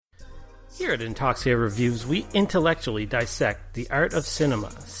Here at Intoxicated Reviews, we intellectually dissect the art of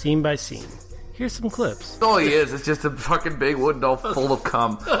cinema, scene by scene. Here's some clips. All he is just a fucking big wooden doll full of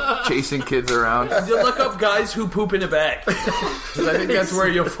cum, chasing kids around. You look up guys who poop in a bag. Because I think that's where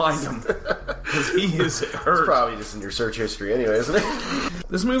you'll find him. Because he is hurt. It's probably just in your search history anyway, isn't it?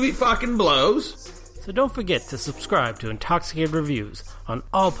 This movie fucking blows. So don't forget to subscribe to Intoxicated Reviews on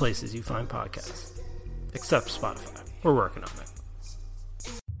all places you find podcasts. Except Spotify. We're working on it.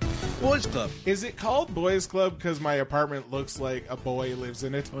 Boys Club. Is it called Boys Club because my apartment looks like a boy lives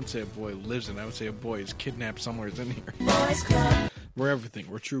in it? I wouldn't say a boy lives in it. I would say a boy is kidnapped somewhere in here. Boys Club. We're everything.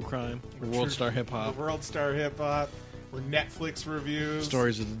 We're true crime. We're World Star Hip Hop. We're World Star Hip Hop. We're Netflix reviews.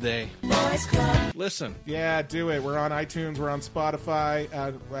 Stories of the day. Boys Club. Listen. Yeah, do it. We're on iTunes. We're on Spotify.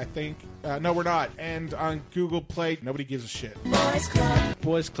 I think. No, we're not. And on Google Play. Nobody gives a shit. Boys Club.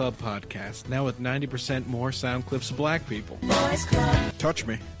 Boys Club podcast. Now with 90% more sound clips of black people. Boys Club. Touch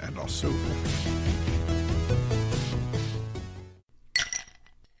me, and I'll sue.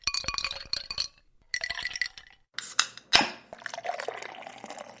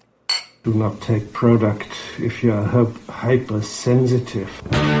 Do not take product if you are hypersensitive.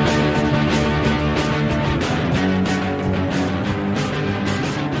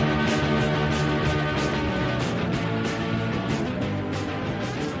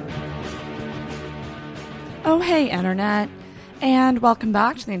 Oh, hey, Internet, and welcome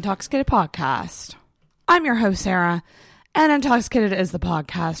back to the Intoxicated Podcast. I'm your host, Sarah, and Intoxicated is the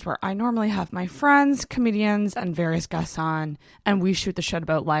podcast where I normally have my friends, comedians, and various guests on, and we shoot the shit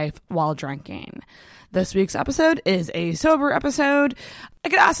about life while drinking. This week's episode is a sober episode. I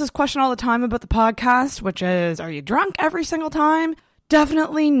get asked this question all the time about the podcast, which is, are you drunk every single time?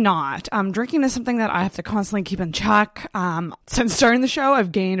 Definitely not. Drinking is something that I have to constantly keep in check. Since starting the show,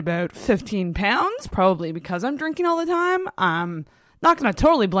 I've gained about 15 pounds, probably because I'm drinking all the time. I'm not going to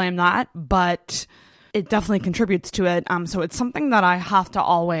totally blame that, but it definitely contributes to it. So it's something that I have to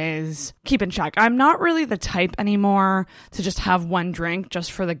always keep in check. I'm not really the type anymore to just have one drink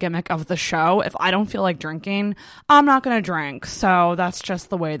just for the gimmick of the show. If I don't feel like drinking, I'm not going to drink. So that's just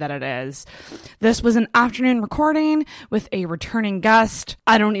the way that it is. This was an afternoon recording with a returning guest.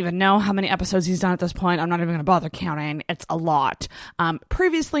 I don't even know how many episodes he's done at this point. I'm not even going to bother counting. It's a lot.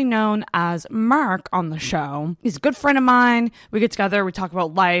 Previously known as Mark on the show. He's a good friend of mine. We get together, we talk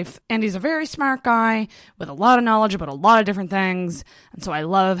about life, and he's a very smart guy with a lot of knowledge about a lot of different things. And so I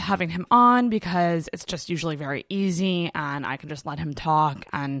love having him on because it's just usually very easy and I can just let him talk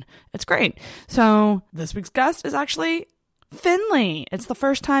and it's great. So this week's guest is actually Finley. It's the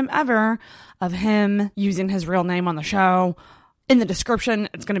first time ever of him using his real name on the show. In the description,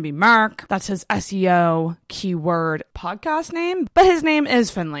 it's going to be Mark. That's his SEO keyword podcast name. But his name is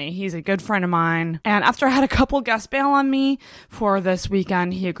Finley. He's a good friend of mine. And after I had a couple guests bail on me for this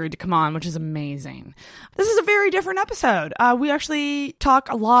weekend, he agreed to come on, which is amazing. This is a very different episode. We actually talk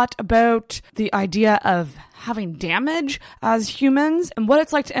a lot about the idea of having damage as humans and what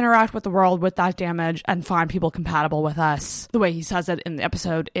it's like to interact with the world with that damage and find people compatible with us. The way he says it in the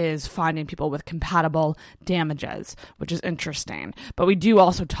episode is finding people with compatible damages, which is interesting. But we do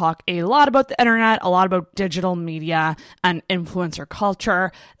also talk a lot about the internet, a lot about digital media and influencer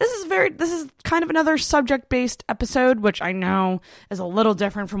culture. This is kind of another subject-based episode, which I know is a little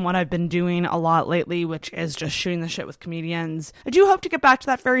different from what I've been doing a lot lately, which is just shooting the shit with comedians. I do hope to get back to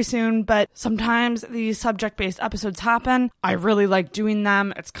that very soon, but sometimes these subject-based episodes happen. I really like doing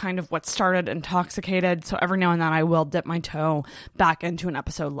them. It's kind of what started Intoxicated, so every now and then I will dip my toe back into an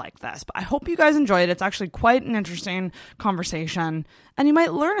episode like this. But I hope you guys enjoyed it. It's actually quite an interesting conversation, and you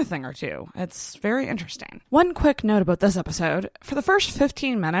might learn a thing or two. It's very interesting. One quick note about this episode. For the first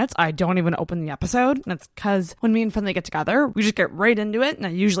 15 minutes, I don't even open the episode, and it's because when me and Finley get together, we just get right into it, and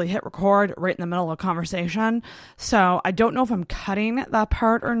I usually hit record right in the middle of a conversation. So I don't know if I'm cutting that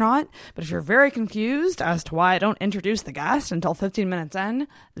part or not, but if you're very confused as to why I don't introduce the guest until 15 minutes in,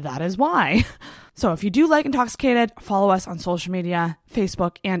 that is why. So if you do like Intoxicated, follow us on social media,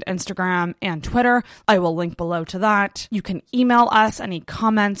 Facebook and Instagram and Twitter. I will link below to that. You can email us any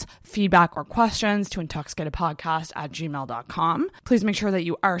comments, feedback, or questions to intoxicatedpodcast@gmail.com. Please make sure that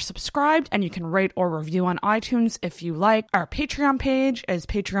you are subscribed and you can rate or review on iTunes if you like. Our Patreon page is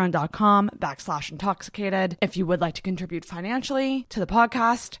patreon.com/intoxicated. If you would like to contribute financially to the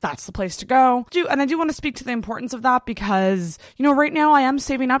podcast, that's the place to go. And I do want to speak to the importance of that because, right now I am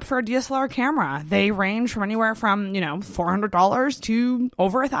saving up for a DSLR camera. They range from anywhere from, $400 to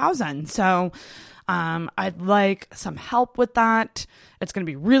over $1,000. So I'd like some help with that. It's going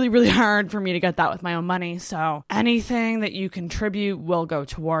to be really, really hard for me to get that with my own money. So anything that you contribute will go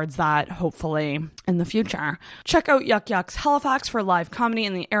towards that, hopefully, in the future. Check out Yuck Yucks Halifax for live comedy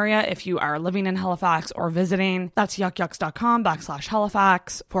in the area if you are living in Halifax or visiting. That's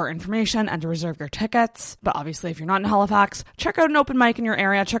yuckyucks.com/Halifax for information and to reserve your tickets. But obviously, if you're not in Halifax, check out an open mic in your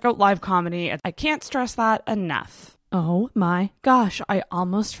area. Check out live comedy. I can't stress that enough. Oh my gosh, I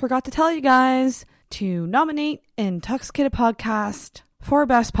almost forgot to tell you guys to nominate Intoxicated Podcast for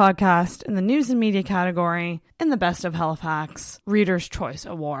Best Podcast in the News and Media category in the Best of Halifax Reader's Choice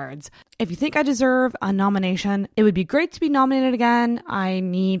Awards. If you think I deserve a nomination, it would be great to be nominated again. I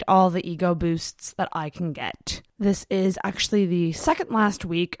need all the ego boosts that I can get. This is actually the second last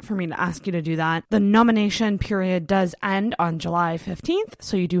week for me to ask you to do that. The nomination period does end on July 15th,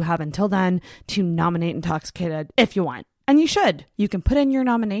 so you do have until then to nominate Intoxicated if you want. And you should. You can put in your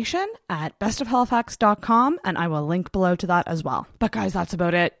nomination at bestofhalifax.com, and I will link below to that as well. But guys, that's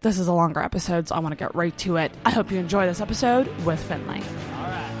about it. This is a longer episode, so I want to get right to it. I hope you enjoy this episode with Finley. All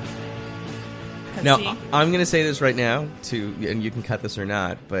right. Now, I'm going to say this right now, and you can cut this or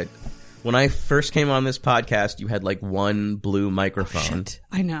not, but when I first came on this podcast, you had like one blue microphone. Oh, shit.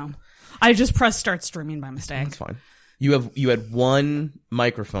 I know. I just pressed start streaming by mistake. That's fine. You had one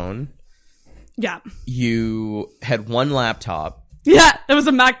microphone. Yeah. You had one laptop. Yeah, it was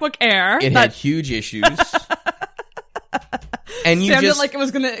a MacBook Air. It had huge issues. And you sounded like it was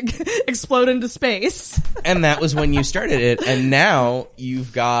going to explode into space. And that was when you started it. And now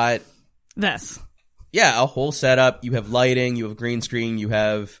you've got this. Yeah, a whole setup. You have lighting, you have green screen, you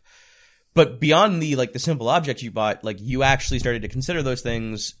have... But beyond the simple object you bought, you actually started to consider those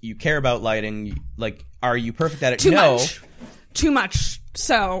things. You care about lighting. Are you perfect at it? Too much.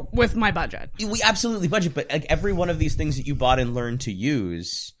 So, with my budget. We absolutely budget, but every one of these things that you bought and learned to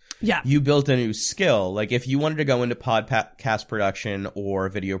use, you built a new skill. If you wanted to go into podcast production or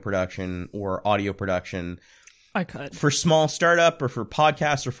video production or audio production, I could. For small startup or for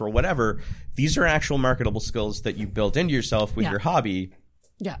podcasts or for whatever, these are actual marketable skills that you built into yourself with your hobby.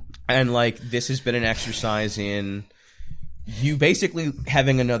 Yeah. And this has been an exercise in you basically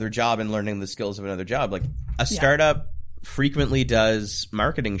having another job and learning the skills of another job. A startup frequently does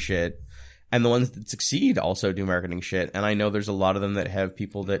marketing shit, and the ones that succeed also do marketing shit. And I know there's a lot of them that have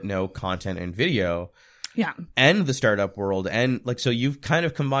people that know content and video. Yeah. And the startup world. And so you've kind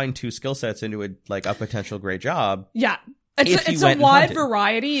of combined two skill sets into a potential great job. Yeah. It's a wide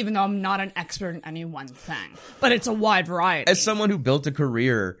variety, even though I'm not an expert in any one thing. But it's a wide variety. As someone who built a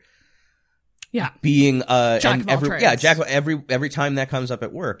career being jack of all trades. Every time that comes up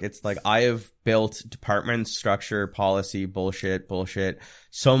at work, it's I have built departments, structure, policy, bullshit,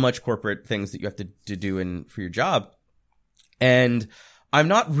 so much corporate things that you have to do for your job. And I'm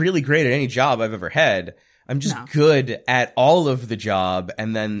not really great at any job I've ever had. I'm just good at all of the job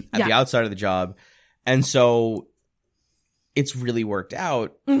and then at the outside of the job. And so it's really worked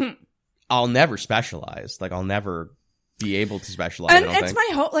out. Mm-hmm. I'll never specialize. I'll never be able to specialize. And it's my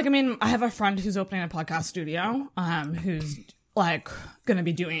hope. I have a friend who's opening a podcast studio, who's going to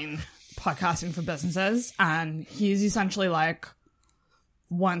be doing podcasting for businesses, and he's essentially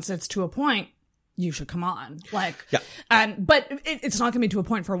once it's to a point, you should come on. But it's not going to be to a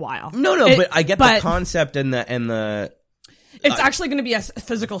point for a while. No, but I get the concept and the. It's actually going to be a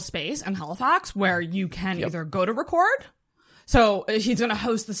physical space in Halifax where you can either go to record. So he's going to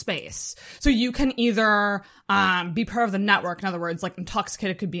host the space. So you can either be part of the network. In other words,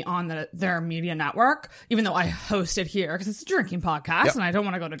 Intoxicated could be on their media network, even though I host it here because it's a drinking podcast and I don't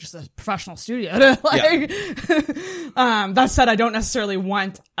want to go to just a professional studio. That said, I don't necessarily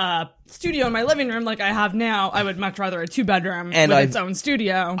want a studio in my living room like I have now. I would much rather a 2-bedroom with its own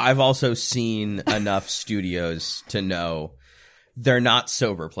studio. I've also seen enough studios to know they're not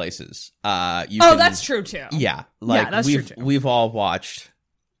sober places. That's true too. Yeah. That's true too. We've all watched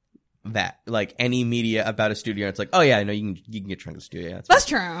that. Any media about a studio, it's you can get drunk in the studio. Yeah, that's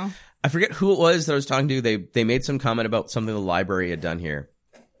true. I forget who it was that I was talking to. They made some comment about something the library had done here.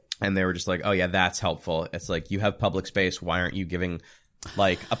 And they were just oh yeah, that's helpful. It's you have public space. Why aren't you giving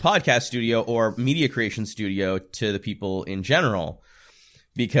a podcast studio or media creation studio to the people in general?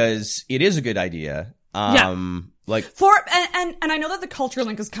 Because it is a good idea. And I know that the Culture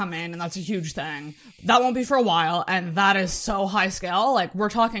Link has come in, and that's a huge thing. That won't be for a while, and that is so high scale. We're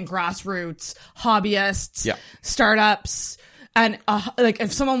talking grassroots, hobbyists, startups, And like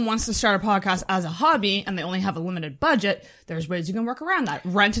if someone wants to start a podcast as a hobby and they only have a limited budget, there's ways you can work around that.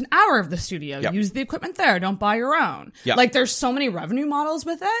 Rent an hour of the studio, use the equipment there. Don't buy your own. Like there's so many revenue models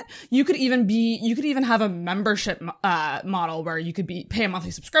with it. You could even have a membership model where you could pay a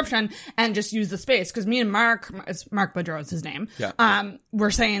monthly subscription and just use the space. Because me and Mark Boudreau is his name.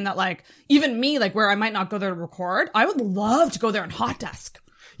 We're saying that like even me, like where I might not go there to record, I would love to go there and hot desk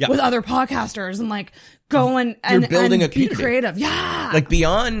with other podcasters and like go and building a be community. Creative. Like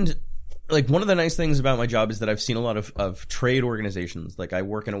beyond, like one of the nice things about my job is that I've seen a lot of trade organizations. Like I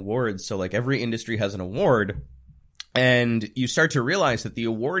work in awards. So like every industry has an award, and you start to realize that the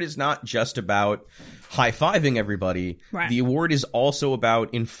award is not just about high-fiving everybody. Right. The award is also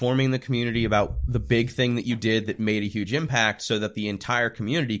about informing the community about the big thing that you did that made a huge impact so that the entire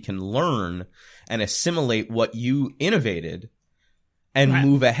community can learn and assimilate what you innovated and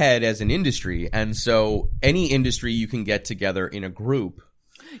move ahead as an industry. And so any industry you can get together in a group.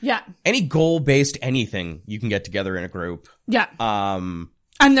 Yeah. Any goal-based anything you can get together in a group. Yeah.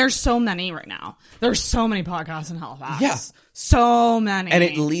 And there's so many right now. There's so many podcasts in Halifax. Yeah. So many. And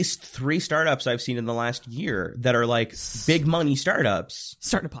at least 3 startups I've seen in the last year that are like big money startups.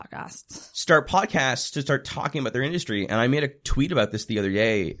 Start podcasts to start talking about their industry. And I made a tweet about this the other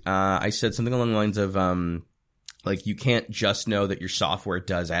day. I said something along the lines of, like, you can't just know that your software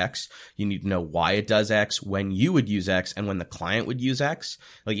does X. You need to know why it does X, when you would use X, and when the client would use X.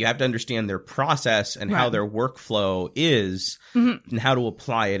 Like, you have to understand their process and how their workflow is and how to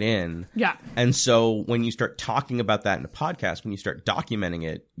apply it in. Yeah. And so when you start talking about that in a podcast, when you start documenting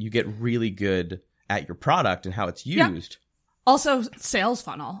it, you get really good at your product and how it's used. Also, sales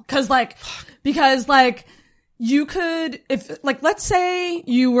funnel. Because you could, if, like, let's say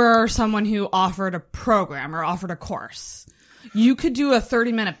you were someone who offered a program or offered a course. You could do a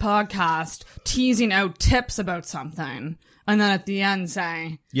 30-minute podcast teasing out tips about something. And then at the end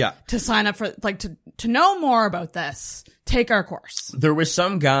say, to sign up for, like, to know more about this, take our course. There was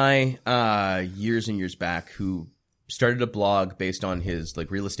some guy, years and years back who started a blog based on his,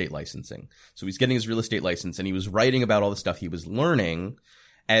 like, real estate licensing. So he's getting his real estate license and he was writing about all the stuff he was learning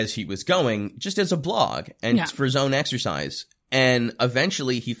as he was going, just as a blog and for his own exercise. And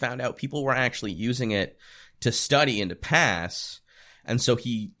eventually he found out people were actually using it to study and to pass. And so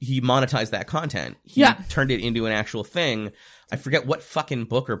he monetized that content. He turned it into an actual thing. I forget what fucking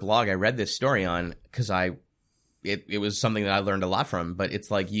book or blog I read this story on because it was something that I learned a lot from, but it's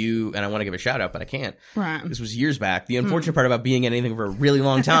like and I want to give a shout out, but I can't. Right. This was years back. The unfortunate part about being anything for a really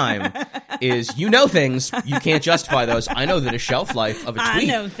long time is things, you can't justify those. I know that a shelf life of a tweet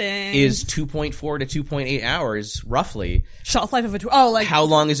is 2.4 to 2.8 hours, roughly. Shelf life of a tweet. Oh, like. How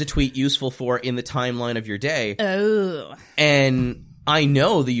long is a tweet useful for in the timeline of your day? Oh. And I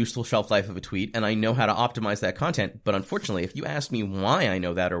know the useful shelf life of a tweet, and I know how to optimize that content. But unfortunately, if you ask me why I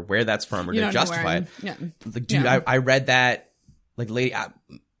know that or where that's from or to justify it, like, dude, I read that, like,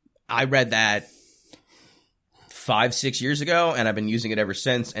 I read that 5-6 years ago, and I've been using it ever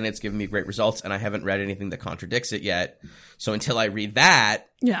since, and it's given me great results, and I haven't read anything that contradicts it yet. So until I read that,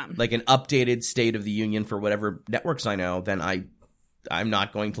 like an updated state of the union for whatever networks I know, then I'm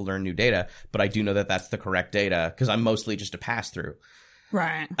not going to learn new data, but I do know that that's the correct data because I'm mostly just a pass-through.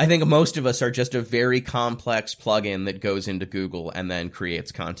 Right. I think most of us are just a very complex plugin that goes into Google and then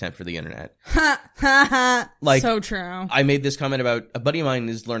creates content for the internet. Like, so true. I made this comment about a buddy of mine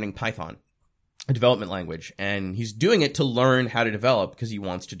is learning Python, a development language, and he's doing it to learn how to develop because he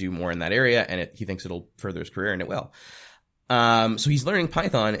wants to do more in that area, and he thinks it'll further his career, and it will. So he's learning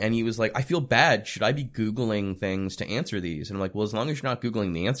Python, and he was like, I feel bad. Should I be Googling things to answer these? And I'm like, well, as long as you're not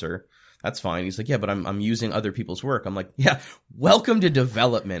Googling the answer, that's fine. He's like, yeah, but I'm using other people's work. I'm like, yeah, welcome to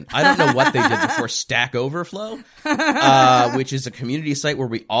development. I don't know what they did before Stack Overflow, which is a community site where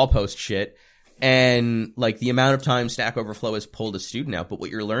we all post shit. And like the amount of time Stack Overflow has pulled a student out, but what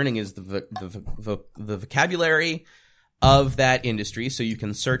you're learning is the vocabulary of that industry so you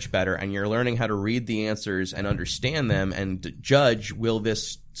can search better, and you're learning how to read the answers and understand them and judge, will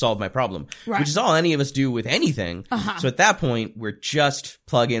this solve my problem? Right. Which is all any of us do with anything. Uh-huh. So at that point, we're just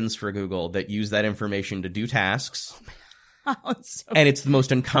plugins for Google that use that information to do tasks. And it's the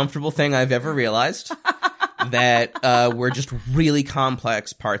most uncomfortable thing I've ever realized. That we're just really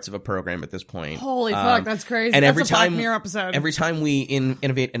complex parts of a program at this point. Holy fuck, that's crazy. And that's a Black Mirror episode. Every time we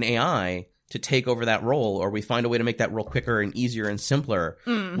innovate an AI to take over that role, or we find a way to make that role quicker and easier and simpler,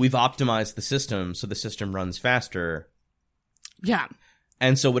 we've optimized the system so the system runs faster. Yeah.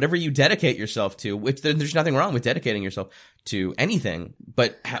 And so whatever you dedicate yourself to, which there's nothing wrong with dedicating yourself to anything,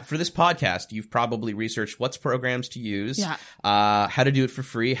 but for this podcast, you've probably researched what's programs to use, how to do it for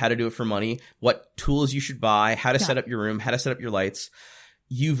free, how to do it for money, what tools you should buy, how to set up your room, how to set up your lights.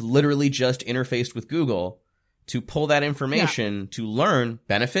 You've literally just interfaced with Google to pull that information to learn,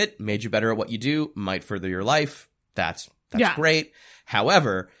 benefit, made you better at what you do, might further your life. That's great.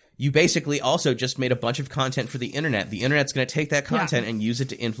 However, you basically also just made a bunch of content for the internet. The internet's going to take that content and use it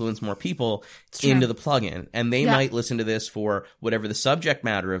to influence more people into the plugin. And they might listen to this for whatever the subject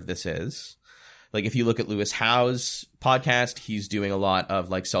matter of this is. Like if you look at Lewis Howe's podcast, he's doing a lot of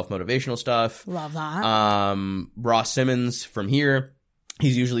like self-motivational stuff. Love that. Ross Simmons from here,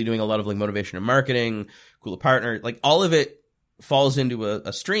 he's usually doing a lot of like motivation and marketing, Cool Partner, like all of it falls into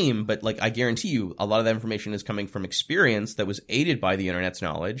a stream, but like I guarantee you a lot of that information is coming from experience that was aided by the internet's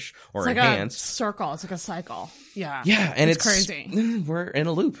knowledge or it's like enhanced. a circle. It's like a cycle. Yeah. Yeah. And it's crazy. We're in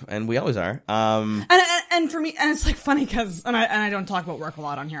a loop and we always are. And for me, and it's like funny because, and I don't talk about work a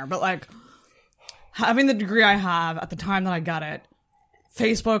lot on here, but like having the degree I have at the time that I got it,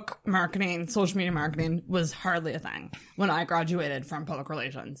 Facebook marketing, social media marketing was hardly a thing when I graduated from public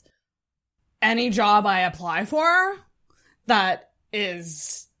relations. Any job I apply for that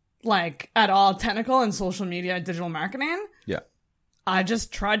is like at all technical in social media, digital marketing. Yeah. I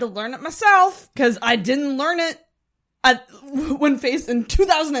just tried to learn it myself because I didn't learn it in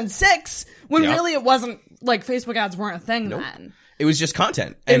 2006 when really it wasn't like Facebook ads weren't a thing then. It was just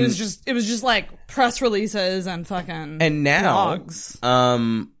content. It was just like press releases and fucking and now,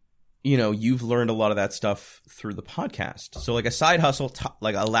 blogs. You know, you've learned a lot of that stuff through the podcast. So like a side hustle,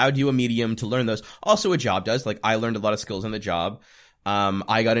 like allowed you a medium to learn those. Also a job does. Like I learned a lot of skills on the job.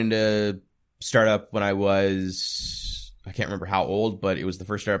 I got into startup when I was, I can't remember how old, but it was the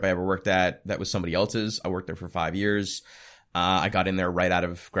first startup I ever worked at. That was somebody else's. I worked there for 5 years. I got in there right out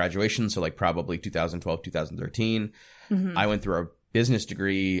of graduation. So like probably 2012, 2013. Mm-hmm. I went through a business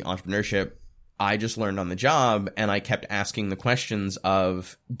degree, entrepreneurship. I just learned on the job and I kept asking the questions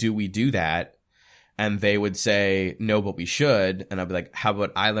of, do we do that? And they would say, no, but we should. And I'd be like, how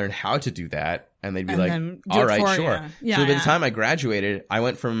about I learn how to do that? And they'd be like, all right, sure. Yeah, so by the time I graduated, I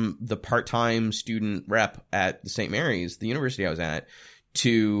went from the part-time student rep at the St. Mary's, the university I was at,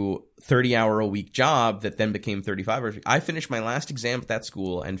 to 30-hour-a-week job that then became 35 hours a week. I finished my last exam at that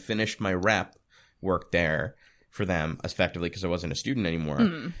school and finished my rep work there for them effectively because I wasn't a student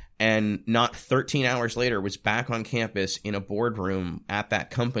anymore. And not 13 hours later was back on campus in a boardroom at that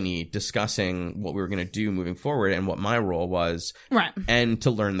company discussing what we were going to do moving forward and what my role was. Right. And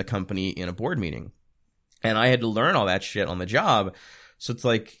to learn the company in a board meeting. And I had to learn all that shit on the job. So it's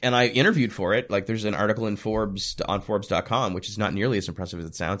like, and I interviewed for it. Like there's an article in Forbes on Forbes.com, which is not nearly as impressive as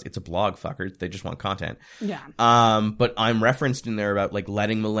it sounds. It's a blog, fucker. They just want content. Yeah. But I'm referenced in there about like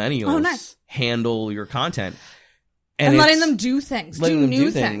letting millennials handle your content. And letting them do things, do new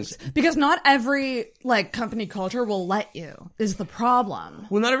things. Because not every like company culture will let you is the problem.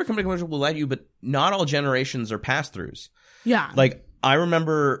 Well, not every company culture will let you, but not all generations are pass-throughs. Yeah. Like I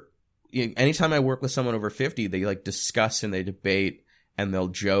remember anytime I work with someone over 50, they like discuss and they debate and they'll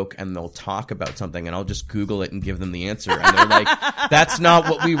joke and they'll talk about something and I'll just Google it and give them the answer. And they're like, that's not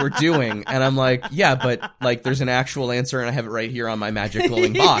what we were doing. And I'm like, yeah, but like there's an actual answer and I have it right here on my magic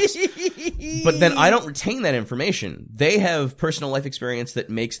glowing box. But then I don't retain that information. They have personal life experience that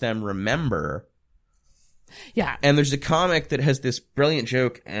makes them remember. Yeah. And there's a comic that has this brilliant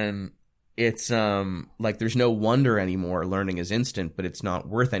joke and it's like there's no wonder anymore. Learning is instant, but it's not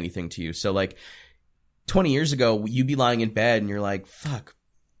worth anything to you. So like 20 years ago, you'd be lying in bed and you're like, fuck,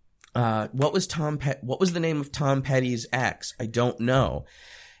 what was the name of Tom Petty's ex? I don't know.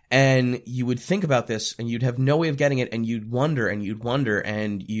 And you would think about this and you'd have no way of getting it and you'd wonder and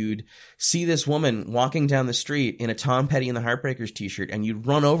you'd see this woman walking down the street in a Tom Petty and the Heartbreakers t-shirt and you'd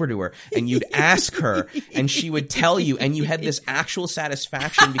run over to her and you'd ask her and she would tell you and you had this actual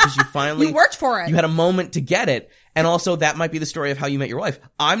satisfaction because you finally you worked for it. You had a moment to get it. And also that might be the story of how you met your wife.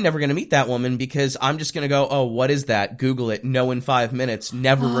 I'm never going to meet that woman because I'm just going to go, oh, what is that? Google it. No in 5 minutes.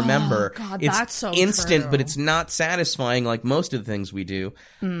 Never remember. God, it's that's so instant, true. but it's not satisfying like most of the things we do.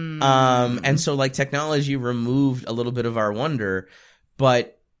 And so like technology removed a little bit of our wonder,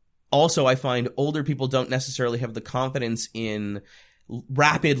 but also I find older people don't necessarily have the confidence in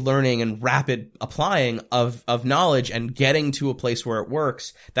rapid learning and rapid applying of knowledge and getting to a place where it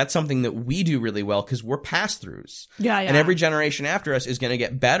works. That's something that we do really well because we're pass-throughs. Yeah. And every generation after us is going to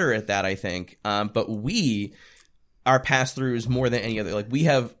get better at that, I think. But we are pass-throughs more than any other. Like we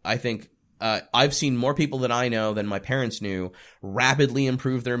have, I think, I've seen more people that I know than my parents knew rapidly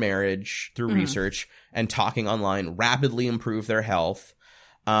improve their marriage through research and talking online, rapidly improve their health.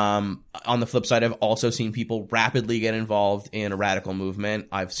 On the flip side, I've also seen people rapidly get involved in a radical movement.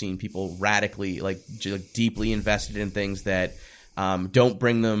 I've seen people radically, deeply invested in things that don't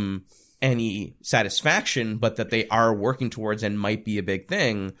bring them any satisfaction, but that they are working towards and might be a big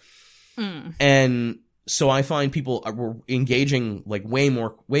thing. And so I find people are engaging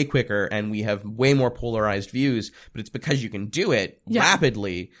way quicker, and we have way more polarized views, but it's because you can do it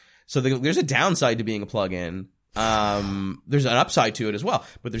rapidly. So there's a downside to being a plug-in. There's an upside to it as well,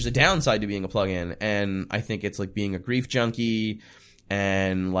 but there's a downside to being a plug-in. And I think it's like being a grief junkie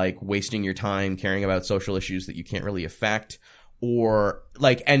and like wasting your time caring about social issues that you can't really affect, or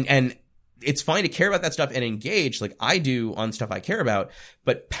like, and it's fine to care about that stuff and engage like I do on stuff I care about,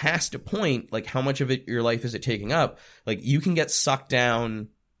 but past a point, like how much of your life is it taking up? Like you can get sucked down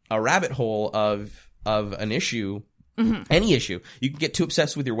a rabbit hole of an issue, any issue. You can get too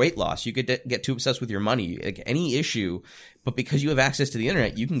obsessed with your weight loss. You could get too obsessed with your money, like any issue, but because you have access to the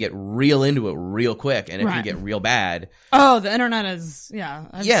internet, you can get real into it real quick, and it can get real bad. Oh, the internet is,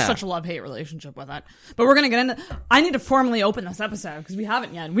 has such a love-hate relationship with it. But we're going to get into, I need to formally open this episode because we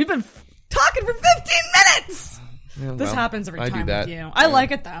haven't yet. We've been talking for 15 minutes. Yeah, this happens every time with you. I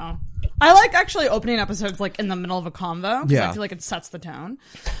like it though. I like actually opening episodes like in the middle of a convo because I feel like it sets the tone.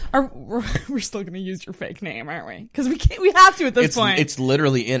 We're still going to use your fake name, aren't we? Because we have to at this point. It's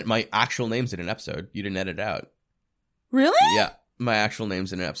literally in my actual name's in an episode. You didn't edit it out. Really? Yeah, my actual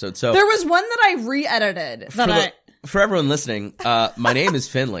name's in an episode. So there was one that I re-edited. For everyone listening, my name is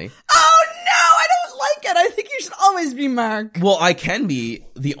Finley. Oh no, I don't like it. I think you should always be Mark. Well, I can be.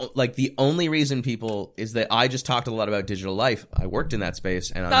 The only reason people is that I just talked a lot about digital life. I worked in that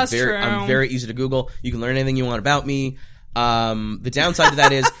space, and I'm very easy to Google. You can learn anything you want about me. The downside to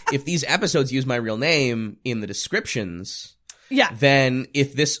that is if these episodes use my real name in the descriptions, then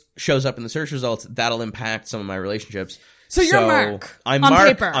if this shows up in the search results, that'll impact some of my relationships. So you're Mark. I'm on Mark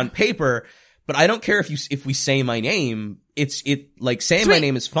paper. on paper, but I don't care if we say my name. Saying my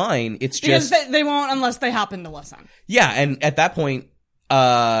name is fine. It's because just they won't unless they happen to listen. Yeah, and at that point,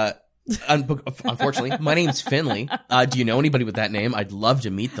 unfortunately, my name's Finley. Do you know anybody with that name? I'd love to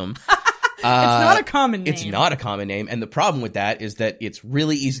meet them. It's not a common name. It's not a common name, and the problem with that is that it's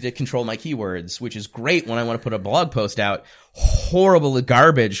really easy to control my keywords, which is great when I want to put a blog post out. Horrible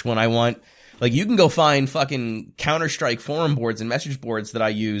garbage when I want. Like, you can go find fucking Counter-Strike forum boards and message boards that I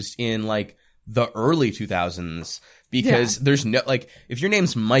used in like the early 2000s. Because there's no, like, if your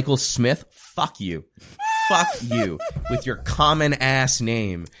name's Michael Smith, fuck you. Fuck you. With your common ass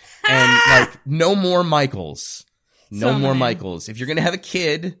name. And, like, no more Michaels. No more Michaels. If you're gonna have a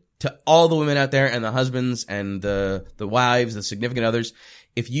kid, to all the women out there and the husbands and the wives, the significant others,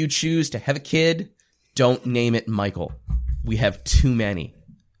 if you choose to have a kid, don't name it Michael. We have too many.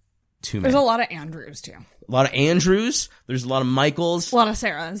 There's a lot of Andrews, too. A lot of Andrews. There's a lot of Michaels. A lot of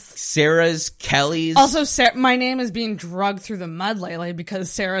Sarahs. Sarahs, Kellys. Also, my name is being dragged through the mud lately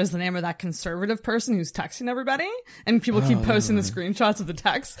because Sarah is the name of that conservative person who's texting everybody. And people keep posting the screenshots of the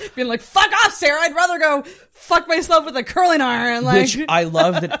text, being like, fuck off, Sarah. I'd rather go fuck myself with a curling iron. Like, which I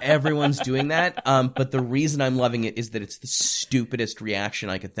love that everyone's doing that. But the reason I'm loving it is that it's the stupidest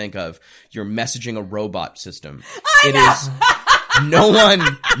reaction I could think of. You're messaging a robot system. It is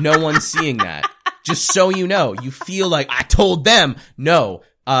no one's seeing that. Just so you know, you feel like I told them. No,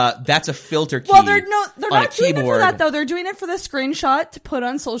 that's a filter key. Well, they're not doing it for that though. They're doing it for the screenshot to put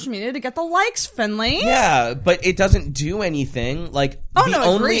on social media to get the likes, Finley. Yeah, but it doesn't do anything. Like the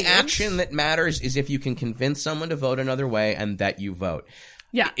only agreed. action that matters is if you can convince someone to vote another way and that you vote.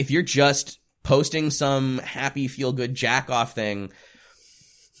 Yeah. If you're just posting some happy, feel good jack off thing,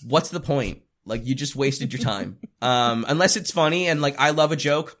 what's the point? Like, you just wasted your time. Unless it's funny, and like, I love a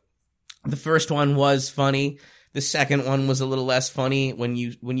joke. The first one was funny. The second one was a little less funny. When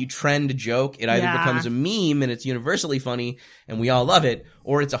you trend a joke, it either becomes a meme and it's universally funny and we all love it,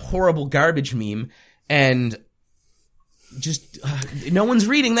 or it's a horrible garbage meme and just no one's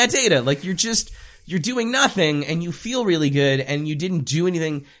reading that data. Like, you're doing nothing and you feel really good and you didn't do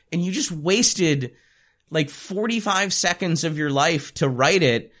anything and you just wasted like 45 seconds of your life to write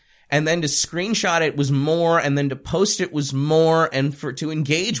it. And then to screenshot it was more, and then to post it was more, and to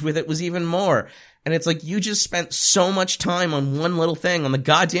engage with it was even more. And it's like, you just spent so much time on one little thing on the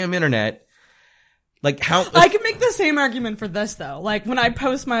goddamn internet. Like, how... I can make the same argument for this, though. Like, when I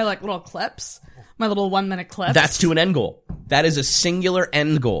post my, like, little clips, my little 1-minute clips. That's to an end goal. That is a singular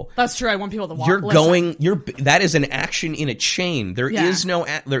end goal. That's true. I want people to watch. That is an action in a chain. There is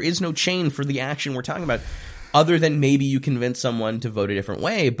no chain for the action we're talking about. Other than maybe you convince someone to vote a different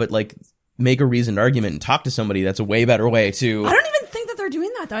way, but like, make a reasoned argument and talk to somebody. That's a way better way to... I don't even think that they're doing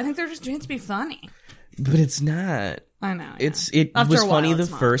that, though. I think they're just doing it to be funny. But it's not. I know. Yeah. It After was a while, funny the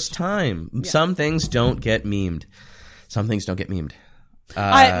it's not. first time. Some things don't get memed. Some things don't get memed.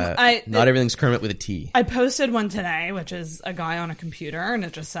 Not everything's Kermit with a T. I posted one today, which is a guy on a computer, and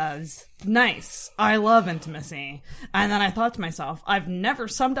it just says, "Nice. I love intimacy." And then I thought to myself, I've never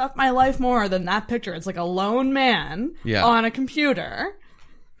summed up my life more than that picture. It's like a lone man on a computer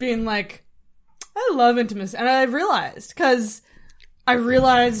being like, I love intimacy. And I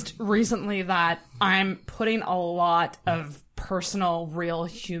realized recently that I'm putting a lot of personal, real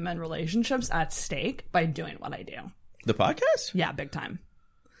human relationships at stake by doing what I do. The podcast? Yeah, big time.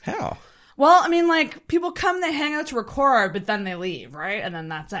 How? Well, I mean, like, people come, they hang out to record, but then they leave, right? And then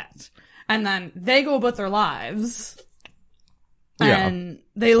that's it. And then they go about their lives. And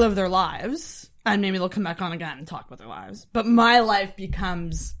they live their lives. And maybe they'll come back on again and talk about their lives. But my life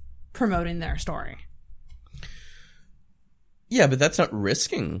becomes promoting their story. Yeah, but that's not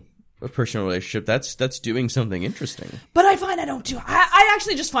risking a personal relationship. That's doing something interesting. But I find I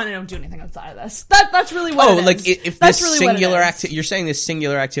actually just find I don't do anything outside of this. That's really what it is. Like if that's this really singular what it is. you're saying this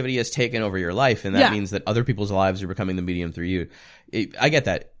singular activity has taken over your life, and that means that other people's lives are becoming the medium through you. I get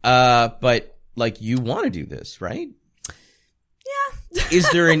that. But like, you want to do this, right? Yeah. Is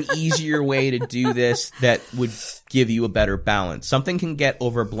there an easier way to do this that would give you a better balance? Something can get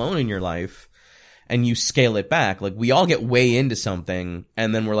overblown in your life, and you scale it back. Like, we all get way into something,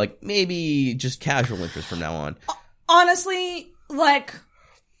 and then we're like, maybe just casual interest from now on. Honestly, like,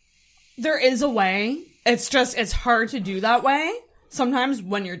 there is a way. It's hard to do that way sometimes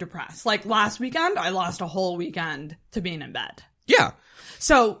when you're depressed. Like, last weekend, I lost a whole weekend to being in bed. Yeah.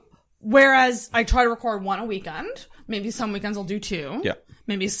 So, whereas I try to record one a weekend, maybe some weekends I'll do two. Yeah.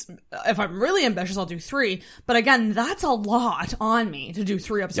 Maybe if I'm really ambitious, I'll do 3. But again, that's a lot on me to do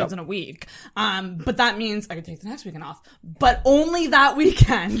 3 episodes in a week. But that means I could take the next weekend off. But only that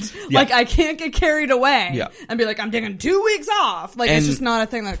weekend. Like, I can't get carried away and be like, I'm taking 2 weeks off. Like, it's just not a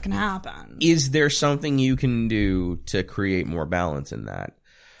thing that can happen. Is there something you can do to create more balance in that?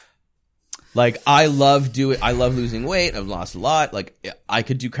 Like, I love losing weight. I've lost a lot. Like, I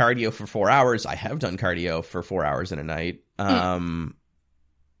could do cardio for 4 hours. I have done cardio for 4 hours in a night.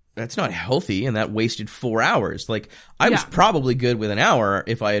 That's not healthy, and that wasted 4 hours. Like, I was probably good with an hour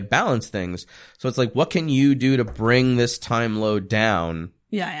if I had balanced things. So it's like, what can you do to bring this time load down?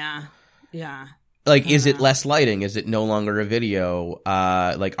 Yeah. Like, is it less lighting? Is it no longer a video?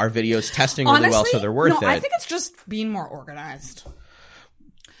 Like, are videos testing really well, so they're worth it? I think it's just being more organized.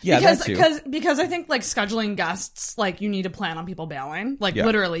 Yeah, because I think, like, scheduling guests, like, you need to plan on people bailing. Like,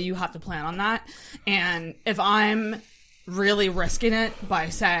 literally, you have to plan on that. And if I'm really risking it by,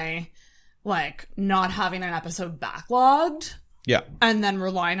 say, like, not having an episode backlogged, and then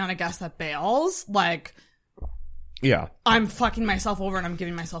relying on a guest that bails, like, I'm fucking myself over and I'm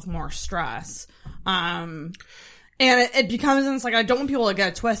giving myself more stress. And it becomes, and it's like, I don't want people to get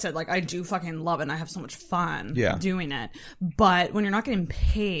it twisted. Like, I do fucking love it and I have so much fun doing it. But when you're not getting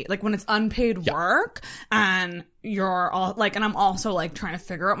paid, like, when it's unpaid work, and you're all, like, and I'm also, like, trying to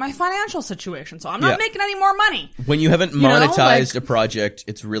figure out my financial situation, so I'm not making any more money. When you haven't monetized a project,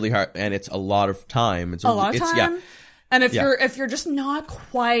 it's really hard, and it's a lot of time. It's a lot of time. And if you're just not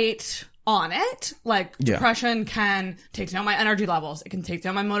quite on it, like, depression can take down my energy levels. It can take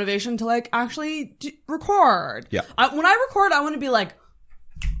down my motivation to, like, actually record. When I record, I want to be like,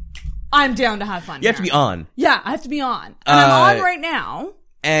 I'm down to have fun. You have to be on. Yeah, I have to be on. And I'm on right now.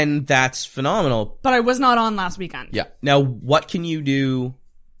 And that's phenomenal. But I was not on last weekend. Yeah. Now, what can you do?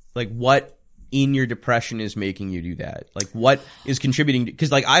 Like, what in your depression is making you do that? Like, what is contributing?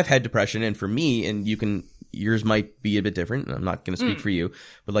 Because, like, I've had depression, and for me, and yours might be a bit different. I'm not going to speak for you,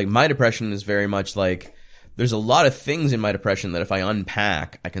 but, like, my depression is very much like, there's a lot of things in my depression that if I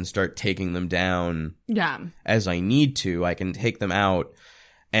unpack, I can start taking them down as I need to. I can take them out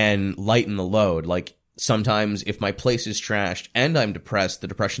and lighten the load. Like, sometimes if my place is trashed and I'm depressed, the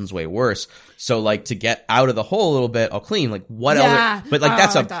depression's way worse. So, like, to get out of the hole a little bit, I'll clean. Like, what other? But,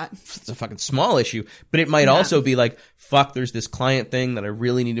 like, it's a fucking small issue. But it might also be like, fuck, there's this client thing that I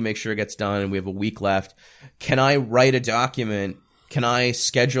really need to make sure it gets done, and we have a week left. Can I write a document? Can I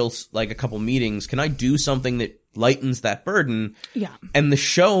schedule, like, a couple meetings? Can I do something that lightens that burden? Yeah. And the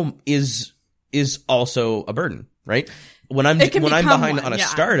show is also a burden, right? When I'm behind on a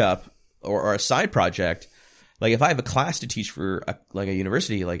startup or a side project, like, if I have a class to teach for a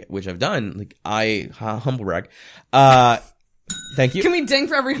university, like, which I've done, like, I humble brag. Thank you. Can we ding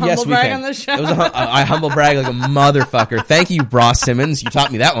for every humble brag on this show? It was I humble brag like a motherfucker. Thank you, Ross Simmons. You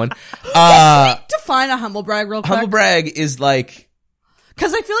taught me that one. Define a humble brag real quick. Humble brag is like,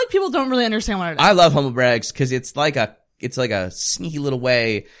 because I feel like people don't really understand what it is. I love humble brags because it's like a sneaky little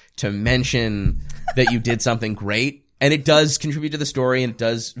way to mention that you did something great. And it does contribute to the story and it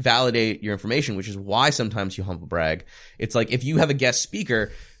does validate your information, which is why sometimes you humble brag. It's like if you have a guest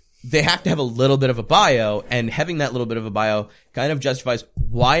speaker, they have to have a little bit of a bio, and having that little bit of a bio kind of justifies,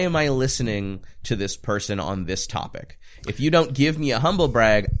 why am I listening to this person on this topic? If you don't give me a humble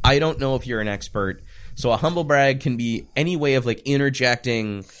brag, I don't know if you're an expert. So a humble brag can be any way of like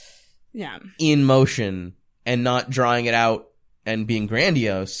interjecting in motion and not drawing it out and being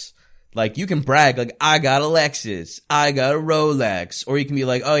grandiose. Like, you can brag, like, I got a Lexus, I got a Rolex. Or you can be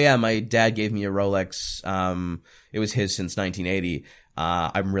like, oh yeah, my dad gave me a Rolex. It was his since 1980.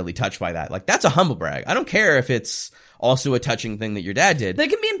 I'm really touched by that. Like, that's a humble brag. I don't care if it's also a touching thing that your dad did. They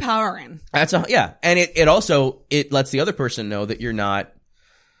can be empowering. Yeah. And it also lets the other person know that you're not,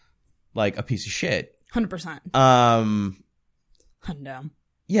 like, a piece of shit. 100%. Hundo.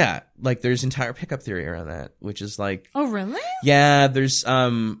 Yeah. Like, there's entire pickup theory around that, which is like. Oh, really? Yeah. There's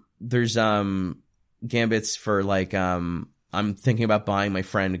gambits for like, I'm thinking about buying my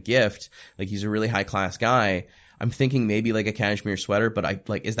friend a gift. Like, he's a really high class guy. I'm thinking maybe like a cashmere sweater, but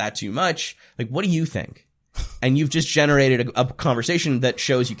is that too much? Like, what do you think? And you've just generated a conversation that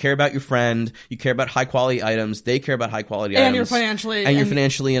shows you care about your friend, you care about high quality items, they care about high quality items. And you're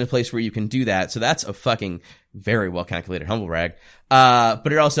financially in a place where you can do that. So that's a fucking very well calculated humble brag.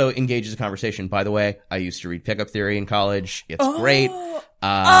 But it also engages a conversation. By the way, I used to read Pickup Theory in college. It's great.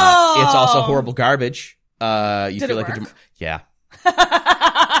 It's also horrible garbage. Did feel it like work? Yeah.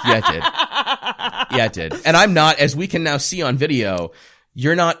 Yeah, it did. Yeah, it did. And I'm not, as we can now see on video,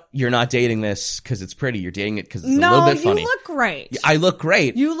 you're not dating this because it's pretty. You're dating it because it's a little bit funny. You look great. I look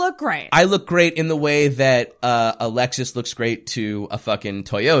great. You look great. I look great in the way that a Lexus looks great to a fucking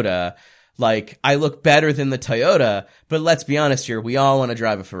Toyota. Like, I look better than the Toyota, but let's be honest here, we all want to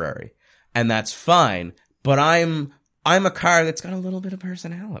drive a Ferrari. And that's fine. But I'm a car that's got a little bit of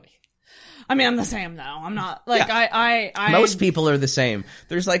personality. I mean, I'm the same though. I'm not like I most people are the same.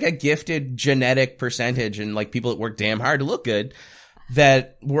 There's like a gifted genetic percentage and like people that work damn hard to look good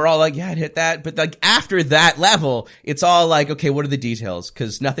that we're all like, yeah, I'd hit that. But like after that level, it's all like, okay, what are the details?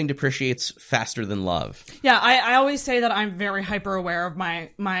 Because nothing depreciates faster than love. Yeah, I always say that I'm very hyper aware of my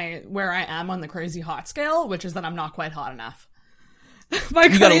where I am on the crazy hot scale, which is that I'm not quite hot enough.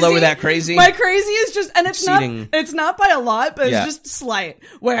 You gotta lower that crazy. My crazy is just, and it's not by a lot, but it's just slight.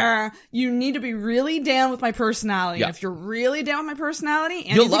 Where you need to be really down with my personality. Yeah. And if you're really down with my personality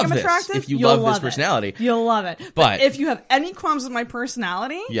and you'll you think love I'm attractive, this. If you you'll love this personality, you'll love it. But if you have any qualms with my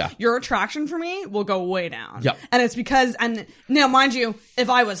personality, your attraction for me will go way down. Yeah. And it's because, and now mind you, if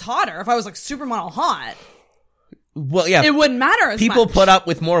I was hotter, if I was like supermodel hot, well, yeah, it wouldn't matter as people much. Put up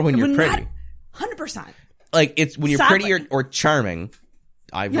with more when you're pretty. 100%. Like, it's when you're Sadly. pretty or charming.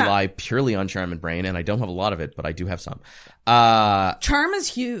 I rely purely on charm and brain, and I don't have a lot of it, but I do have some. Charm is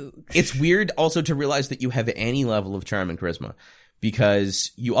huge. It's weird also to realize that you have any level of charm and charisma,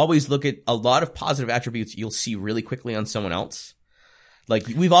 because you always look at a lot of positive attributes you'll see really quickly on someone else. Like,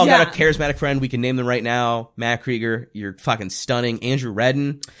 we've all got a charismatic friend. We can name them right now. Matt Krieger, you're fucking stunning. Andrew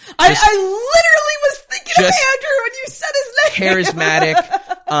Redden. I literally was thinking of Andrew when you said his name. Charismatic.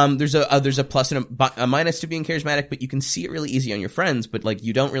 There's a plus and a minus to being charismatic, but you can see it really easy on your friends, but like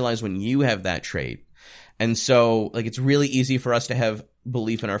you don't realize when you have that trait. And so like it's really easy for us to have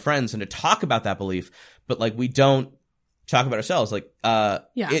belief in our friends and to talk about that belief, but like we don't talk about ourselves. Like,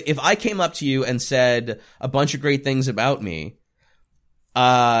 if I came up to you and said a bunch of great things about me,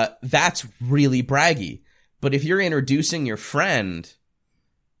 that's really braggy. But if you're introducing your friend,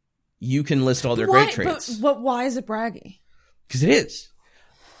 you can list all their great traits. But why is it braggy? Because it is.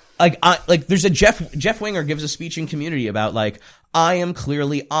 Like there's a Jeff Winger gives a speech in Community about like, I am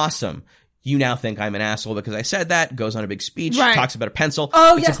clearly awesome. You now think I'm an asshole because I said that. Goes on a big speech, talks about a pencil.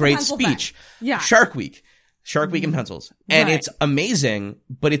 Oh, it's a great speech. Thing. Yeah. Shark Week and pencils. And it's amazing,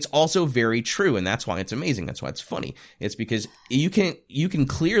 but it's also very true. And that's why it's amazing. That's why it's funny. It's because you can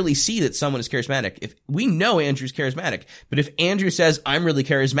clearly see that someone is charismatic. If we know Andrew's charismatic, but if Andrew says I'm really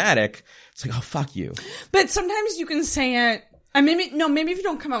charismatic, it's like, oh, fuck you. But sometimes you can say it. And maybe if you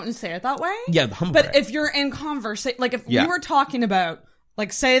don't come out and say it that way. Yeah, the humble But brag. if you're in conversation, like if we were talking about,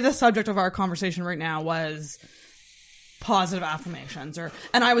 like say the subject of our conversation right now was positive affirmations,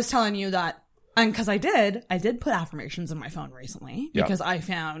 and I was telling you that, and because I did put affirmations in my phone recently because I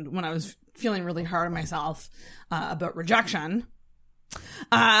found when I was feeling really hard on myself about rejection.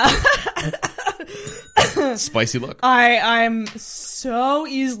 Spicy look. I'm so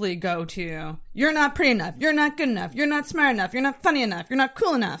easily go to, you're not pretty enough, you're not good enough, you're not smart enough, you're not funny enough, you're not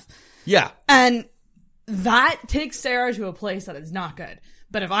cool enough. Yeah. And that takes Sarah to a place that is not good.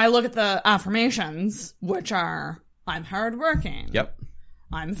 But if I look at the affirmations, which are, I'm hardworking. Yep.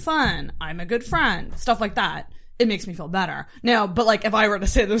 I'm fun. I'm a good friend. Stuff like that. it makes me feel better. Now, but like if I were to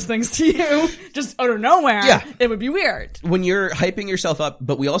say those things to you just out of nowhere, it would be weird. When you're hyping yourself up,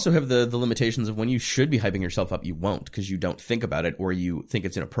 but we also have the limitations of when you should be hyping yourself up, you won't because you don't think about it or you think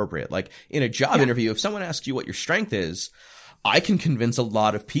it's inappropriate. Like in a job interview, if someone asks you what your strength is, I can convince a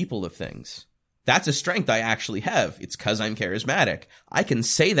lot of people of things. That's a strength I actually have. It's because I'm charismatic. I can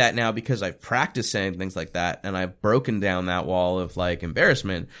say that now because I've practiced saying things like that and I've broken down that wall of like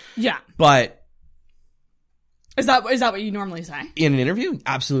embarrassment. Yeah. But Is that what you normally say? in an interview?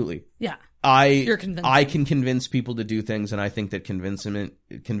 Absolutely. Yeah. I convincing. can convince people to do things, and I think that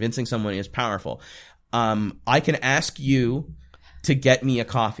convincing someone is powerful. I can ask you to get me a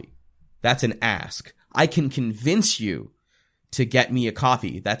coffee. That's an ask. I can convince you to get me a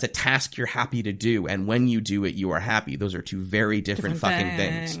coffee. That's a task you're happy to do, and when you do it, you are happy. Those are two very different fucking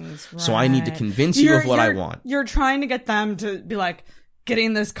things. Right. So I need to convince you of what I want. You're trying to get them to be like,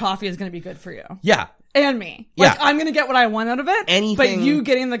 getting this coffee is going to be good for you. Yeah. And me. Like, Yeah. I'm going to get what I want out of it. Anything- But you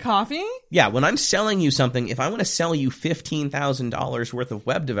getting the coffee? Yeah, when I'm selling you something, if I want to sell you $15,000 worth of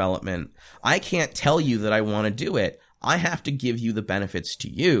web development, I can't tell you that I want to do it. I have to give you the benefits to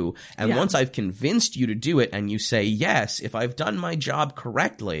you. And once I've convinced you to do it and you say, yes, if I've done my job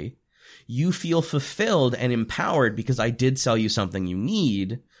correctly, you feel fulfilled and empowered because I did sell you something you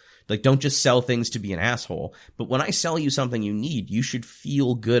need. Like, don't just sell things to be an asshole. But when I sell you something you need, you should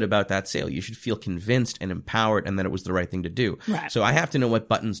feel good about that sale. You should feel convinced and empowered and that it was the right thing to do. Right. So I have to know what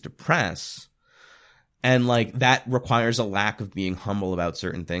buttons to press. And like that requires a lack of being humble about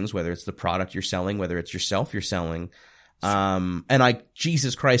certain things, whether it's the product you're selling, whether it's yourself you're selling. And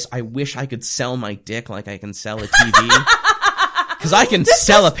Jesus Christ, I wish I could sell my dick like I can sell a TV. Because I can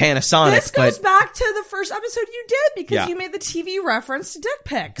sell a Panasonic. This goes back to the first episode you did because you made the TV reference to dick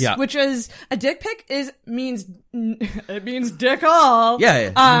pics, which is a dick pic means dick all. Yeah,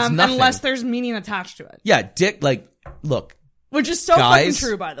 it means nothing. Unless there's meaning attached to it. Yeah, dick, like, look. Which is so fucking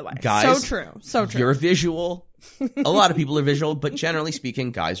true, by the way. Guys, so true. So true. You're visual. A lot of people are visual, but generally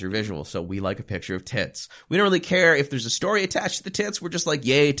speaking, guys are visual. So we like a picture of tits. We don't really care if there's a story attached to the tits. We're just like,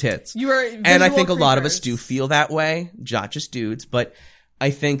 yay, tits. You are and I think creatures. a lot of us do feel that way, not just dudes, but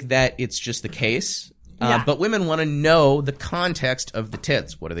I think that it's just the case. But women want to know the context of the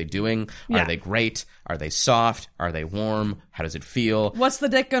tits. What are they doing? Are they great? Are they soft? Are they warm? How does it feel? What's the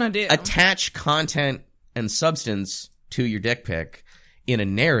dick gonna do? Attach content and substance to your dick pic in a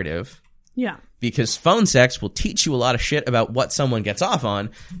narrative. Yeah. Because phone sex will teach you a lot of shit about what someone gets off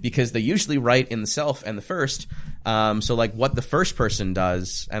on because they usually write in the self and the first. So like what the first person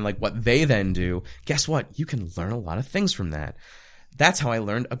does and like what they then do, guess what? You can learn a lot of things from that. That's how I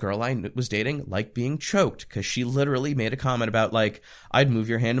learned a girl I was dating liked being choked because she literally made a comment about like, I'd move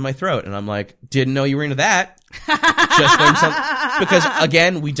your hand to my throat. And I'm like, didn't know you were into that. Just learned something. Because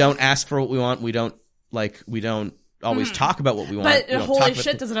again, we don't ask for what we want. We don't always talk about what we want. But holy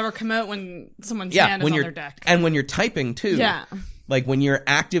shit, does it ever come out when someone's hand is on their dick? And when you're typing too. Yeah. Like when you're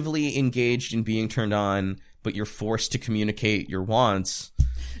actively engaged in being turned on, but you're forced to communicate your wants.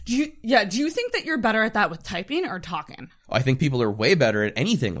 Do you think that you're better at that with typing or talking? I think people are way better at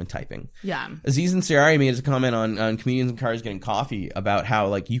anything when typing. Yeah. Aziz Ansari made a comment on Comedians in Cars Getting Coffee about how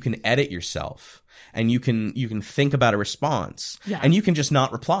like you can edit yourself. And you can think about a response. Yeah. And you can just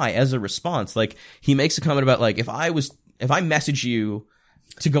not reply as a response. Like he makes a comment about like if I message you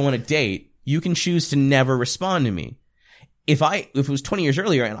to go on a date, you can choose to never respond to me. If it was 20 years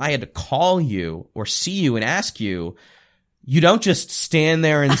earlier and I had to call you or see you and ask you, you don't just stand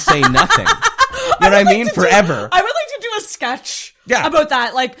there and say nothing. You know what I mean? Forever. I would like to do a sketch about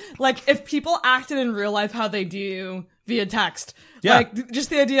that. Like if people acted in real life how they do via text. Yeah. Like,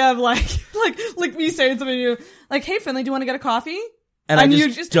 just the idea of like me saying something to you, like, hey, Finley, do you want to get a coffee? And you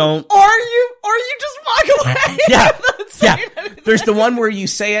just don't. Or you just walk away. Yeah. Yeah. There's the one where you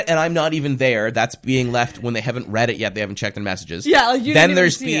say it and I'm not even there. That's being left when they haven't read it yet. They haven't checked their messages. Yeah. Like you then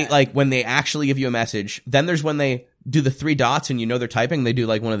there's like when they actually give you a message. Then there's when they do the 3 dots and you know they're typing. They do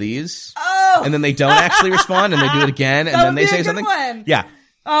like one of these. Oh. And then they don't actually respond and they do it again and then they say something. One. Yeah.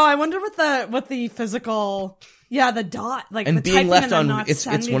 Oh, I wonder what the physical. Yeah, the dot, like and the being left on. It's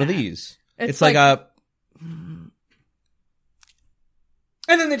one of these. It's like a.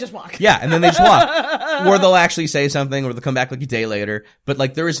 And then they just walk. Yeah, and then they just walk, or they'll actually say something, or they'll come back like a day later. But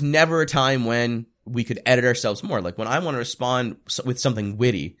like, there is never a time when we could edit ourselves more. Like when I want to respond with something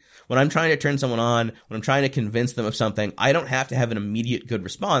witty, when I'm trying to turn someone on, when I'm trying to convince them of something, I don't have to have an immediate good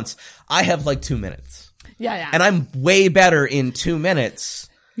response. I have like 2 minutes. Yeah. And I'm way better in 2 minutes.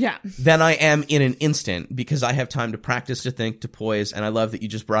 Yeah. Than I am in an instant because I have time to practice, to think, to poise. And I love that you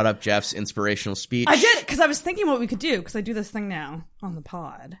just brought up Jeff's inspirational speech. I did, because I was thinking what we could do, because I do this thing now on the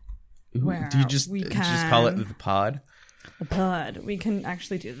pod where Do you just we just call it can- the pod? the pod. We can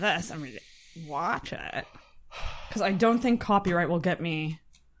actually do this. I'm going to watch it. Because I don't think copyright will get me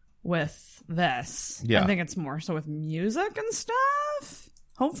with this. Yeah. I think it's more so with music and stuff.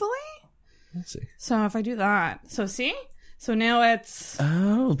 Hopefully. Let's see. So if I do that. So see? So now it's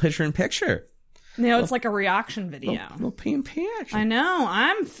Oh, picture in picture. it's like a reaction video. Little P&P action. I know.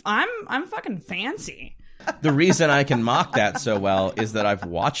 I'm fucking fancy. The reason I can mock that so well is that I've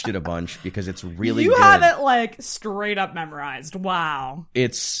watched it a bunch because it's really You good. have it like straight up memorized. Wow.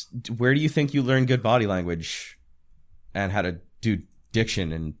 It's where do you think you learn good body language and how to do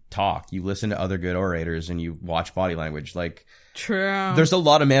diction and talk? You listen to other good orators and you watch body language. Like, True. there's a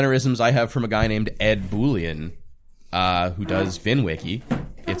lot of mannerisms I have from a guy named Ed Boolean, who does VinWiki.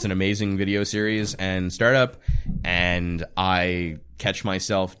 It's an amazing video series and startup, and I catch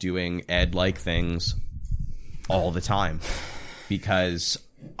myself doing Ed-like things all the time because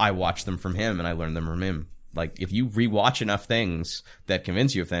I watch them from him and I learn them from him. Like, if you rewatch enough things that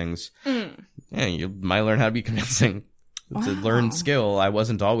convince you of things, yeah, you might learn how to be convincing. It's a learned skill. I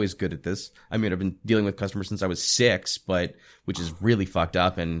wasn't always good at this. I mean, I've been dealing with customers since I was 6, which is really fucked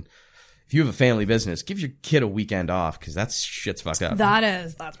up. And if you have a family business, give your kid a weekend off because shit's fucked up.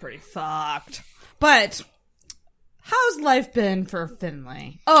 That's pretty fucked. But how's life been for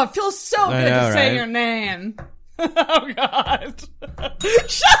Finley? Oh, it feels so good know, to say right? your name. Oh, God.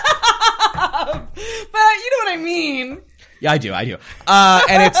 Shut up! But you know what I mean. Yeah, I do. And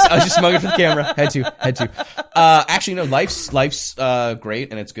I was just smoking for the camera. Had to. Actually, no, life's great,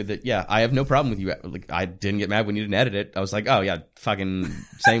 and it's good that, yeah, I have no problem with you. Like, I didn't get mad when you didn't edit it. I was like, oh, yeah, fucking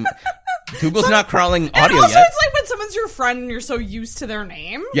same. Google's not crawling audio And also, yet. it's like when someone's your friend and you're so used to their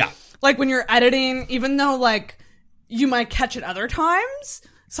name. Yeah. Like when you're editing, even though, like, you might catch it other times,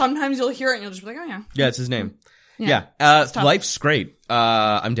 sometimes you'll hear it and you'll just be like, oh, yeah. Yeah, it's his name. Yeah. Life's great.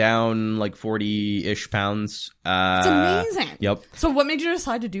 I'm down like 40-ish pounds. It's amazing. Yep. So what made you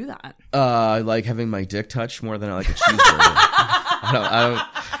decide to do that? I like having my dick touched more than I like a cheeseburger. I don't.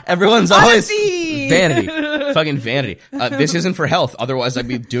 Everyone's always Honesty! vanity, fucking vanity. This isn't for health. Otherwise, I'd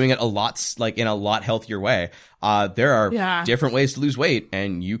be doing it in a lot healthier way. There are different ways to lose weight,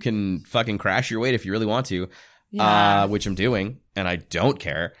 and you can fucking crash your weight if you really want to. Which I'm doing, and I don't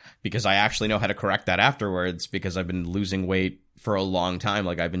care because I actually know how to correct that afterwards because I've been losing weight for a long time.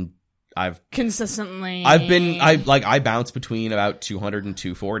 Like I've consistently. I bounce between about 200 and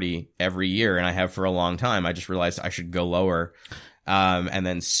 240 every year, and I have for a long time. I just realized I should go lower, and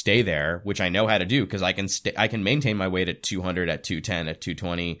then stay there, which I know how to do because I can maintain my weight at 200, at 210, at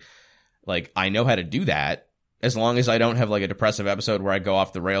 220. Like, I know how to do that as long as I don't have like a depressive episode where I go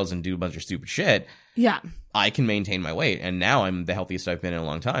off the rails and do a bunch of stupid shit. Yeah. I can maintain my weight, and now I'm the healthiest I've been in a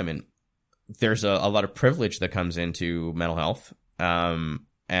long time. And there's a lot of privilege that comes into mental health, and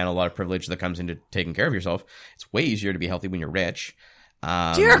a lot of privilege that comes into taking care of yourself. It's way easier to be healthy when you're rich.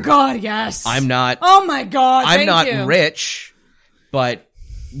 Dear God, yes. I'm not. Oh my God, I'm thank not you. rich, but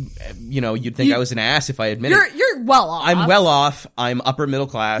you'd think I was an ass if I admit it. You're well off. I'm well off. I'm upper middle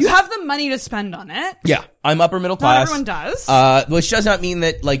class. You have the money to spend on it. Yeah, I'm upper middle Not class. everyone does. Which does not mean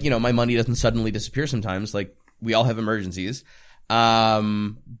that, like, my money doesn't suddenly disappear sometimes. Like, we all have emergencies.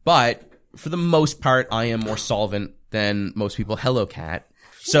 But for the most part, I am more solvent than most people. Hello, cat.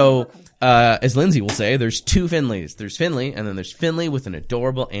 So, as Lindsay will say, there's two Finleys. There's Finley, and then there's Finley with an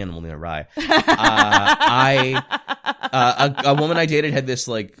adorable animal nearby. A woman I dated had this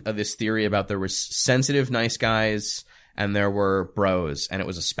this theory about there was sensitive, nice guys, and there were bros, and it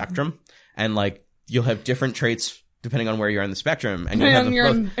was a spectrum. And like, you'll have different traits depending on where you're in the spectrum, and you'll have them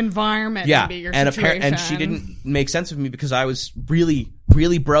your both. environment. Yeah, maybe your and situation. and she didn't make sense of me because I was really,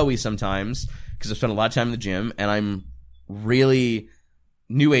 really bro-y sometimes because I spent a lot of time in the gym, and I'm really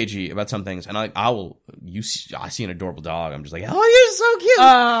new agey about some things, and I see an adorable dog, I'm just like, oh, you're so cute.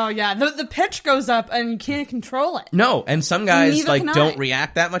 Oh yeah, the pitch goes up and you can't control it. No, and some guys Neither like can don't I.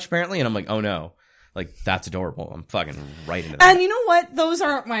 react that much apparently, and I'm like, oh no, like that's adorable. I'm fucking right into that. And you know what? Those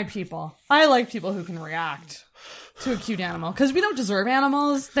aren't my people. I like people who can react to a cute animal because we don't deserve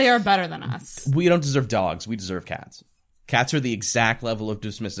animals. They are better than us. We don't deserve dogs. We deserve cats. Cats are the exact level of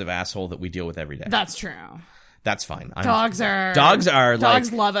dismissive asshole that we deal with every day. That's true. That's fine. Dogs are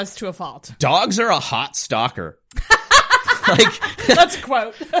like, love us to a fault. Dogs are a hot stalker. Like, that's a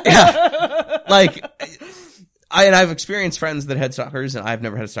quote. Yeah. Like, I've experienced friends that had stalkers, and I've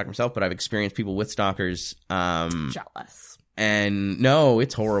never had a stalker myself, but I've experienced people with stalkers. Jealous. And no,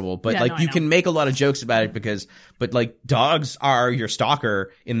 it's horrible. But Yeah, you can make a lot of jokes about it but like, dogs are your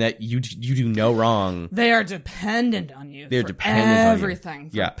stalker in that you do no wrong. They are dependent on you. They're for dependent on you. everything.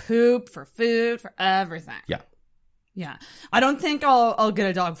 For Yeah. poop, for food, for everything. Yeah. Yeah. I don't think I'll get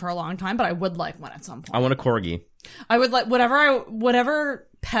a dog for a long time, but I would like one at some point. I want a corgi. I would like whatever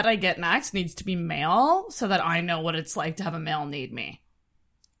pet I get next needs to be male so that I know what it's like to have a male need me.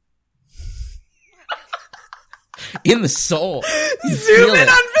 In the soul. You Zoom feel in it.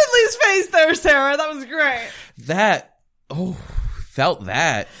 on Finley's face there, Sarah. That was great. Felt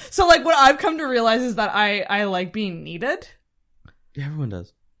that. So like what I've come to realize is that I like being needed. Yeah, everyone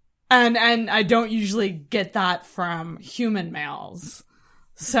does. And I don't usually get that from human males.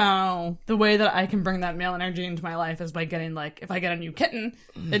 So the way that I can bring that male energy into my life is by getting, like, if I get a new kitten,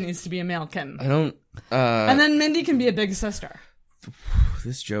 it needs to be a male kitten. I don't... and then Mindy can be a big sister.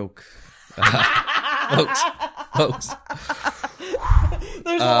 This joke... folks.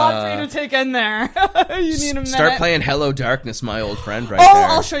 There's a lot for you to take in there. You need a minute. Start playing Hello Darkness, my old friend, right there. there.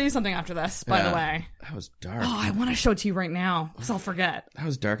 I'll show you something after this, by the way. That was dark. Oh, I want to show it to you right now, because I'll forget. That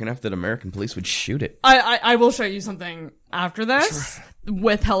was dark enough that American police would shoot it. I will show you something after this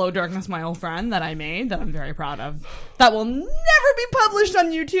with Hello Darkness, my old friend, that I made, that I'm very proud of. That will never be published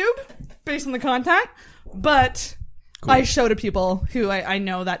on YouTube, based on the content, but cool. I show to people who I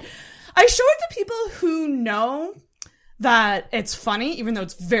know that... I show it to people who know that it's funny, even though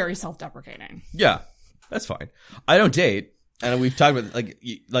it's very self-deprecating. Yeah, that's fine. I don't date, and we've talked about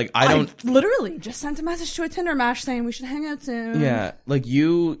I don't. I literally just sent a message to a Tinder match saying we should hang out soon. Yeah, like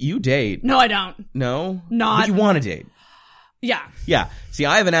you date. No, I don't. No, not. But you want to date. Yeah. Yeah. See,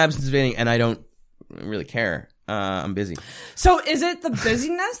 I have an absence of dating, and I don't really care. I'm busy. So is it the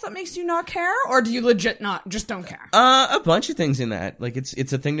busyness that makes you not care, or do you legit just don't care? A bunch of things in that. Like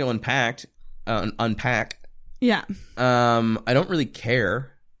it's a thing to unpack. Yeah. I don't really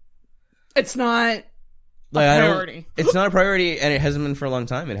care. It's not a priority. It's not a priority, and it hasn't been for a long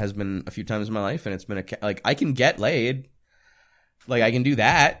time. It has been a few times in my life, and it's been I can get laid. Like I can do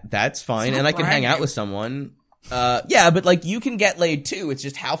that. That's fine, and I can hang out with someone. Yeah, but like you can get laid too. It's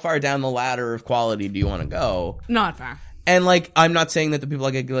just how far down the ladder of quality do you want to go? Not fair. And like, I'm not saying that the people I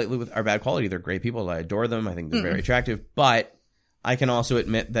get laid with are bad quality. They're great people. I adore them. I think they're very attractive. But I can also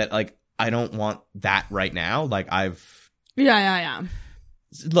admit that like I don't want that right now. Like Yeah.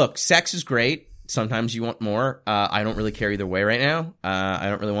 Look, sex is great. Sometimes you want more. I don't really care either way right now. I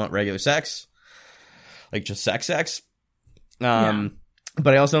don't really want regular sex, like just sex. But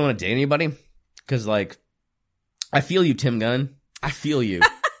I also don't want to date anybody because like. I feel you, Tim Gunn. I feel you.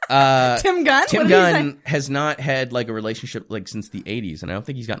 Tim Gunn? Tim Gunn has not had like a relationship like since the 80s, and I don't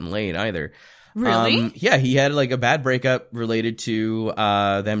think he's gotten laid either. Really? Yeah, he had like a bad breakup related to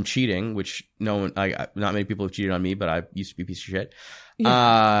them cheating, which not many people have cheated on me, but I used to be a piece of shit.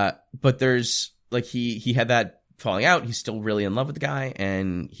 Yeah. But there's like he had that falling out. He's still really in love with the guy,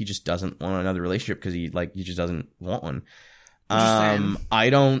 and he just doesn't want another relationship because he just doesn't want one. I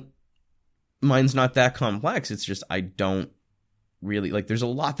don't. Mine's not that complex. It's just I don't really like. There's a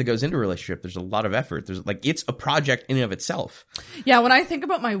lot that goes into a relationship. There's a lot of effort. There's like it's a project in and of itself. Yeah, when I think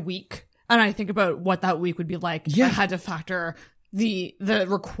about my week and I think about what that week would be like, I had to factor the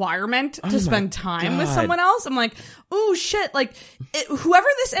requirement to spend time with someone else. I'm like, oh shit! Like whoever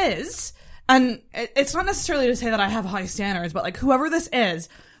this is, and it's not necessarily to say that I have high standards, but like whoever this is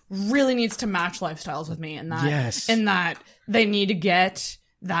really needs to match lifestyles with me, and that they need to get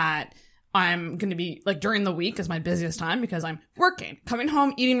that. I'm going to be, like, during the week is my busiest time because I'm working, coming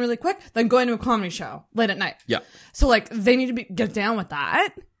home, eating really quick, then going to a comedy show late at night. Yeah. So, like, they need to get down with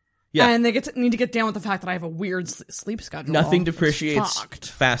that. Yeah. And they need to get down with the fact that I have a weird sleep schedule. Nothing depreciates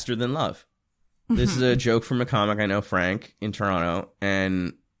faster than love. This is a joke from a comic I know, Frank, in Toronto,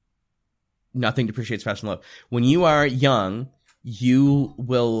 and nothing depreciates faster than love. When you are young, you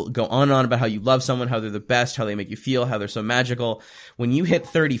will go on and on about how you love someone, how they're the best, how they make you feel, how they're so magical. When you hit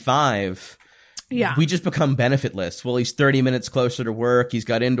 35, we just become benefitless. Well, he's 30 minutes closer to work. He's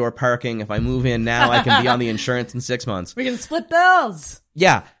got indoor parking. If I move in now, I can be on the insurance in 6 months. We can split bills.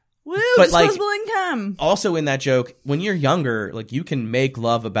 Yeah. Woo, but disposable income. Also in that joke, when you're younger, like you can make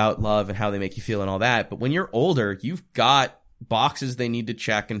love about love and how they make you feel and all that. But when you're older, you've got boxes they need to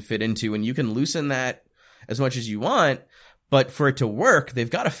check and fit into, and you can loosen that as much as you want. But for it to work, they've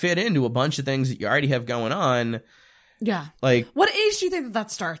got to fit into a bunch of things that you already have going on. Yeah. Like, what age do you think that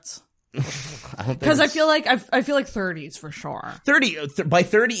starts? Because I feel like 30s for sure. By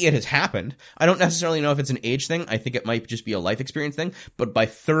 30, it has happened. I don't necessarily know if it's an age thing. I think it might just be a life experience thing. But by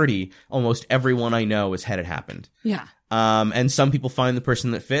 30, almost everyone I know has had it happened. Yeah. And some people find the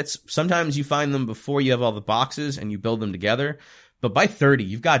person that fits. Sometimes you find them before you have all the boxes and you build them together. But by 30,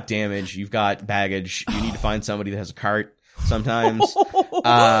 you've got damage, you've got baggage. You need to find somebody that has a cart. Sometimes,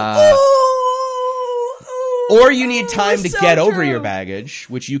 Or you need time to So get over true. your baggage,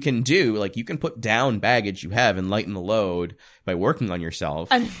 which you can do. Like, you can put down baggage you have and lighten the load by working on yourself.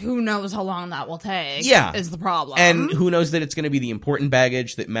 And who knows how long that will take? Yeah. Is the problem. And who knows that it's going to be the important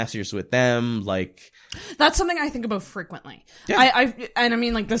baggage that messes with them. Like, That's something I think about frequently. Yeah. I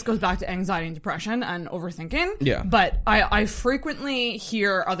mean, like, this goes back to anxiety and depression and overthinking. Yeah. But I frequently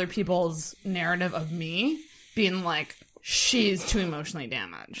hear other people's narrative of me being like, she's too emotionally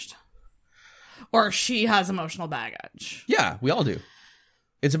damaged. Or she has emotional baggage. yeah, we all do.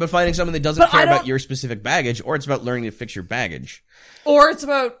 It's about finding someone that doesn't But I care about don't- your specific baggage, or it's about learning to fix your baggage. Or it's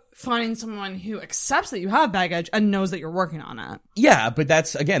about finding someone who accepts that you have baggage and knows that you're working on it. Yeah, but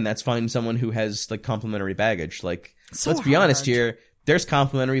that's finding someone who has, like, complementary baggage. Like, So let's be honest hard. here. There's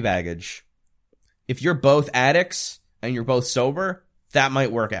complementary baggage. If you're both addicts and you're both sober, that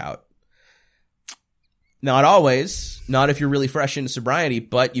might work out. Not always. Not if you're really fresh into sobriety,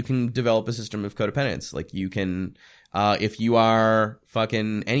 but you can develop a system of codependence. Like, you can, if you are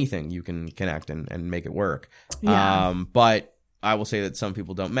fucking anything, you can connect and make it work. Yeah. But I will say that some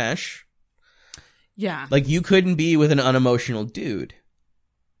people don't mesh. Yeah. Like, you couldn't be with an unemotional dude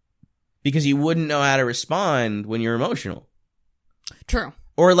because you wouldn't know how to respond when you're emotional. True.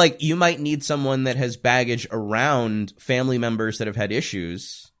 Or, like, you might need someone that has baggage around family members that have had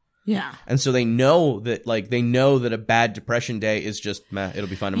issues. Yeah. And so they know that a bad depression day is just, meh, it'll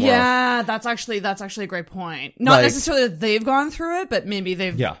be fine tomorrow. Yeah, that's actually a great point. Not Like- necessarily that they've gone through it, but maybe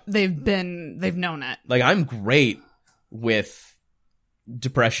they've Yeah. known it. Like, I'm great with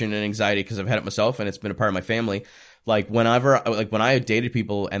depression and anxiety because I've had it myself and it's been a part of my family. Like, when I dated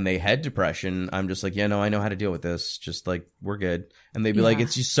people and they had depression, I'm just like, yeah, no, I know how to deal with this. Just, like, we're good. And they'd be like, Yeah.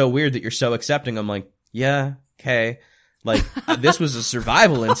 it's just so weird that you're so accepting. I'm like, yeah, okay. Like, this was a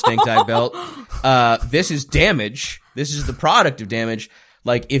survival instinct I built. This is damage. This is the product of damage.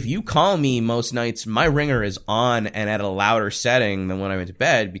 Like, if you call me most nights, my ringer is on and at a louder setting than when I went to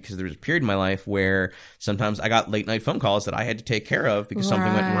bed, because there was a period in my life where sometimes I got late night phone calls that I had to take care of because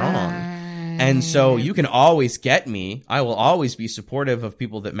something went wrong. And so you can always get me. I will always be supportive of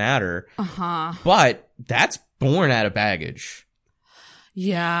people that matter. Uh-huh. But that's born out of baggage.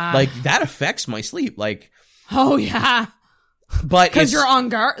 Yeah. Like, that affects my sleep. Like, oh yeah. but Because it's- you're on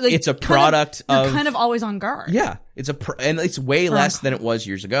guard. Like, it's a kind product you're of kind of always on guard. Yeah, and it's way less than it was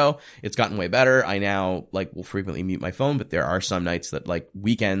years ago. It's gotten way better. I now, like, will frequently mute my phone, but there are some nights that, like,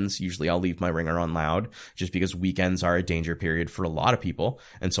 weekends, usually I'll leave my ringer on loud just because weekends are a danger period for a lot of people.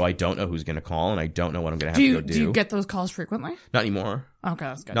 And so I don't know who's going to call and I don't know what I'm going to have to go do. Do you get those calls frequently? Not anymore. Okay,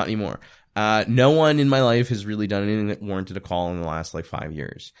 that's good. Not anymore. No one in my life has really done anything that warranted a call in the last, like, 5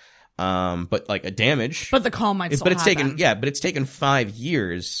 years. But, like, a damage. But the call might still But it's happen. taken 5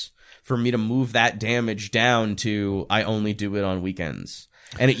 years for me to move that damage down to I only do it on weekends.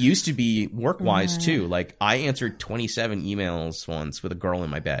 And it used to be work-wise too. Like, I answered 27 emails once with a girl in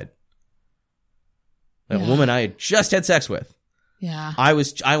my bed. A woman I had just had sex with. Yeah. I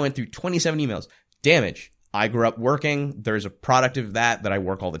went through 27 emails. Damage. I grew up working. There's a product of that I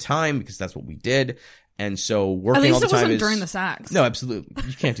work all the time because that's what we did. And so working At least all the it time wasn't is during the sex. No, absolutely.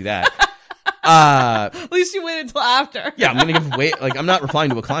 You can't do that. At least you waited until after. Yeah, I'm gonna give away. Like, I'm not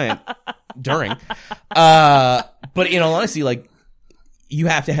replying to a client during. But in all honesty, like, you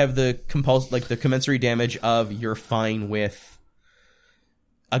have to have the commensurate damage of you're fine with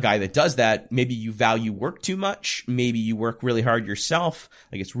a guy that does that. Maybe you value work too much. Maybe you work really hard yourself.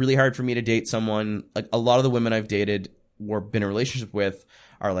 Like, it's really hard for me to date someone. Like, a lot of the women I've dated or been in a relationship with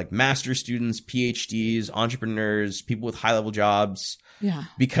are, like, master's students, PhDs, entrepreneurs, people with high level jobs. Yeah.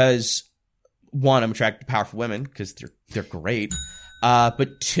 Because, one, I'm attracted to powerful women because they're great.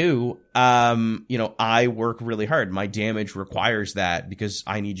 But two, I work really hard. My damage requires that because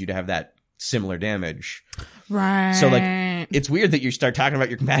I need you to have that similar damage. Right. So, like, it's weird that you start talking about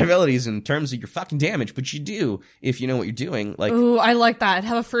your compatibilities in terms of your fucking damage, but you do if you know what you're doing. Like, ooh, I like that. I'd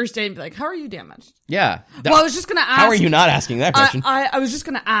have a first date and be like, how are you damaged? yeah. Well, I was just going to ask. How are you not asking that question? I was just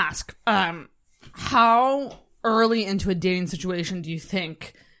going to ask, how early into a dating situation do you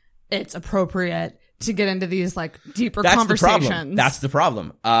think it's appropriate to get into these, like, deeper conversations? That's the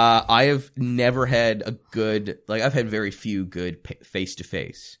problem. I have never had I've had very few good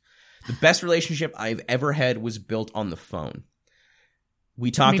face-to-face. The best relationship I've ever had was built on the phone.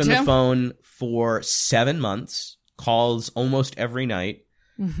 We talked on the phone for 7 months, calls almost every night.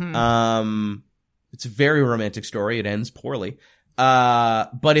 Mm-hmm. It's a very romantic story. It ends poorly.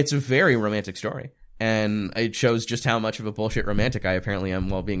 But it's a very romantic story. And it shows just how much of a bullshit romantic I apparently am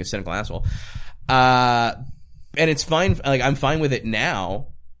while being a cynical asshole. And it's fine. Like, I'm fine with it now.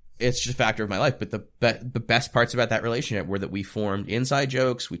 it's just a factor of my life. But the best parts about that relationship were that we formed inside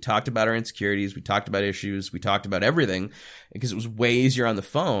jokes. We talked about our insecurities. We talked about issues. We talked about everything because it was way easier on the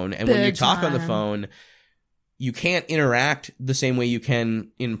phone. And when you Big talk on the time. phone, you can't interact the same way you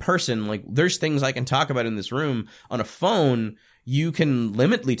can in person. Like, there's things I can talk about in this room. On a phone, you can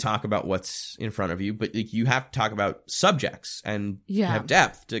limitedly talk about what's in front of you, but like, you have to talk about subjects and have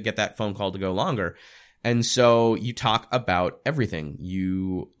depth to get that phone call to go longer. And so you talk about everything.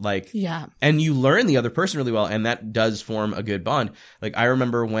 You and you learn the other person really well, and that does form a good bond. Like, I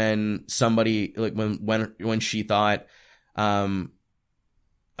remember when somebody, like, when she thought, I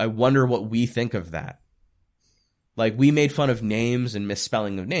wonder what we think of that. Like, we made fun of names and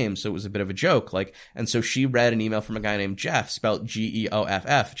misspelling of names, so it was a bit of a joke. Like, and so she read an email from a guy named Jeff, spelled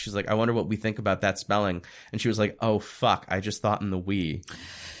Geoff. She's like, I wonder what we think about that spelling. And she was like, oh, fuck, I just thought in the we.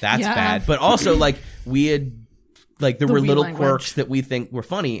 That's bad. But also, like, we had, like, there were little quirks that we think were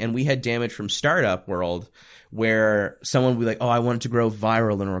funny, and we had damage from Startup World, where someone would be like, oh, I want it to grow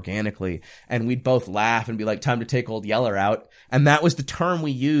viral and organically. And we'd both laugh and be like, time to take Old Yeller out. And that was the term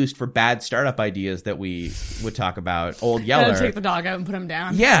we used for bad startup ideas that we would talk about. Old Yeller. Take the dog out and put him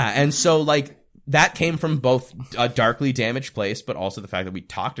down. Yeah. And so, like, that came from both a darkly damaged place, but also the fact that we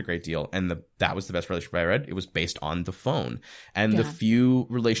talked a great deal. And that was the best relationship I read. It was based on the phone. And the few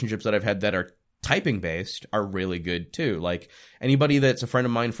relationships that I've had that are typing based are really good too. Like, anybody that's a friend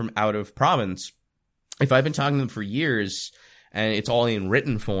of mine from out of province, if I've been talking to them for years and it's all in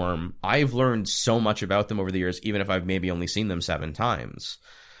written form, I've learned so much about them over the years, even if I've maybe only seen them 7 times.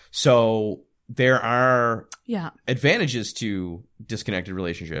 So there are advantages to disconnected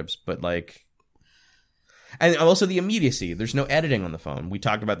relationships, but like, and also the immediacy. There's no editing on the phone. We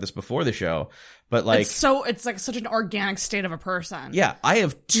talked about this before the show, but like, it's like such an organic state of a person. Yeah. I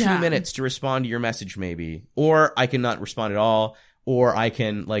have 2 minutes to respond to your message maybe, or I can not respond at all, or I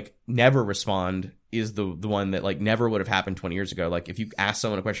can like never respond is the one that like never would have happened 20 years ago. Like, if you ask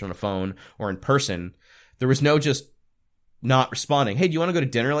someone a question on a phone or in person, there was no just not responding. Hey, do you want to go to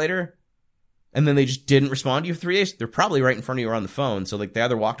dinner later? And then they just didn't respond to you for 3 days. They're probably right in front of you or on the phone. So like, they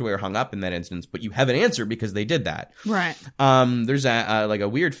either walked away or hung up in that instance, but you have an answer because they did that. Right. There's like a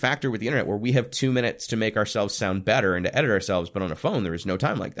weird factor with the internet where we have 2 minutes to make ourselves sound better and to edit ourselves. But on a phone, there is no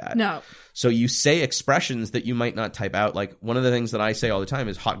time like that. No. So you say expressions that you might not type out. Like, one of the things that I say all the time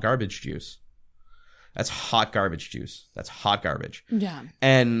is hot garbage juice. That's hot garbage juice. That's hot garbage. Yeah.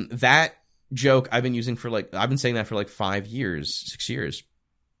 And that joke I've been using I've been saying that for like 5 years, 6 years.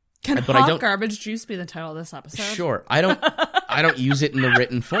 Can hot garbage juice be the title of this episode? Sure. I don't use it in the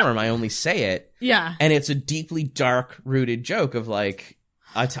written form. I only say it. Yeah. And it's a deeply dark rooted joke of like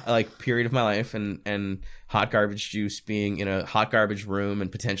like period of my life and hot garbage juice being in a hot garbage room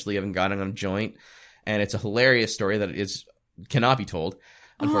and potentially having gotten on a joint. And it's a hilarious story that cannot be told,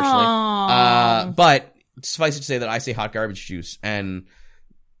 unfortunately. But suffice it to say that I say hot garbage juice, and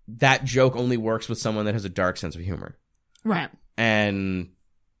that joke only works with someone that has a dark sense of humor. Right. And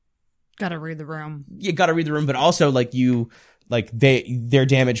gotta read the room. You gotta read the room, but also like their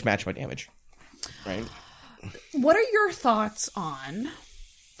damage match my damage. Right? What are your thoughts on,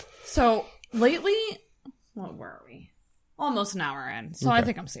 so lately, where are we? Almost an hour in, so okay. I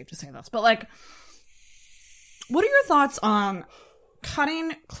think I'm safe to say this, but like, what are your thoughts on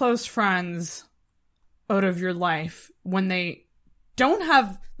cutting close friends out of your life when they don't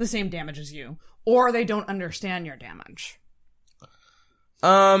have the same damage as you, or they don't understand your damage?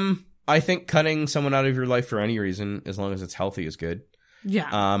 I think cutting someone out of your life for any reason, as long as it's healthy, is good. Yeah.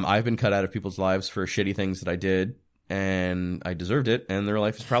 I've been cut out of people's lives for shitty things that I did, and I deserved it, and their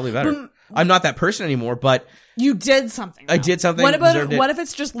life is probably better. I'm not that person anymore, but you did something. I did something. What if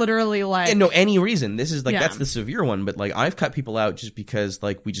it's just literally like, and no, any reason? This is like, that's the severe one, but like, I've cut people out just because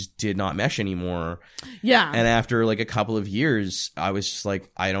like we just did not mesh anymore. Yeah. And after like a couple of years, I was just like,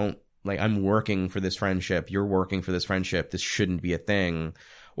 I'm working for this friendship. You're working for this friendship. This shouldn't be a thing.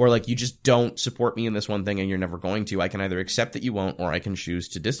 Or like, you just don't support me in this one thing and you're never going to. I can either accept that you won't, or I can choose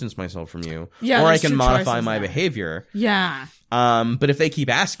to distance myself from you. Yeah, or I can modify my behavior. Yeah. But if they keep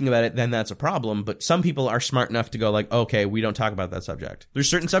asking about it, then that's a problem. But some people are smart enough to go like, okay, we don't talk about that subject. There's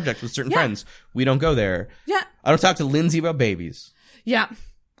certain subjects with certain friends. We don't go there. Yeah. I don't talk to Lindsay about babies. Yeah.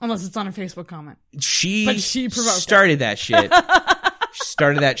 Unless it's on a Facebook comment. She started that shit. She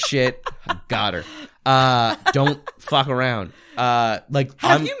started that shit. I got her. Don't fuck around. Have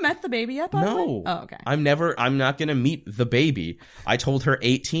you met the baby yet, by the way? No. Oh, okay. I'm not gonna meet the baby. I told her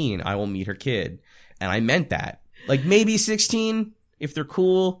 18 I will meet her kid. And I meant that. Like, maybe 16 if they're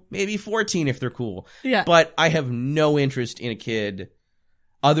cool, maybe 14 if they're cool. Yeah. But I have no interest in a kid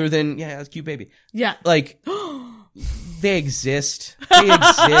other than, it's a cute baby. Yeah. Like, They exist. They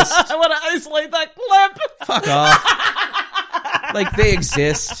exist. I want to isolate that clip. Fuck off. Like, they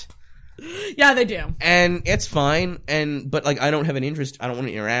exist. Yeah, they do. And it's fine. But like, I don't have an interest. I don't want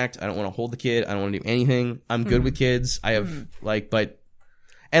to interact. I don't want to hold the kid. I don't want to do anything. I'm good with kids. I have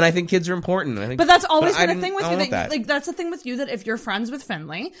and I think kids are important. I think, but that's always been a thing with you. That. That's the thing with you, that if you're friends with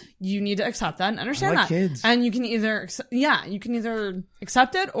Finley, you need to accept that and understand I like that. Kids. And you can either,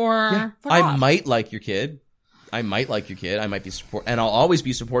 accept it or fuck I off. might like your kid. I might be and I'll always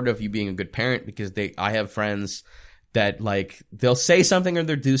be supportive of you being a good parent, because I have friends that like, they'll say something or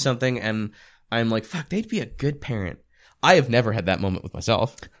they'll do something and I'm like, fuck, they'd be a good parent. I have never had that moment with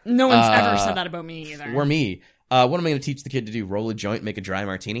myself. No one's ever said that about me either. Or me. What am I going to teach the kid to do? Roll a joint, make a dry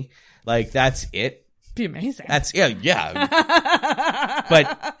martini? Like, that's it. Be amazing. Yeah.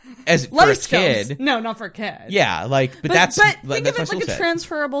 But for a kid, no, not for a kid. Yeah, like, but think my of it like skill a set.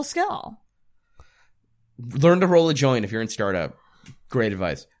 transferable skill. Learn to roll a joint if you're in startup. Great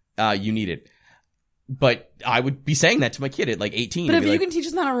advice. You need it. But I would be saying that to my kid at like 18. But if you can teach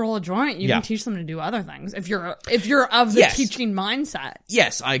them how to roll a joint, you can teach them to do other things. If you're of the teaching mindset.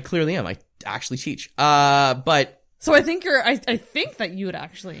 Yes, I clearly am. I actually teach. But so I think I think that you would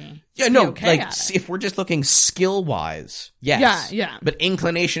actually be okay like at it. if we're just looking skill wise, yes. Yeah. But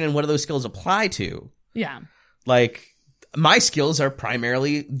inclination and what do those skills apply to? Yeah. Like, my skills are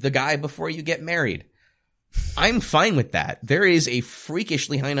primarily the guy before you get married. I'm fine with that. There is a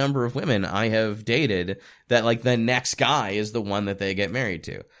freakishly high number of women I have dated that like the next guy is the one that they get married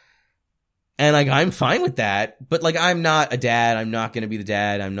to. And like, I'm fine with that, but like, I'm not a dad. I'm not going to be the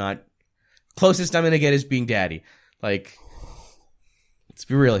dad. Closest I'm going to get is being daddy. Like, let's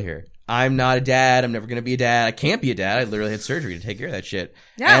be real here. I'm not a dad. I'm never going to be a dad. I can't be a dad. I literally had surgery to take care of that shit.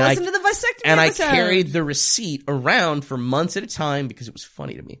 Yeah, and listen to the vasectomy And episode. I carried the receipt around for months at a time because it was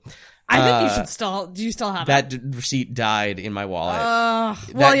funny to me. I think you should still. Do you still have that? Receipt died in my wallet.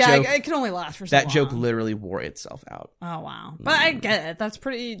 It can only last for so long. That joke literally wore itself out. Oh wow! But I get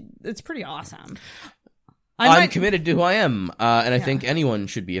it. It's pretty awesome. I'm committed to who I am, and I think anyone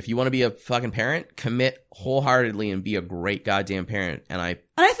should be. If you want to be a fucking parent, commit wholeheartedly and be a great goddamn parent. And I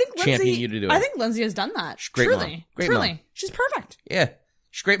think champion you to do it. I think Lindsay has done that. She's great truly, mom. Great truly, mom. she's perfect. Yeah,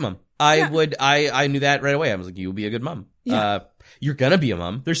 she's a great mom. I knew that right away. I was like, you'll be a good mom. Yeah. You're gonna be a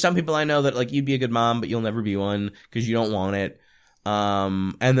mom. There's some people I know that like, you'd be a good mom, but you'll never be one because you don't want it.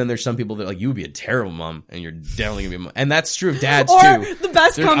 And then there's some people that like, you would be a terrible mom and you're definitely gonna be a mom. And that's true of dads or too. The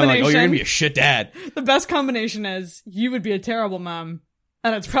best combination. I'm like, oh, you're gonna be a shit dad. The best combination is you would be a terrible mom,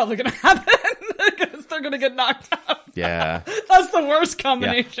 and it's probably gonna happen because they're gonna get knocked out. Yeah. That's the worst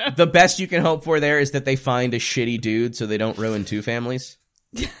combination. Yeah. The best you can hope for there is that they find a shitty dude so they don't ruin two families.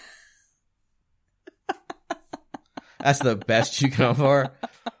 That's the best you can hope for.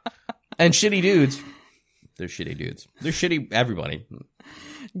 And shitty dudes. They're shitty dudes. They're shitty everybody.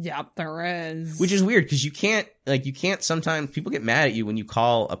 Yep, there is. Which is weird because you can't sometimes people get mad at you when you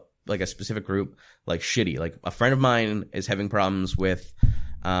call a specific group like shitty. Like a friend of mine is having problems with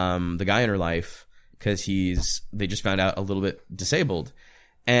the guy in her life because they just found out a little bit disabled.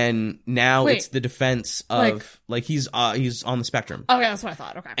 And now it's the defense of like he's on the spectrum. Okay, that's what I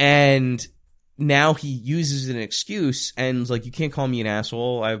thought. Okay. And now he uses an excuse and like, you can't call me an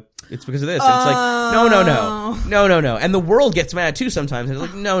asshole. It's because of this. And it's like, no. And the world gets mad too sometimes. And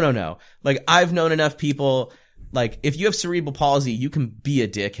it's like, no. Like, I've known enough people, like, if you have cerebral palsy, you can be a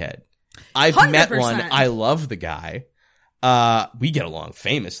dickhead. I've 100%. met one. I love the guy. We get along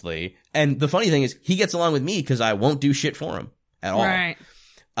famously. And the funny thing is, he gets along with me because I won't do shit for him at all. Right.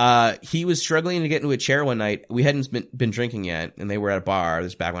 He was struggling to get into a chair one night. We hadn't been drinking yet, and they were at a bar.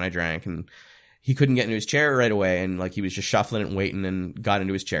 This is back when I drank, and he couldn't get into his chair right away, and like he was just shuffling it and waiting, and got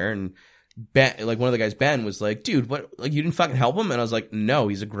into his chair. And Ben, like one of the guys, Ben, was like, "Dude, what? Like you didn't fucking help him?" And I was like, "No,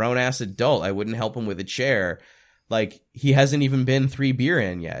 he's a grown ass adult. I wouldn't help him with a chair. Like he hasn't even been 3 beer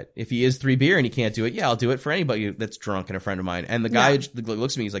in yet. If he is 3 beer and he can't do it, yeah, I'll do it for anybody that's drunk and a friend of mine." And the guy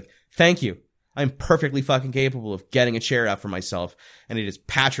looks at me, he's like, "Thank you. I'm perfectly fucking capable of getting a chair out for myself." And it is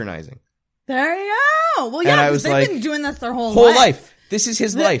patronizing. There you go. Well, yeah, because they've been doing this their whole life. This is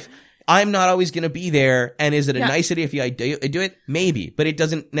his life. I'm not always going to be there. And is it a nice idea if I do it? Maybe. But it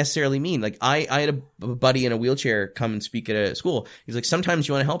doesn't necessarily mean. Like, I had a buddy in a wheelchair come and speak at a school. He's like, sometimes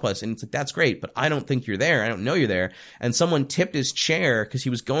you want to help us. And it's like, that's great. But I don't think you're there. I don't know you're there. And someone tipped his chair because he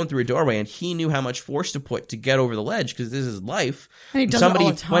was going through a doorway and he knew how much force to put to get over the ledge because this is his life. And he does somebody it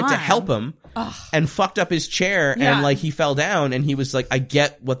all the time. went to help him and fucked up his chair. Yeah. And like, he fell down and he was like, I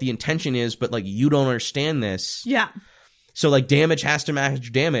get what the intention is, but like, you don't understand this. Yeah. So like damage has to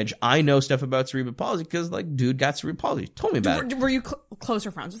match damage. I know stuff about cerebral palsy because like dude got cerebral palsy. Told me about it. Were you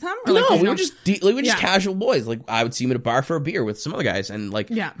closer friends with him? Or No, like, we were just Yeah. casual boys. Like I would see him at a bar for a beer with some other guys, and like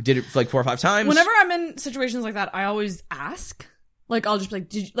Yeah. we did it like 4 or 5 times. Whenever I'm in situations like that, I always ask. Like, I'll just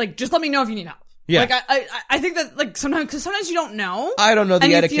be like, just let me know if you need help. Yeah. Like, I think that, like, sometimes you don't know. I don't know the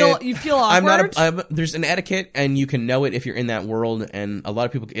and etiquette. You feel awkward. There's an etiquette, and you can know it if you're in that world. And a lot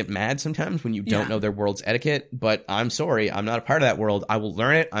of people get mad sometimes when you don't know their world's etiquette. But I'm sorry, I'm not a part of that world. I will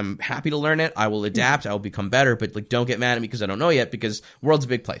learn it. I'm happy to learn it. I will adapt. I will become better. But like, don't get mad at me because I don't know yet. Because world's a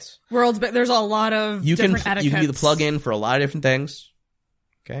big place. There's a lot of different etiquettes. You can be the plug-in for a lot of different things.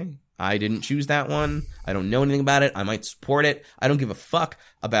 Okay. I didn't choose that one. I don't know anything about it. I might support it. I don't give a fuck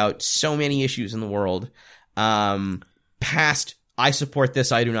about so many issues in the world. Past, I support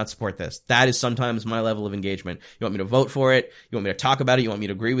this, I do not support this. That is sometimes my level of engagement. You want me to vote for it? You want me to talk about it? You want me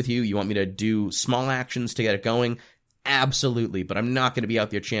to agree with you? You want me to do small actions to get it going? Absolutely. But I'm not going to be out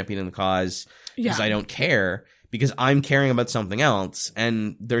there championing the cause because I don't care, because I'm caring about something else.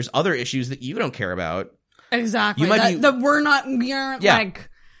 And there's other issues that you don't care about. Exactly. You might that we aren't like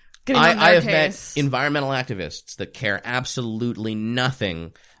getting on their I have case. met environmental activists that care absolutely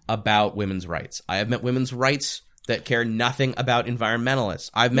nothing about women's rights. I have met women's rights that care nothing about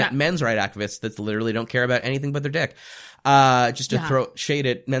environmentalists. I've met men's rights activists that literally don't care about anything but their dick. Just to throw shade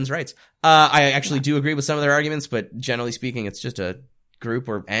at men's rights. I actually do agree with some of their arguments, but generally speaking, it's just a group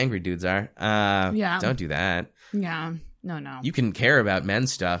where angry dudes are. Don't do that. Yeah. No. You can care about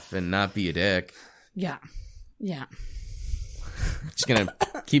men's stuff and not be a dick. Yeah. Just gonna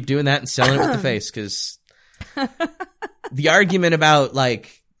keep doing that and selling it with the face, because the argument about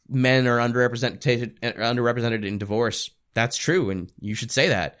like men are underrepresented in divorce, that's true, and you should say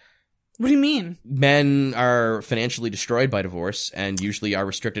that. What do you mean? Men are financially destroyed by divorce and usually are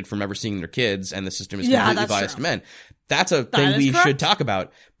restricted from ever seeing their kids, and the system is completely biased to men. That's a thing we should talk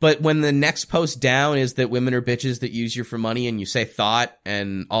about. But when the next post down is that women are bitches that use you for money, and you say thought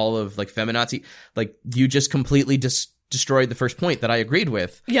and all of like feminazi, like you just completely destroyed the first point that I agreed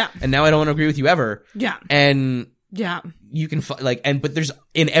with. Yeah. And now I don't want to agree with you ever. Yeah. And yeah, you can but there's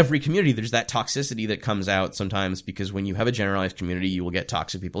in every community, there's that toxicity that comes out sometimes, because when you have a generalized community, you will get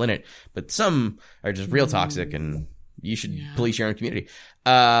toxic people in it, but some are just real toxic, and you should police your own community.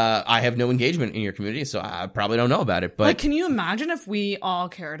 I have no engagement in your community, so I probably don't know about it, but like, can you imagine if we all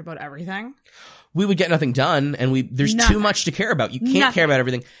cared about everything? We would get nothing done, and there's too much to care about. You can't care about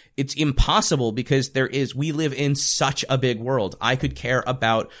everything. It's impossible, because we live in such a big world. I could care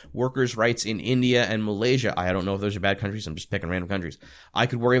about workers' rights in India and Malaysia. I don't know if those are bad countries. I'm just picking random countries. I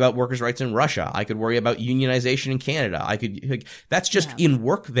could worry about workers' rights in Russia. I could worry about unionization in Canada. That's just in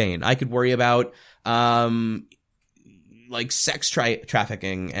work vein. I could worry about, like sex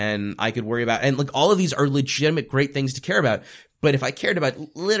trafficking, and I could worry about, and like all of these are legitimate great things to care about. But if I cared about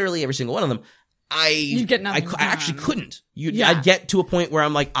literally every single one of them, I actually couldn't. I'd get to a point where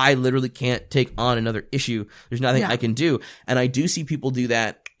I'm like, I literally can't take on another issue. There's nothing I can do. And I do see people do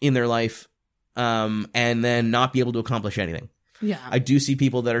that in their life, and then not be able to accomplish anything. Yeah. I do see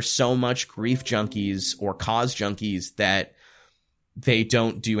people that are so much grief junkies or cause junkies that they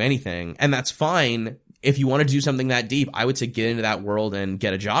don't do anything. And that's fine. If you want to do something that deep, I would say get into that world and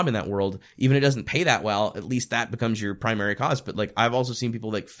get a job in that world. Even if it doesn't pay that well, at least that becomes your primary cause. But like, I've also seen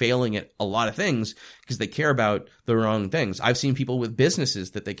people like failing at a lot of things because they care about the wrong things. I've seen people with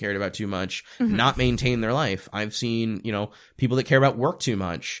businesses that they cared about too much not maintain their life. I've seen, people that care about work too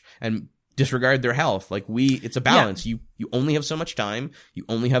much and disregard their health. Like it's a balance. You only have so much time. You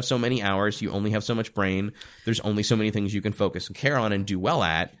only have so many hours. You only have so much brain. There's only so many things you can focus and care on and do well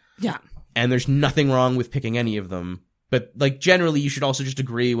at. Yeah. And there's nothing wrong with picking any of them. But like generally you should also just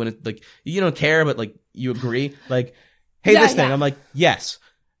agree when it like you don't care, but like you agree. Like, hey, this thing. I'm like, yes.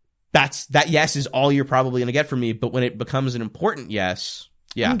 That yes is all you're probably gonna get from me. But when it becomes an important yes,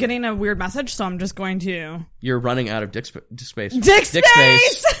 I'm getting a weird message, so I'm just going to You're running out of dick space. Dick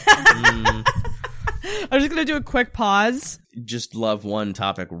space! I'm just gonna do a quick pause. Just love one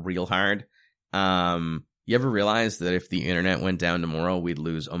topic real hard. You ever realize that if the internet went down tomorrow, we'd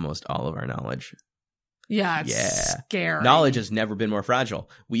lose almost all of our knowledge? Yeah, it's scary. Knowledge has never been more fragile.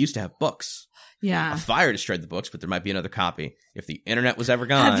 We used to have books. Yeah. A fire destroyed the books, but there might be another copy. If the internet was ever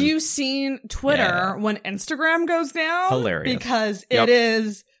gone. Have you seen Twitter when Instagram goes down? Hilarious. Because it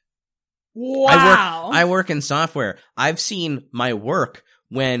is... Wow. I work in software. I've seen my work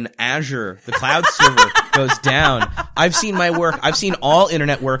when Azure, the cloud server, goes down. I've seen all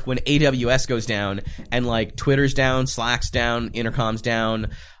internet work when AWS goes down, and like Twitter's down, Slack's down, Intercom's down,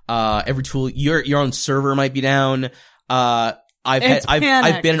 every tool, your own server might be down.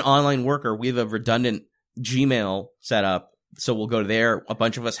 I've been an online worker. We have a redundant Gmail set up. So we'll go there. A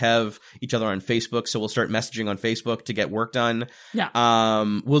bunch of us have each other on Facebook. So we'll start messaging on Facebook to get work done. Yeah.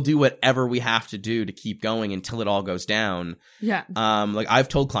 We'll do whatever we have to do to keep going until it all goes down. Yeah. Like I've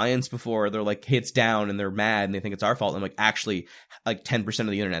told clients before, they're like, hey, it's down, and they're mad and they think it's our fault. I'm like, actually, like 10% of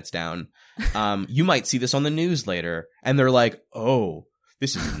the internet's down. You might see this on the news later. And they're like, oh,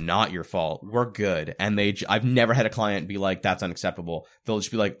 this is not your fault. We're good. And I've never had a client be like, that's unacceptable. They'll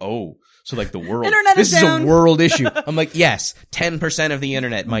just be like, oh, so like the world, Internet this is down. a world issue. I'm like, yes, 10% of the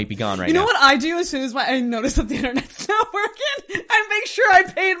internet might be gone right now. You know what I do as soon as I notice that the internet's not working? I make sure I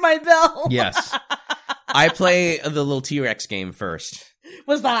paid my bill. Yes. I play the little T-Rex game first.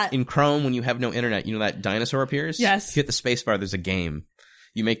 What's that? In Chrome, when you have no internet, you know that dinosaur appears? Yes. You hit the space bar, there's a game.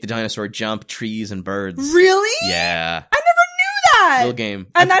 You make the dinosaur jump trees and birds. Really? Yeah. I never knew that. Little game.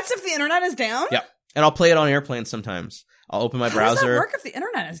 And that's if the internet is down? Yeah. And I'll play it on airplanes sometimes. I'll open my How browser. does that work if the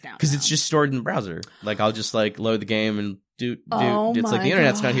internet is down? Because it's just stored in the browser. Like I'll just like load the game and do. Oh It's like my the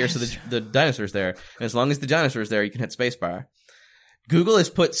internet's not here, so gosh. the dinosaur's there. And as long as the dinosaur's there, you can hit spacebar. Google has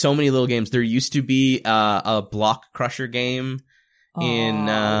put so many little games. There used to be a block crusher game in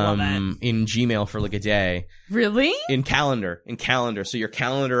Gmail for like a day. Really? In calendar. So your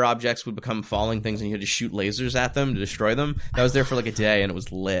calendar objects would become falling things and you had to shoot lasers at them to destroy them. That was there for like a day and it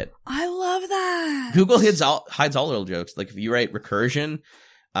was lit. I love that. Google hides all little jokes. Like if you write recursion,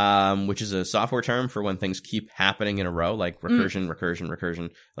 which is a software term for when things keep happening in a row, like recursion,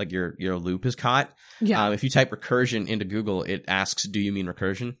 like your loop is caught. Yeah. If you type recursion into Google, it asks, do you mean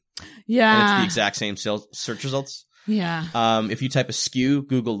recursion? Yeah. And it's the exact same search results. Yeah. If you type askew,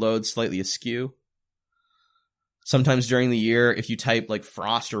 Google loads slightly askew. Sometimes during the year, if you type like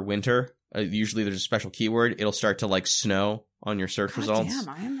frost or winter, usually there's a special keyword, it'll start to like snow on your search results. Damn,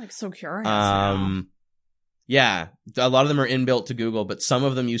 I am like so curious now. Yeah, a lot of them are inbuilt to Google, but some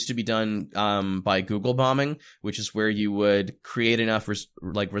of them used to be done by Google bombing, which is where you would create enough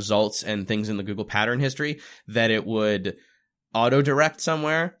results and things in the Google pattern history that it would auto-direct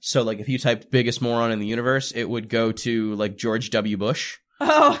somewhere. So like if you typed biggest moron in the universe, it would go to like George W. Bush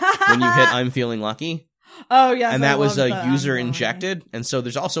Oh. when you hit I'm feeling lucky. Oh, yes. And I that was love a that. user injected. And so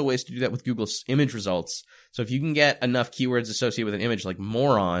there's also ways to do that with Google's image results. So if you can get enough keywords associated with an image like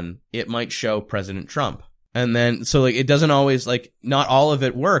moron, it might show President Trump. And then, so like, it doesn't always, like, not all of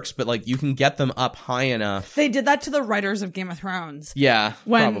it works, but like, you can get them up high enough. They did that to the writers of Game of Thrones. Yeah,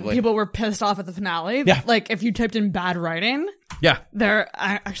 When probably. people were pissed off at the finale. Yeah. Like, if you typed in bad writing, Yeah.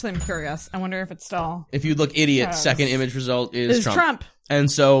 actually, I'm curious. I wonder if it's still If you look idiot, Yes. second image result is Trump. And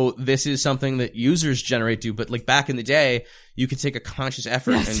so this is something that users generate to, but like back in the day, you could take a conscious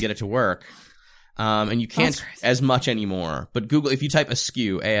effort and get it to work. And you can't as much anymore. But Google, if you type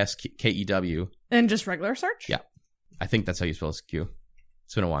askew, A-S-K-E-W. in just regular search? Yeah. I think that's how you spell askew.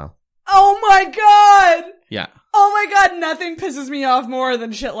 It's been a while. Oh my god! Yeah. Oh my god, nothing pisses me off more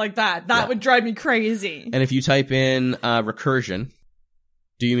than shit like that. That Yeah. would drive me crazy. And if you type in recursion,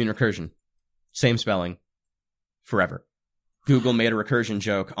 do you mean recursion? Same spelling. Forever. Google made a recursion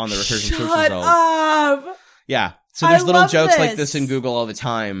joke on the recursion search Shut result. up! Yeah. So there's I little love jokes like this. this in Google all the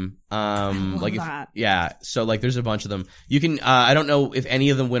time. Like if, that. yeah. So like there's a bunch of them. You can I don't know if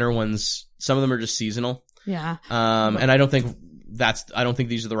any of the winter ones, some of them are just seasonal. Yeah. And I don't think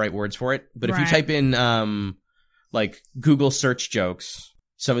these are the right words for it. But if you Right. type in like Google search jokes,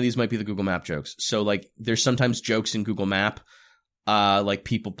 some of these might be the Google Map jokes. So like there's sometimes jokes in Google Map, like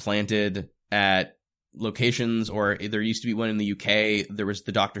people planted at locations, or there used to be one in the UK. There was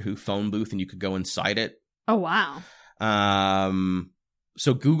the Doctor Who phone booth and you could go inside it. Oh wow.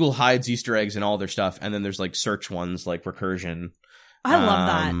 So Google hides Easter eggs in all their stuff, and then there's like search ones like recursion. I love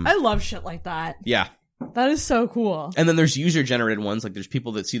that. I love shit like that. Yeah. That is so cool. And then there's user generated ones, like there's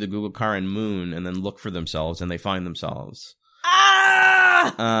people that see the Google car and moon and then look for themselves and they find themselves.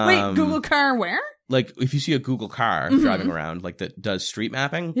 Ah! Wait, Google car where? Like if you see a Google car driving around, like that does street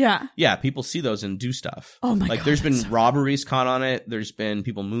mapping. Yeah. Yeah, people see those and do stuff. Oh my like god. there's been that's so robberies caught on it. There's been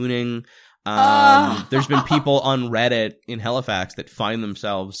people mooning. There's been people on Reddit in Halifax that find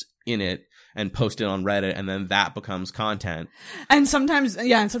themselves in it and post it on Reddit, and then that becomes content. And sometimes they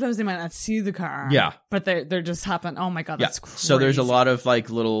might not see the car. Yeah. But they're just happen. Oh my god, Yeah. that's crazy. So there's a lot of like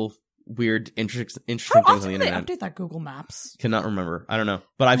little weird, interesting How things on often the do they internet. update that Google Maps? Cannot remember. I don't know.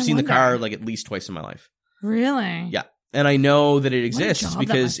 But I've I seen the wonder. car like at least twice in my life. Really? Yeah. And I know that it What a exists job that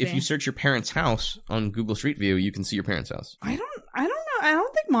because must if be. you search your parents' house on Google Street View, you can see your parents' house. I don't know. I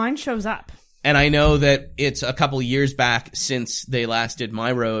don't think mine shows up. And I know that it's a couple years back since they last did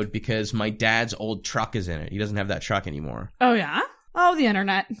my road because my dad's old truck is in it. He doesn't have that truck anymore. Oh yeah? Oh, the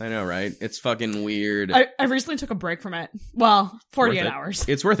internet. I know, right? It's fucking weird. I recently took a break from it. Well, 48 Worth it. hours.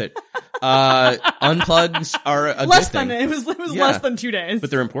 It's worth it. Unplugs are a Less good thing. than it was Yeah. less than 2 days. But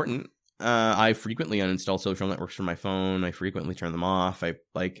they're important. I frequently uninstall social networks from my phone. I frequently turn them off. I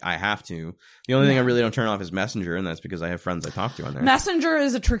have to. The only thing I really don't turn off is Messenger, and that's because I have friends I talk to on there. Messenger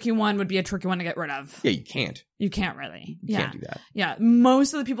is a tricky one. Would be a tricky one to get rid of. Yeah, you can't. You can't really. You can't do that. Yeah,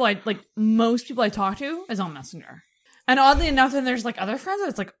 most people I talk to is on Messenger. And oddly enough, then there's like other friends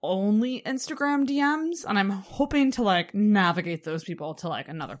that's like only Instagram DMs, and I'm hoping to like navigate those people to like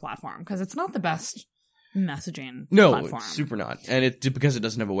another platform because it's not the best messaging platform. It's super not. And it's because it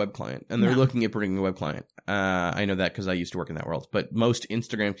doesn't have a web client, and they're looking at bringing a web client. I know that because I used to work in that world. But most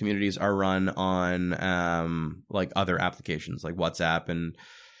Instagram communities are run on like other applications like WhatsApp, and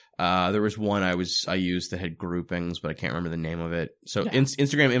there was one I used that had groupings, but I can't remember the name of it. So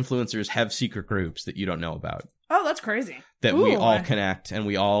Instagram influencers have secret groups that you don't know about. Oh, that's crazy. That we all connect, and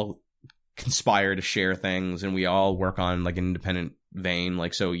we all conspire to share things, and we all work on like an independent vein.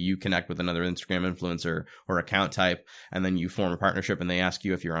 Like, so you connect with another Instagram influencer or account type, and then you form a partnership, and they ask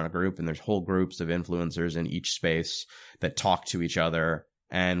you if you're on a group, and there's whole groups of influencers in each space that talk to each other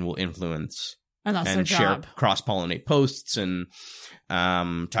and will influence And that's their and share, job. cross-pollinate posts and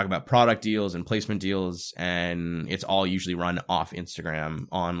talk about product deals and placement deals, and it's all usually run off Instagram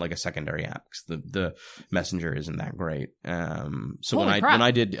on like a secondary app because the Messenger isn't that great. So Holy when crap.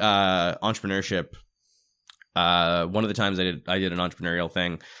 I did entrepreneurship, one of the times I did an entrepreneurial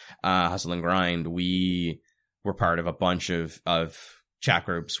thing, Hustle and Grind, we were part of a bunch of chat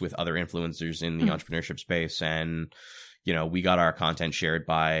groups with other influencers in the entrepreneurship space, and you know, we got our content shared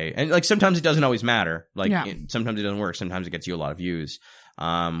by, and like sometimes it doesn't always matter. Like sometimes it doesn't work. Sometimes it gets you a lot of views.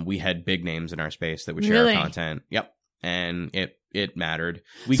 We had big names in our space that would share our content. Yep. And it mattered.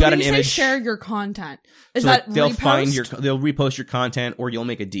 We got an image. Share your content. Is So that they'll repost? they'll repost your content, or you'll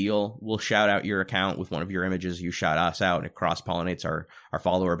make a deal. We'll shout out your account with one of your images. You shout us out, and it cross pollinates our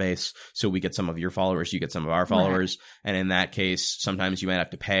follower base. So we get some of your followers, you get some of our followers. Right. And in that case, sometimes you might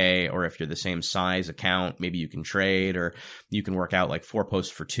have to pay, or if you're the same size account, maybe you can trade, or you can work out like 4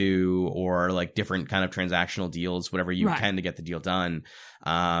 posts for 2, or like different kind of transactional deals, whatever you can to get the deal done.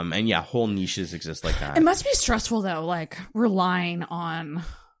 And yeah, whole niches exist like that. It must be stressful though, like relying on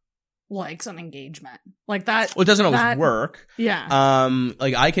likes and engagement like that. Well, it doesn't always work. Yeah.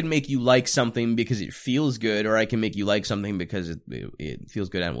 Like I can make you like something because it feels good, or I can make you like something because it feels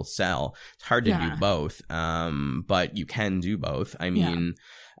good and will sell. It's hard to do both. But you can do both. I mean,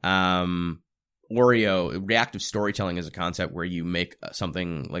 Oreo, reactive storytelling is a concept where you make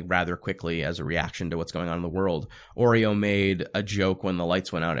something like rather quickly as a reaction to what's going on in the world. Oreo made a joke when the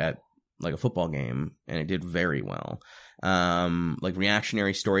lights went out at like a football game, and it did very well. Like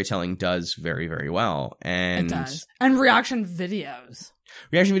reactionary storytelling does very, very well. And it does. And reaction videos.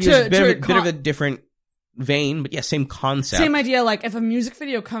 Reaction videos is a bit of a different vein, but yeah, same concept. Same idea. Like if a music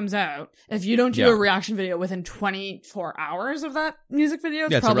video comes out, if you don't do a reaction video within 24 hours of that music video,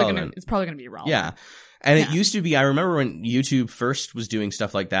 it's probably gonna be irrelevant. Yeah. And it used to be, I remember when YouTube first was doing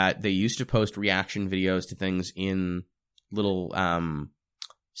stuff like that, they used to post reaction videos to things in little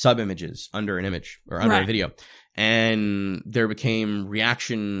sub images under an image or under a video. And there became I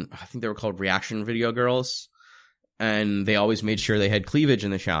think they were called reaction video girls. And they always made sure they had cleavage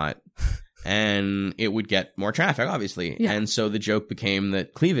in the shot. And it would get more traffic, obviously. Yeah. And so the joke became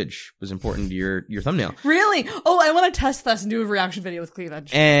that cleavage was important to your thumbnail. Really? Oh, I want to test this and do a reaction video with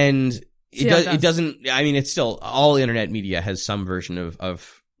cleavage. And it doesn't, I mean, it's still, all internet media has some version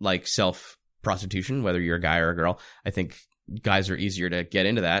of like self-prostitution, whether you're a guy or a girl. I think guys are easier to get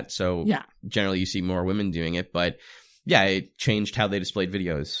into that. So generally you see more women doing it. But yeah, it changed how they displayed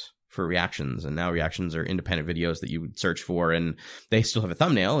videos for reactions, and now reactions are independent videos that you would search for, and they still have a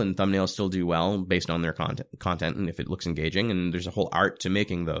thumbnail, and thumbnails still do well based on their content and if it looks engaging, and there's a whole art to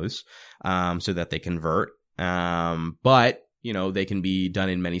making those so that they convert. But you know, they can be done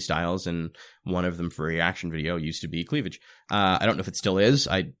in many styles, and one of them for a reaction video used to be cleavage. I don't know if it still is.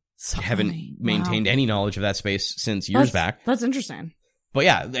 I haven't maintained any knowledge of that space since years back. That's interesting. But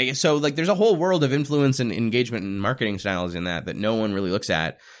yeah, so like there's a whole world of influence and engagement and marketing styles in that no one really looks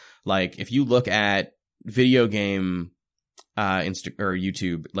at. Like if you look at video game or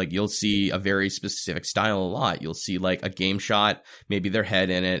YouTube, like you'll see a very specific style a lot. You'll see like a game shot, maybe their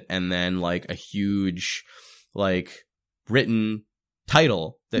head in it, and then like a huge like written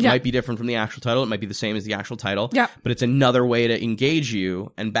title that might be different from the actual title. It might be the same as the actual title, but it's another way to engage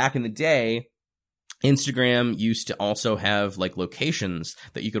you. And back in the day, Instagram used to also have like locations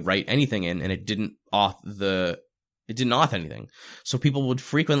that you could write anything in, and it didn't It didn't auth anything. So people would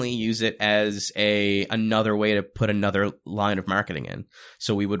frequently use it as another way to put another line of marketing in.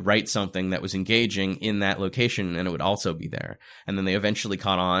 So we would write something that was engaging in that location and it would also be there. And then they eventually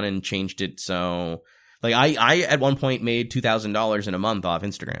caught on and changed it. So like I at one point made $2,000 in a month off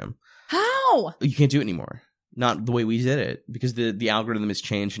Instagram. How? You can't do it anymore. Not the way we did it because the algorithm has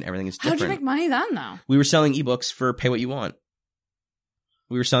changed and everything is different. How'd you make money then though? We were selling ebooks for pay what you want.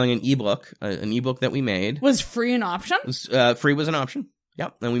 We were selling an ebook that we made. Was free an option? Free was an option.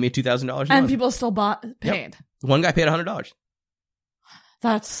 Yep. And we made $2,000 a month. And people still paid. Yep. One guy paid $100.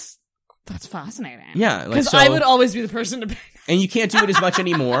 That's fascinating. Yeah. Because I would always be the person to pay. And you can't do it as much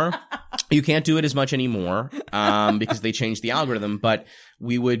anymore. Because they changed the algorithm. But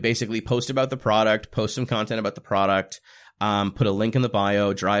we would basically post about the product, post some content about the product, put a link in the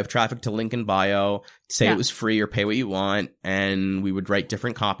bio, drive traffic to link in bio, say it was free or pay what you want. And we would write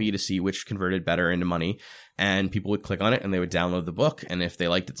different copy to see which converted better into money. And people would click on it and they would download the book. And if they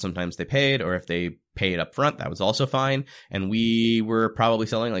liked it, sometimes they paid, or if they paid up front, that was also fine. And we were probably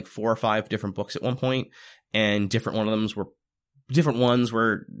selling like 4 or 5 different books at one point, and different ones were,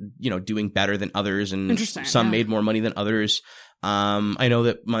 doing better than others, and some made more money than others. I know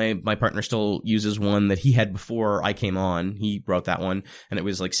that my partner still uses one that he had before I came on. He wrote that one, and it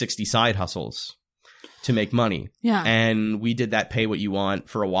was like 60 side hustles to make money. Yeah. And we did that pay what you want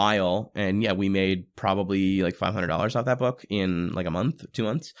for a while. And yeah, we made probably like $500 off that book in like a month, 2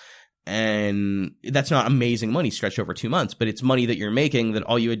 months. And that's not amazing money stretched over 2 months, but it's money that you're making that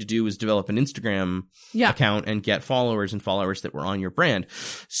all you had to do was develop an Instagram account and get followers that were on your brand.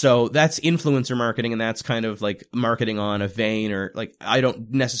 So that's influencer marketing, and that's kind of like marketing on a vein, or like I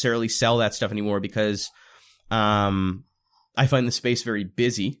don't necessarily sell that stuff anymore because I find the space very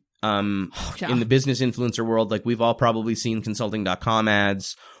busy. In the business influencer world, like we've all probably seen consulting.com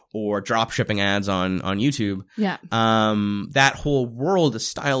ads or drop shipping ads on YouTube. Yeah. That whole world, a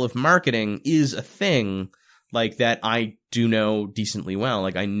style of marketing is a thing like that I do know decently well.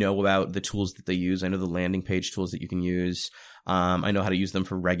 Like I know about the tools that they use. I know the landing page tools that you can use. I know how to use them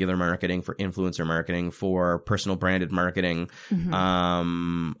for regular marketing, for influencer marketing, for personal branded marketing.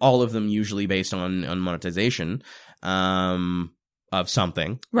 Mm-hmm. All of them usually based on monetization. Of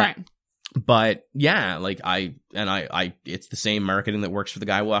something. Right. But yeah, like it's the same marketing that works for the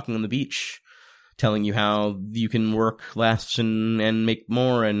guy walking on the beach, telling you how you can work less and make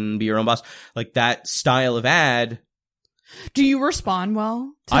more and be your own boss. Like that style of ad. Do you respond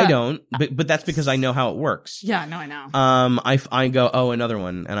well? I don't, but that's because I know how it works. Yeah, no, I know. I go, oh, another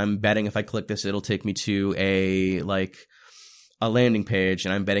one. And I'm betting if I click this, it'll take me to a landing page,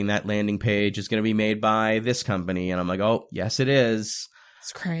 and I'm betting that landing page is going to be made by this company. And I'm like, oh, yes, it is.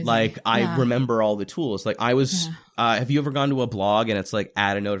 It's crazy. Like, I remember all the tools. Like, I was, have you ever gone to a blog and it's like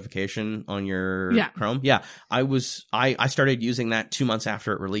add a notification on your Chrome? Yeah. I started using that 2 months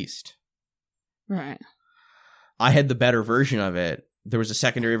after it released. Right. I had the better version of it. There was a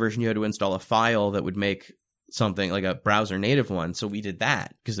secondary version. You had to install a file that would make something like a browser native one. So we did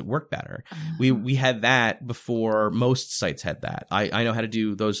that because it worked better. We had that before most sites had that. I know how to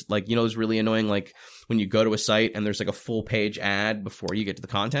do those, like, those really annoying, like when you go to a site and there's like a full page ad before you get to the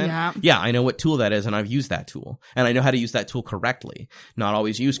content. Yeah, I know what tool that is, and I've used that tool, and I know how to use that tool correctly, not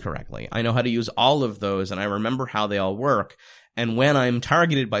always used correctly. I know how to use all of those, and I remember how they all work. And when I'm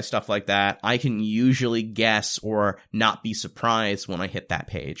targeted by stuff like that, I can usually guess or not be surprised when I hit that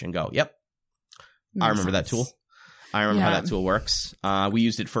page and go, yep, I remember that tool. I remember how that tool works. We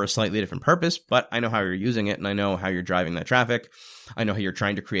used it for a slightly different purpose, but I know how you're using it, and I know how you're driving that traffic. I know how you're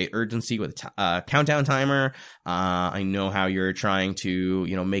trying to create urgency with a countdown timer. I know how you're trying to,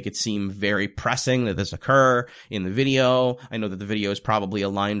 make it seem very pressing that this occur in the video. I know that the video is probably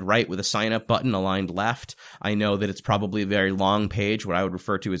aligned right with a sign up button aligned left. I know that it's probably a very long page, what I would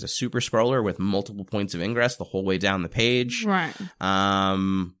refer to as a super scroller with multiple points of ingress the whole way down the page. Right.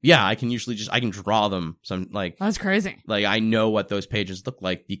 Yeah, I can usually I can draw them. That's crazy. Like, I know what those pages look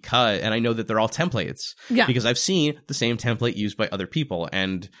like and I know that they're all templates. Yeah. Because I've seen the same template used by other people,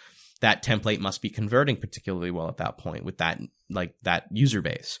 and that template must be converting particularly well at that point with that user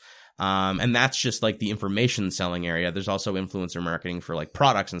base. And that's just like the information selling area. There's also influencer marketing for like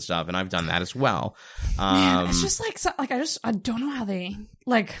products and stuff, and I've done that as well. Man, it's just I don't know how they,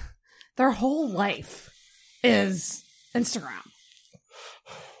 like, their whole life is Instagram.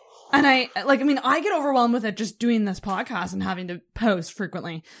 And I get overwhelmed with it just doing this podcast and having to post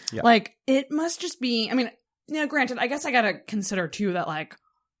frequently. Yeah. Like, it must just be, granted, I guess I gotta consider too that, like,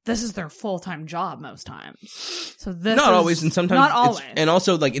 this is their full-time job most times. So this not is, always, and sometimes not always. and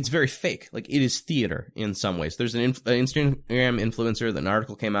also like it's very fake. Like it is theater in some ways. There's an Instagram influencer that an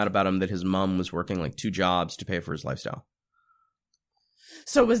article came out about him that his mom was working like 2 jobs to pay for his lifestyle.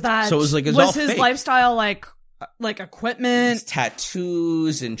 So was that? So it was like it was all his fake. lifestyle like equipment? It's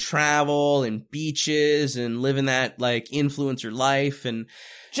tattoos and travel and beaches and living that like influencer life, and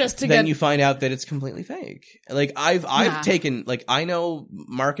Just to then get you find out that it's completely fake. Like I've taken, like, I know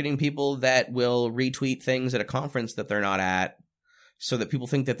marketing people that will retweet things at a conference that they're not at, so that people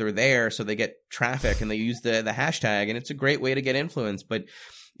think that they're there, so they get traffic, and they use the hashtag, and it's a great way to get influence, but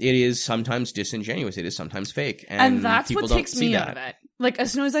it is sometimes disingenuous. It is sometimes fake, and that's people what don't takes see me that. out of it. Like,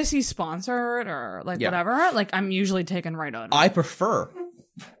 as soon as I see sponsored or like whatever, like I'm usually taken right out of it. I prefer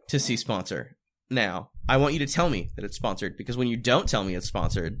to see sponsor now. I want you to tell me that it's sponsored, because when you don't tell me it's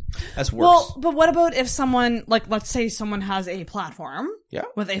sponsored, that's worse. Well, but what about if someone, like, let's say someone has a platform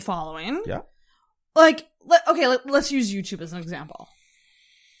with a following. Yeah. Like, let's use YouTube as an example.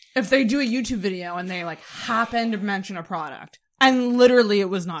 If they do a YouTube video and they, like, happen to mention a product, and literally it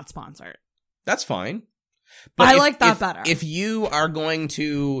was not sponsored. That's fine. I like that better. If you are going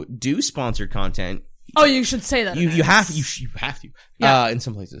to do sponsored content, oh, you should say that. You have to. Yeah. In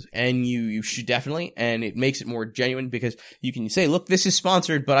some places, and you should definitely, and it makes it more genuine, because you can say, look, this is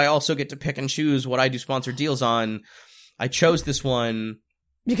sponsored, but I also get to pick and choose what I do sponsored deals on. I chose this one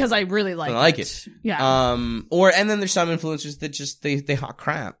because I really like it. Yeah. And then there's some influencers that just they hawk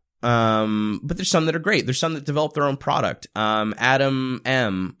crap. But there's some that are great. There's some that develop their own product. Adam,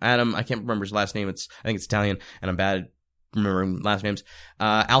 I can't remember his last name. I think it's Italian, and I'm bad at remembering last names.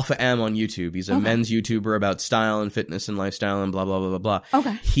 Alpha M on YouTube. He's a men's YouTuber about style and fitness and lifestyle and blah, blah, blah, blah, blah.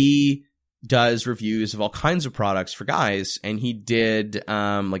 Okay. He does reviews of all kinds of products for guys, and he did,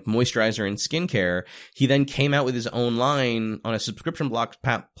 like moisturizer and skincare. He then came out with his own line on a subscription block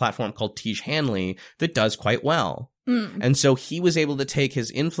platform called Tiege Hanley that does quite well. And so he was able to take his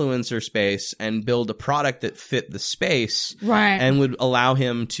influencer space and build a product that fit the space, right, and would allow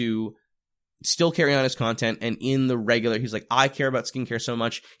him to still carry on his content. And in the regular, he's like, I care about skincare so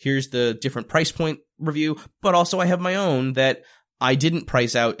much. Here's the different price point review, but also I have my own that I didn't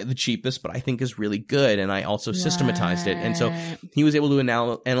price out the cheapest, but I think is really good. And I also systematized it. And so he was able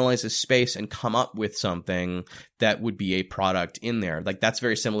to analyze his space and come up with something that would be a product in there. Like, that's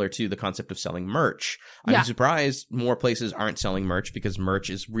very similar to the concept of selling merch. I'm surprised more places aren't selling merch, because merch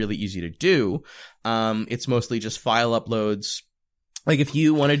is really easy to do. It's mostly just file uploads. Like, if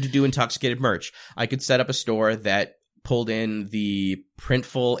you wanted to do Intoxicated merch, I could set up a store that pulled in the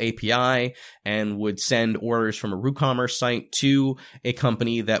Printful API and would send orders from a WooCommerce site to a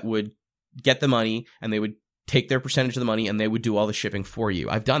company that would get the money, and they would take their percentage of the money, and they would do all the shipping for you.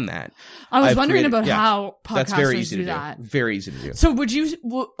 I've done that. I was wondering about how podcasters that's very easy do to that. do. Very easy to do. So would you,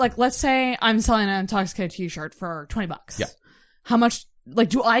 like, let's say I'm selling an Intoxicated t-shirt for $20. Yeah. How much, like,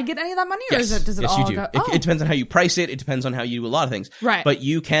 do I get any of that money, or does it all you do. go? It depends on how you price it. It depends on how you do a lot of things. Right. But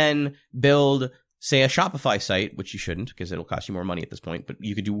you can build, say, a Shopify site, which you shouldn't, because it'll cost you more money at this point, but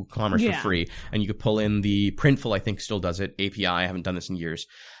you could do WooCommerce for free, and you could pull in the Printful, I think still does it, API. I haven't done this in years.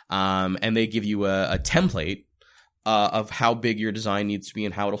 And they give you a template of how big your design needs to be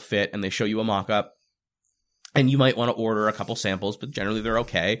and how it'll fit, and they show you a mock-up. And you might want to order a couple samples, but generally they're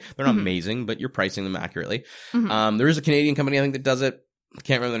okay. They're not amazing, but you're pricing them accurately. There is a Canadian company, I think, that does it. I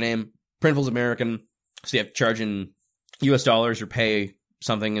can't remember their name. Printful's American, so you have to charge in US dollars or pay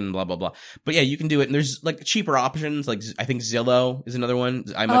something and blah, blah, blah. But yeah, you can do it. And there's like cheaper options. Like, I think Zillow is another one.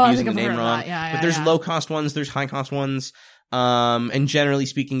 I might be using the name wrong. But there's low cost ones. There's high cost ones. And generally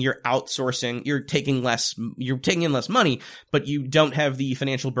speaking, you're outsourcing, you're taking in less money, but you don't have the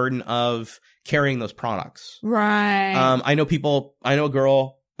financial burden of carrying those products. Right. I know a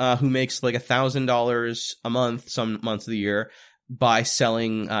girl, who makes like $1,000 a month, some months of the year, by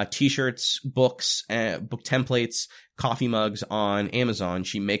selling, t-shirts, books, book templates, coffee mugs on Amazon.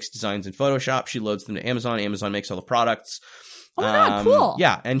 She makes designs in Photoshop. She loads them to Amazon. Amazon makes all the products. Oh my God, cool.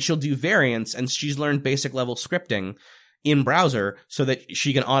 Yeah. And she'll do variants, and she's learned basic level scripting in browser so that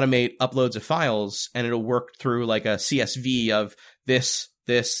she can automate uploads of files, and it'll work through like a CSV of this,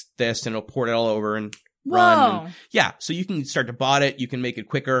 and it'll port it all over and run. And, yeah. So you can start to bot it. You can make it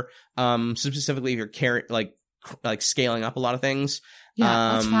quicker. Specifically if you're like scaling up a lot of things.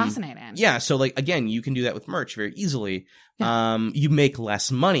 Yeah, that's fascinating. Yeah, so like, again, you can do that with merch very easily. Yeah. You make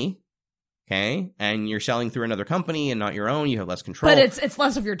less money. okay, and you're selling through another company and not your own, you have less control. But it's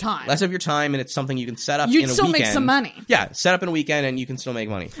less of your time. Less of your time, and it's something you can set up You'd in a still weekend. make some money. Yeah, set up in a weekend and you can still make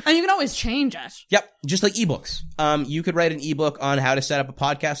money. And you can always change it. Yep, just like ebooks. You could write an ebook on how to set up a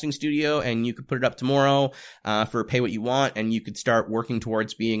podcasting studio, and you could put it up tomorrow for pay what you want, and you could start working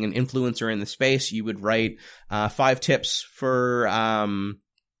towards being an influencer in the space. You would write 5 tips for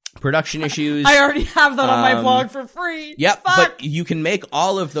production issues. I already have that on my blog for free. Yep, Fuck. but you can make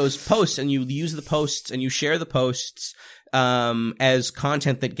all of those posts, and you use the posts, and you share the posts as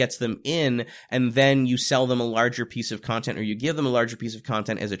content that gets them in, and then you sell them a larger piece of content, or you give them a larger piece of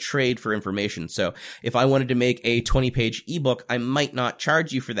content as a trade for information. So if I wanted to make a 20-page ebook, I might not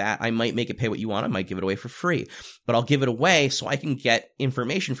charge you for that. I might make it pay what you want. I might give it away for free, but I'll give it away so I can get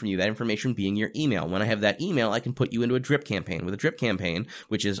information from you, that information being your email. When I have that email, I can put you into a drip campaign. With a drip campaign,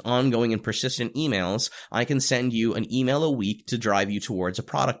 which is ongoing and persistent emails, I can send you an email a week to drive you towards a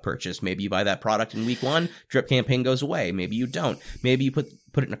product purchase. Maybe you buy that product in week 1, drip campaign goes away. Maybe you don't. Maybe you put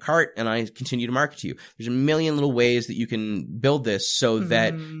it in a cart and I continue to market to you. There's a million little ways that you can build this so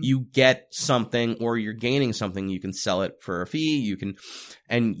that you get something, or you're gaining something. You can sell it for a fee.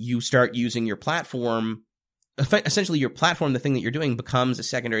 And you start using your platform. Essentially, your platform, the thing that you're doing, becomes a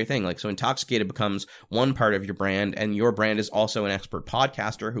secondary thing. Like, so Intoxicated becomes one part of your brand, and your brand is also an expert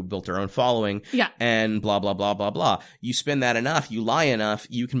podcaster who built their own following. Yeah. And blah, blah, blah, blah, blah. You spin that enough, you lie enough,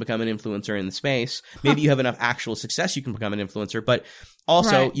 you can become an influencer in the space. Maybe you have enough actual success, you can become an influencer. But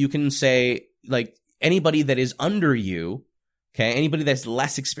also, you can say, like, anybody that is under you, okay, anybody that's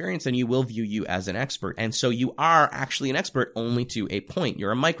less experienced than you will view you as an expert. And so you are actually an expert only to a point.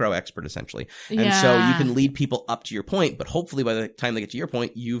 You're a micro expert, essentially. And so you can lead people up to your point, but hopefully by the time they get to your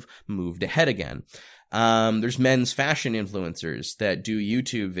point, you've moved ahead again. There's men's fashion influencers that do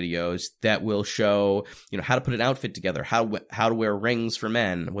YouTube videos that will show, how to put an outfit together, how to wear rings for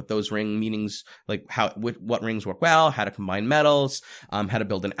men, what those ring meanings, like what rings work well, how to combine metals, how to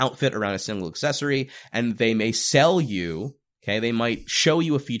build an outfit around a single accessory. And they may sell you. Okay, they might show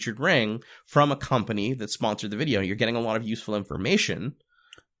you a featured ring from a company that sponsored the video. You're getting a lot of useful information,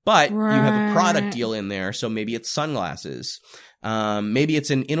 but you have a product deal in there. So maybe it's sunglasses. Maybe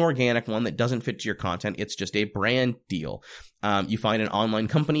it's an inorganic one that doesn't fit to your content. It's just a brand deal. You find an online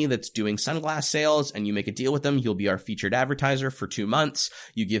company that's doing sunglass sales and you make a deal with them. You'll be our featured advertiser for 2 months.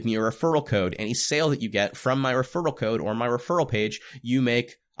 You give me a referral code. Any sale that you get from my referral code or my referral page,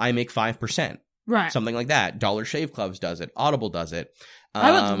 I make 5%. Right. Something like that. Dollar Shave Clubs does it. Audible does it.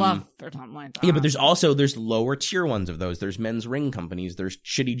 I would love for something like that. Yeah, but there's lower tier ones of those. There's men's ring companies. There's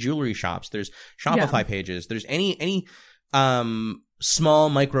shitty jewelry shops. There's Shopify pages. There's any small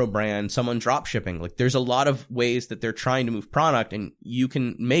micro brand, someone drop shipping. Like, there's a lot of ways that they're trying to move product, and you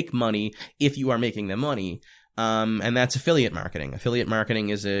can make money if you are making them money. And that's affiliate marketing. Affiliate marketing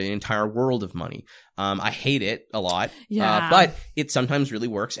is an entire world of money. I hate it a lot, but it sometimes really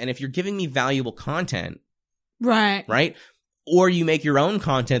works. And if you're giving me valuable content, right? Or you make your own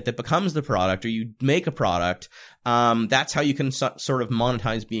content that becomes the product, or you make a product, that's how you can sort of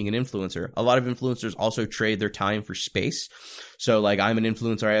monetize being an influencer. A lot of influencers also trade their time for space. So, like, I'm an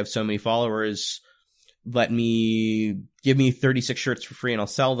influencer, I have so many followers, give me 36 shirts for free and I'll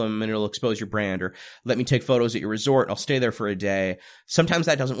sell them and it'll expose your brand. Or let me take photos at your resort, I'll stay there for a day. Sometimes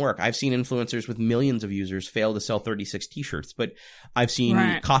that doesn't work. I've seen influencers with millions of users fail to sell 36 t-shirts, but I've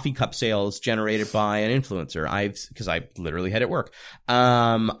seen coffee cup sales generated by an influencer. Because I literally had it work.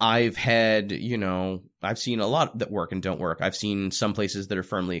 I've seen a lot that work and don't work. I've seen some places that are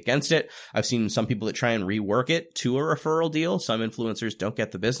firmly against it. I've seen some people that try and rework it to a referral deal. Some influencers don't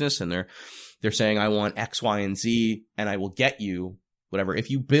get the business and they're saying, I want X, Y, and Z, and I will get you whatever. If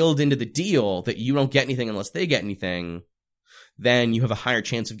you build into the deal that you don't get anything unless they get anything, then you have a higher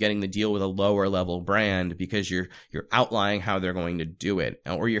chance of getting the deal with a lower level brand because you're outlining how they're going to do it,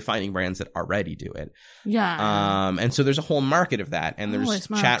 or you're finding brands that already do it. Yeah. And so there's a whole market of that, and there's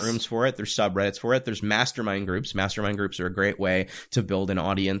chat rooms for it. There's subreddits for it. There's mastermind groups. Mastermind groups are a great way to build an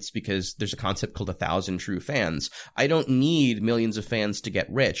audience because there's a concept called 1,000 true fans. I don't need millions of fans to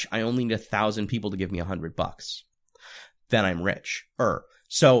get rich. I only need 1,000 people to give me $100. Then I'm rich.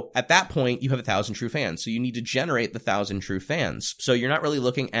 So at that point, you have 1,000 true fans. So you need to generate the 1,000 true fans. So you're not really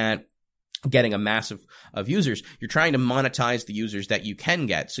looking at getting a mass of users. You're trying to monetize the users that you can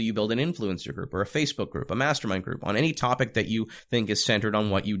get. So you build an influencer group or a Facebook group, a mastermind group on any topic that you think is centered on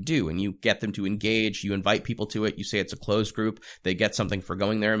what you do, and you get them to engage. You invite people to it. You say it's a closed group. They get something for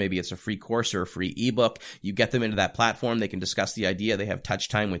going there. Maybe it's a free course or a free ebook. You get them into that platform. They can discuss the idea. They have touch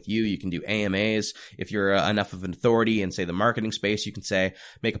time with you. You can do AMAs. If you're enough of an authority in, say, the marketing space, you can say,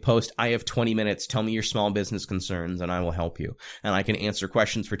 make a post. I have 20 minutes. Tell me your small business concerns and I will help you. And I can answer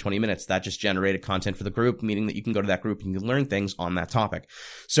questions for 20 minutes. That just just generated content for the group, meaning that you can go to that group and you can learn things on that topic.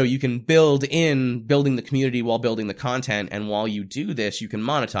 So you can building the community while building the content. And while you do this, you can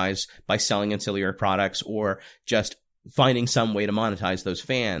monetize by selling ancillary products or just finding some way to monetize those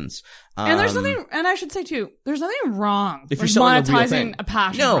fans. And there's nothing, and I should say too, there's nothing wrong if with you're selling monetizing a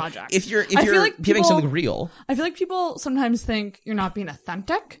passion project. If you're I feel like giving something real. I feel like people sometimes think you're not being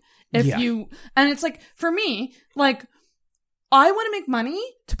authentic if you, and it's like, for me, like, I want to make money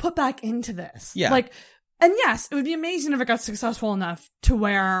to put back into this. Yeah. Like, and yes, it would be amazing if it got successful enough to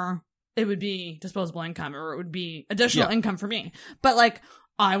where it would be disposable income or it would be additional income for me. But like,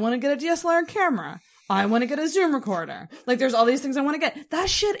 I want to get a DSLR camera. I want to get a Zoom recorder. Like, there's all these things I want to get. That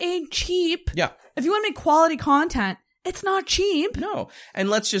shit ain't cheap. Yeah. If you want to make quality content, it's not cheap. No. And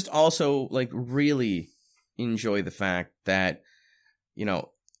let's just also, like, really enjoy the fact that, you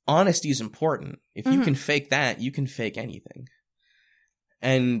know, honesty is important. If you can fake that, you can fake anything.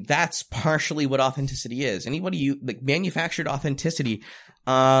 And that's partially what authenticity is. Manufactured authenticity,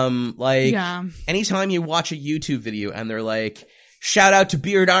 anytime you watch a YouTube video and they're like, shout out to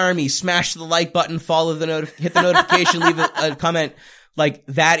Beard Army, smash the like button, hit the notification, leave a comment. Like,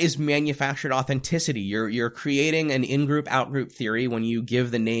 that is manufactured authenticity. You're creating an in-group, out-group theory when you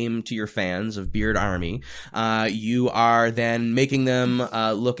give the name to your fans of Beard Army. You are then making them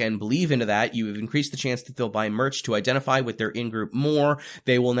look and believe into that. You've increased the chance that they'll buy merch to identify with their in-group more.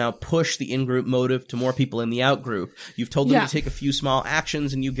 They will now push the in-group motive to more people in the out-group. You've told them to take a few small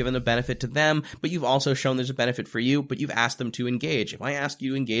actions and you've given a benefit to them, but you've also shown there's a benefit for you, but you've asked them to engage. If I ask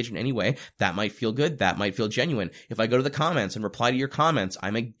you to engage in any way, that might feel good. That might feel genuine. If I go to the comments and reply to your comments,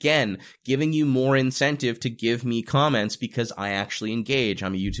 I'm again giving you more incentive to give me comments because I actually engage.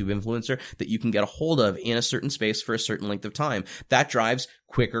 I'm a YouTube influencer that you can get a hold of in a certain space for a certain length of time. That drives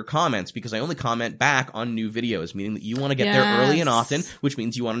quicker comments because I only comment back on new videos, meaning that you want to get there early and often, which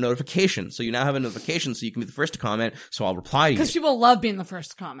means you want a notification. So you now have a notification so you can be the first to comment, so I'll reply to you. Because people love being the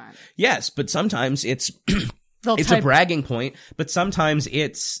first to comment. Yes, but sometimes it's a bragging point, but sometimes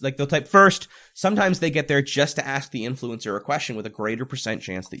it's like they'll type first. Sometimes they get there just to ask the influencer a question with a greater %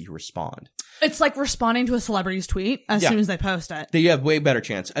 chance that you respond. It's like responding to a celebrity's tweet as soon as they post it. You have way better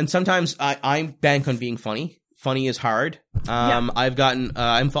chance. And sometimes I bank on being funny. Funny is hard.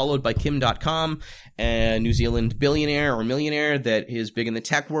 I'm followed by Kim.com, a New Zealand billionaire or millionaire that is big in the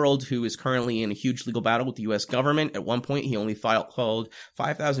tech world, who is currently in a huge legal battle with the U.S. government. At one point, he only followed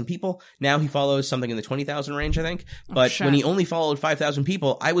 5,000 people. Now he follows something in the 20,000 range, I think. But when he only followed 5,000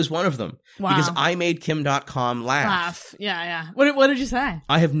 people, I was one of them. Wow. Because I made Kim.com laugh. Yeah. What did you say?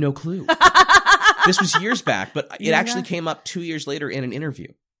 I have no clue. This was years back, but it actually came up 2 years later in an interview.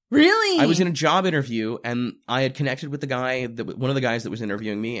 Really? I was in a job interview and I had connected with one of the guys that was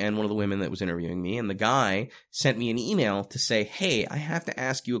interviewing me and one of the women that was interviewing me. And the guy sent me an email to say, hey, I have to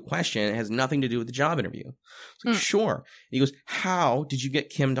ask you a question. It has nothing to do with the job interview. I was like, sure. And he goes, how did you get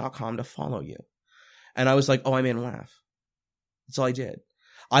Kim.com to follow you? And I was like, oh, I made him laugh. That's all I did.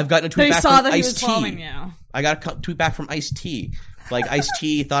 I've gotten a tweet back from Ice-T. I got a tweet back from Ice-T. Like,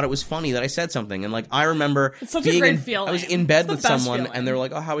 Ice-T thought it was funny that I said something. And, like, I remember it's such a great feeling. I was in bed with someone, and they were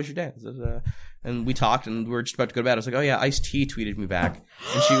like, oh, how was your day? And we talked, and we were just about to go to bed. I was like, oh, yeah, Ice-T tweeted me back.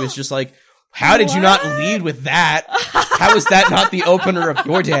 And she was just like, how did you not lead with that? How is that not the opener of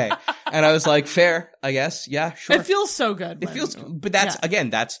your day? And I was like, fair, I guess. Yeah, sure. It feels so good. But that's,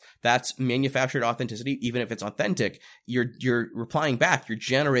 again, that's manufactured authenticity. Even if it's authentic, you're replying back.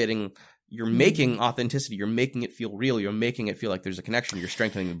 You're making authenticity. You're making it feel real. You're making it feel like there's a connection. You're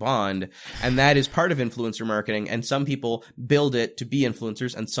strengthening the bond. And that is part of influencer marketing. And some people build it to be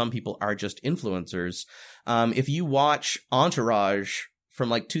influencers, and some people are just influencers. If you watch Entourage from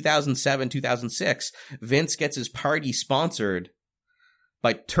like 2007, 2006, Vince gets his party sponsored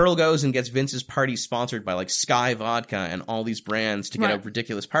by Turtle goes and gets Vince's party sponsored by like Sky Vodka and all these brands to get a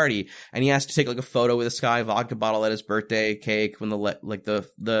ridiculous party. And he has to take like a photo with a Sky Vodka bottle at his birthday cake when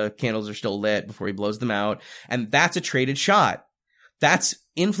the candles are still lit before he blows them out. And that's a traded shot. That's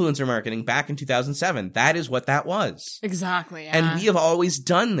influencer marketing back in 2007. That is what that was. Exactly. Yeah. And we have always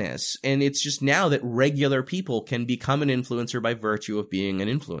done this. And it's just now that regular people can become an influencer by virtue of being an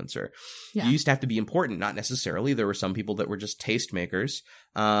influencer. Yeah. You used to have to be important. Not necessarily. There were some people that were just tastemakers.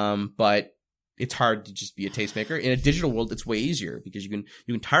 But it's hard to just be a tastemaker. In a digital world, it's way easier because you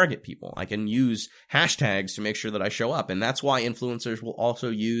can target people. I can use hashtags to make sure that I show up. And that's why influencers will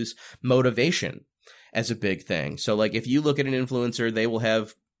also use motivation as a big thing. So like if you look at an influencer, they will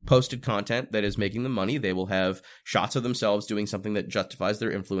have posted content that is making them money. They will have shots of themselves doing something that justifies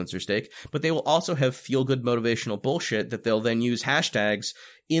their influencer stake, but they will also have feel-good motivational bullshit that they'll then use hashtags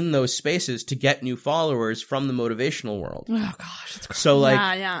in those spaces to get new followers from the motivational world. Oh gosh. It's crazy. So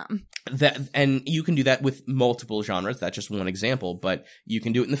like, And you can do that with multiple genres. That's just one example, but you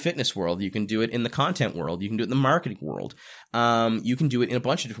can do it in the fitness world. You can do it in the content world. You can do it in the marketing world. You can do it in a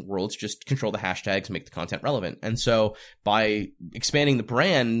bunch of different worlds. Just control the hashtags, make the content relevant. And so by expanding the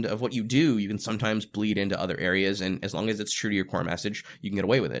brand of what you do, you can sometimes bleed into other areas. And as long as it's true to your core message, you can get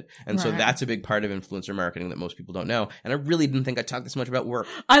away with it. And so that's a big part of influencer marketing that most people don't know. And I really didn't think I talked this much about work.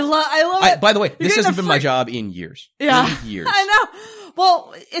 I love it. By the way, this hasn't been my job in years. Yeah. Really years. I know.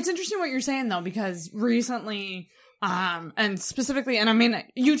 Well, it's interesting what you're saying though, because recently, and specifically, and I mean,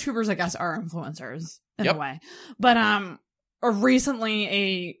 YouTubers, I guess, are influencers in a way, but, recently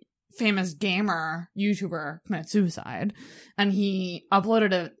a famous gamer YouTuber committed suicide, and he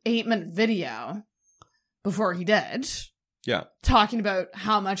uploaded an 8-minute video before he did. Yeah. Talking about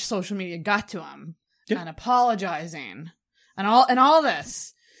how much social media got to him and apologizing and all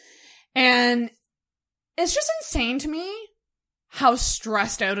this. And it's just insane to me how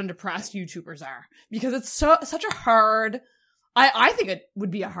stressed out and depressed YouTubers are, because it's such a hard, I think it would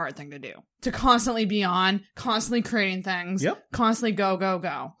be a hard thing to do, to constantly be on, constantly creating things, constantly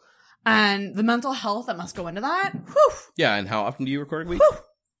go. And the mental health that must go into that. Whew. Yeah. And how often do you record a week? Whew.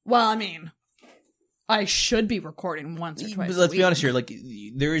 Well, I mean, I should be recording once or twice But let's a be honest here. Like,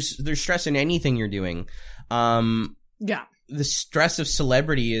 there's stress in anything you're doing. Yeah. The stress of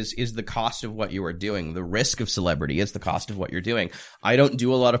celebrity is the cost of what you are doing. The risk of celebrity is the cost of what you're doing. I don't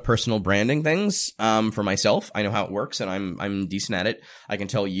do a lot of personal branding things, for myself. I know how it works, and I'm decent at it. I can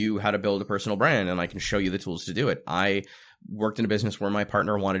tell you how to build a personal brand, and I can show you the tools to do it. I worked in a business where my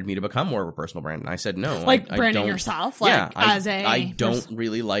partner wanted me to become more of a personal brand, and I said no. Like I branding don't, yourself? Like I don't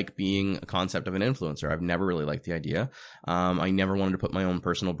really like being a concept of an influencer. I've never really liked the idea. I never wanted to put my own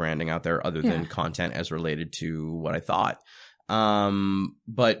personal branding out there other than content as related to what I thought.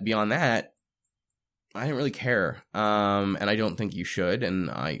 But beyond that, I didn't really care. And I don't think you should, and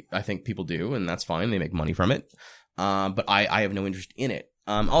I think people do, and that's fine. They make money from it. But I have no interest in it.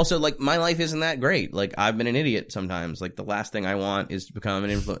 Also, like, my life isn't that great. Like, I've been an idiot sometimes. Like, the last thing I want is to become an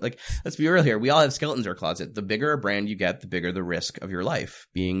influencer. Like, let's be real here. We all have skeletons in our closet. The bigger a brand you get, the bigger the risk of your life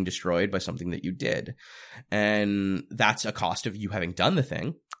being destroyed by something that you did. And that's a cost of you having done the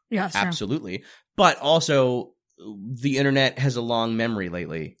thing. Yeah, absolutely. But also, the internet has a long memory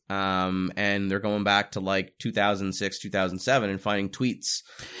lately. And they're going back to like 2006, 2007 and finding tweets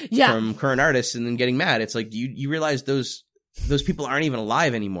from current artists and then getting mad. It's like, you realize those people aren't even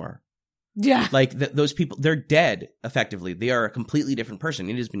alive anymore. Yeah. Like, those people, they're dead, effectively. They are a completely different person.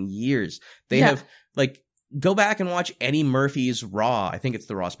 It has been years. They have, like, go back and watch Eddie Murphy's Raw. I think it's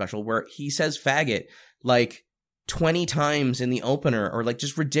the Raw special, where he says faggot, like, 20 times in the opener, or like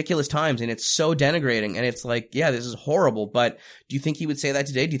just ridiculous times. And it's so denigrating. And it's like, yeah, this is horrible. But do you think he would say that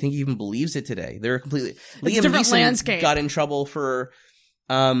today? Do you think he even believes it today? They're completely, Liam Neeson got in trouble for,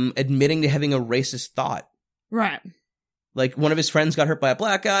 admitting to having a racist thought. Right. Like, one of his friends got hurt by a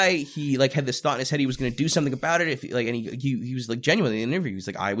black guy. He, like, had this thought in his head he was going to do something about it. If like, and he was like genuinely in an interview. He's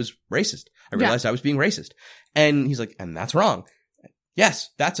like, I was racist. I realized I was being racist. And he's like, and that's wrong. Yes,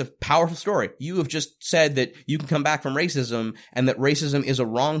 that's a powerful story. You have just said that you can come back from racism, and that racism is a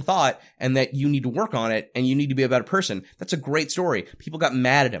wrong thought, and that you need to work on it, and you need to be a better person. That's a great story. People got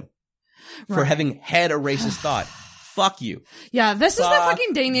mad at him for having had a racist thought. Fuck you. Yeah, this is the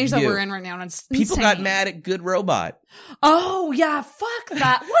fucking day and age that we're in right now, and it's people insane. got mad at Good Robot. Oh, yeah, fuck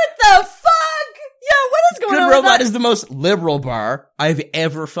that. What the fuck? Yeah, what is going on Good Robot with is the most liberal bar I've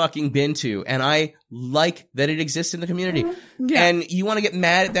ever fucking been to, and I like that it exists in the community. Yeah. And you want to get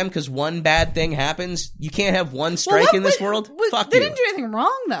mad at them because one bad thing happens? You can't have one strike in this world? Fuck they you. Didn't do anything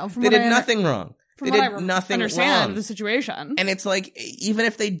wrong, though. They did nothing wrong. They did nothing understand wrong. The situation. And it's like, even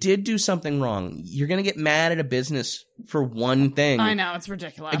if they did do something wrong, you're going to get mad at a business for one thing. I know, it's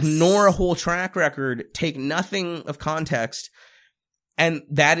ridiculous. Ignore a whole track record, take nothing of context. And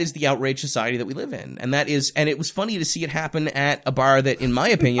that is the outraged society that we live in. And it was funny to see it happen at a bar that, in my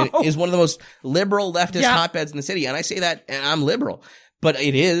opinion, is one of the most liberal leftist hotbeds in the city. And I say that, and I'm liberal. But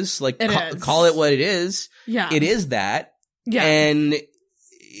it is. Like, call it what it is. Yeah. It is that. Yeah. And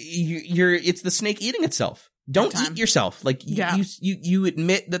it's the snake eating itself. Don't eat yourself. Like, you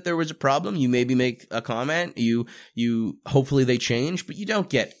admit that there was a problem. You maybe make a comment. You hopefully they change, but you don't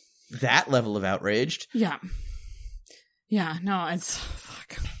get that level of outraged. Yeah. Yeah, no, it's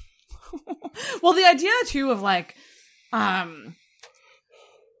fuck. Well, the idea too of like, I've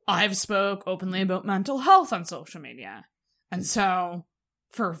spoke openly about mental health on social media, and so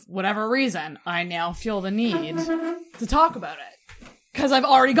for whatever reason, I now feel the need to talk about it because I've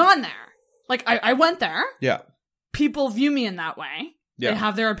already gone there. Like, I went there. Yeah. People view me in that way. Yeah. They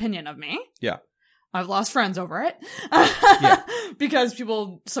have their opinion of me. Yeah. I've lost friends over it. Because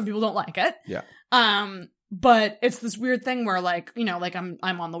some people don't like it. Yeah. But it's this weird thing where like, you know, like I'm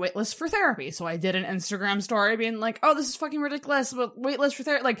on the wait list for therapy. So I did an Instagram story being like, oh, this is fucking ridiculous, but wait list for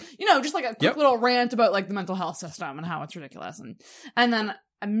therapy. Like, you know, just like a quick little rant about like the mental health system and how it's ridiculous. And then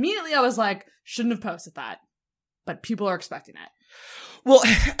immediately I was like, shouldn't have posted that. But people are expecting it. Well,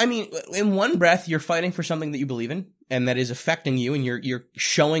 I mean, in one breath, you're fighting for something that you believe in and that is affecting you, and you're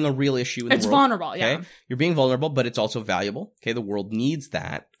showing a real issue in the world. It's vulnerable, yeah. Okay? You're being vulnerable, but it's also valuable. Okay, the world needs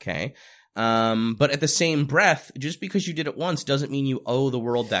that. Okay. But at the same breath, just because you did it once doesn't mean you owe the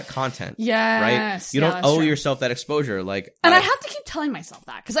world that content. Yes. Right? You don't owe yourself that exposure. Like, and I have to keep telling myself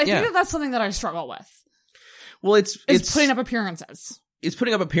that because I think that that's something that I struggle with. Well, it's putting up appearances. It's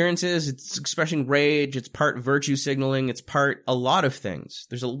putting up appearances, it's expressing rage, it's part virtue signaling, it's part a lot of things.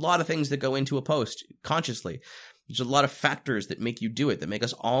 There's a lot of things that go into a post consciously. There's a lot of factors that make you do it, that make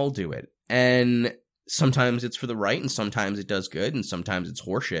us all do it. And sometimes it's for the right, and sometimes it does good, and sometimes it's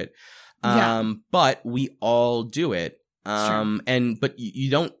horseshit. But we all do it. But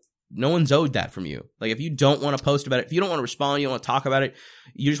you don't, no one's owed that from you. Like, if you don't want to post about it, if you don't want to respond, you don't want to talk about it,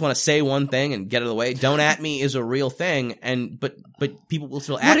 you just want to say one thing and get it out of the way. Don't at me is a real thing, but people will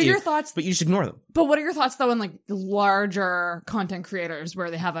still at you. What are your thoughts? But you just ignore them. But what are your thoughts, though, on like larger content creators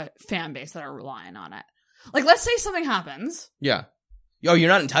where they have a fan base that are relying on it? Like, let's say something happens. Yeah. Oh, you're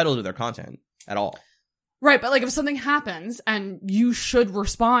not entitled to their content at all. Right, but like if something happens and you should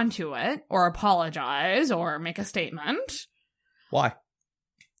respond to it or apologize or make a statement. Why?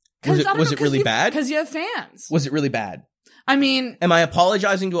 Was it really bad? Because you have fans. Was it really bad? I mean, am I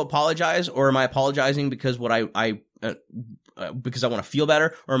apologizing to apologize, or am I apologizing because because I want to feel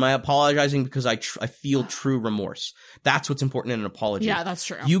better, or am I apologizing because I feel true remorse? That's what's important in an apology. Yeah, that's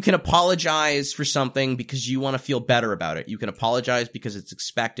true. You can apologize for something because you want to feel better about it. You can apologize because it's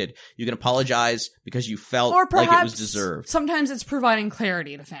expected. You can apologize because you felt like it was deserved. Sometimes it's providing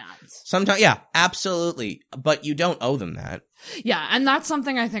clarity to fans. Sometimes, yeah, absolutely. But you don't owe them that. Yeah, and that's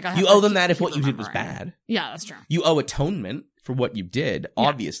something I think I have You owe them that if what you did was bad. Yeah, that's true. You owe atonement for what you did. Yeah.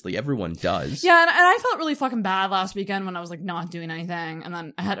 Obviously, everyone does. Yeah, and I felt really fucking bad last weekend when I was like not doing anything, and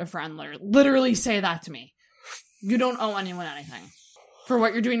then I had a friend literally say that to me. You don't owe anyone anything. For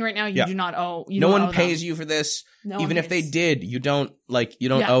what you're doing right now, you do not owe. No one pays you for this. Even if they did, you don't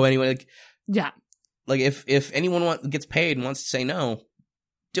owe anyone. Like, yeah. Like if anyone gets paid and wants to say no,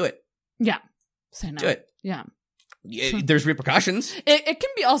 do it. Yeah. Say no. Do it. Yeah. There's repercussions. It can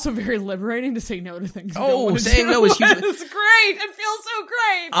be also very liberating to say no to things. Saying no is huge. It's great. It feels so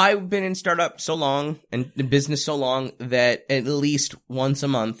great. I've been in startup so long and in business so long that at least once a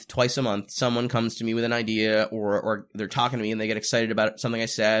month, twice a month, someone comes to me with an idea or they're talking to me and they get excited about something I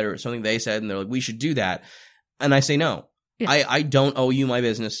said or something they said and they're like, we should do that. And I say no. Yeah. I don't owe you my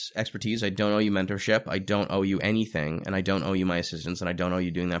business expertise. I don't owe you mentorship. I don't owe you anything. And I don't owe you my assistance. And I don't owe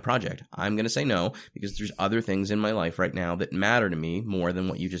you doing that project. I'm going to say no because there's other things in my life right now that matter to me more than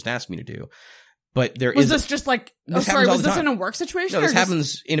what you just asked me to do. But was this just like, was this in a work situation? No, this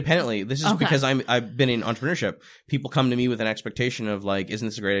happens independently. This is because I've been in entrepreneurship. People come to me with an expectation of like, isn't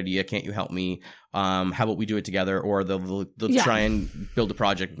this a great idea? Can't you help me? How about we do it together? Or they'll try and build a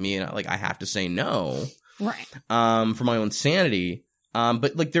project with me. And I have to say no. Right. For my own sanity.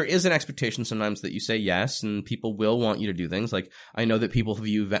 But like there is an expectation sometimes that you say yes, and people will want you to do things. Like I know that people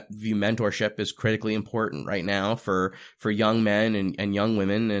view mentorship as critically important right now for young men and young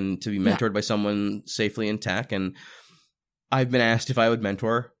women, and to be mentored by someone safely in tech. And I've been asked if I would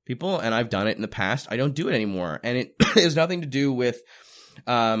mentor people, and I've done it in the past. I don't do it anymore, and it has nothing to do with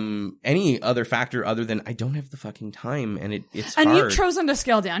any other factor other than I don't have the fucking time, and it's hard. And you've chosen to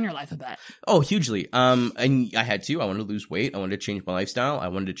scale down your life a bit. Oh, hugely. And I had to. I wanted to lose weight. I wanted to change my lifestyle. I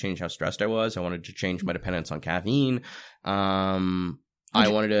wanted to change how stressed I was. I wanted to change my dependence on caffeine. I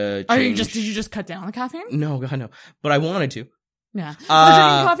wanted to change... Did you just cut down on the caffeine? No, God, no. But I wanted to. Yeah. We're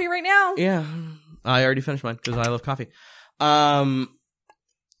drinking coffee right now. Yeah. I already finished mine because I love coffee. I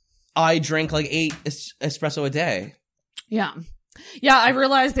drink like 8 espresso a day. Yeah. Yeah, I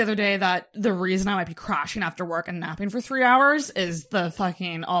realized the other day that the reason I might be crashing after work and napping for 3 hours is the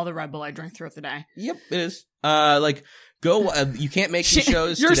fucking all the Red Bull I drink throughout the day. Yep, it is. You can't make these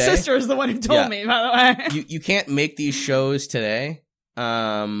shows your today. Your sister is the one who told me, by the way. You can't make these shows today.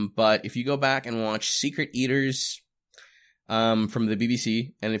 But if you go back and watch Secret Eaters, from the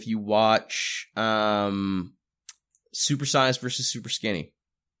BBC, and if you watch, Super Size versus Super Skinny,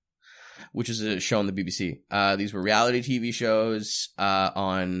 which is a show on the BBC. These were reality TV shows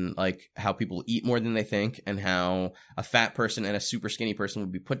on like how people eat more than they think, and how a fat person and a super skinny person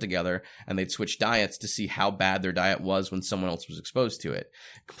would be put together, and they'd switch diets to see how bad their diet was when someone else was exposed to it.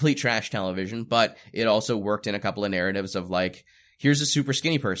 Complete trash television, but it also worked in a couple of narratives of like, here's a super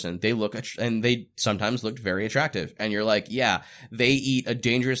skinny person. They look and they sometimes looked very attractive. And you're like, yeah, they eat a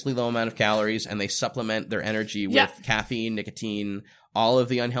dangerously low amount of calories and they supplement their energy with caffeine, nicotine, all of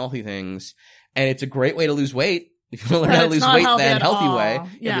the unhealthy things. And it's a great way to lose weight. If you want to learn how to lose weight the unhealthy way,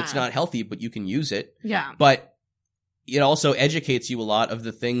 if it's not healthy, but you can use it. Yeah. But it also educates you a lot of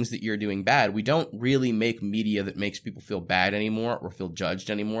the things that you're doing bad. We don't really make media that makes people feel bad anymore or feel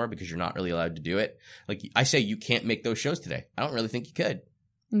judged anymore because you're not really allowed to do it. Like I say, you can't make those shows today. I don't really think you could.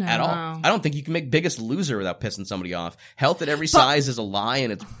 No. At all. I don't think you can make Biggest Loser without pissing somebody off. Health at every size is a lie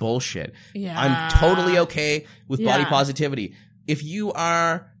and it's bullshit. Yeah. I'm totally okay with body positivity. If you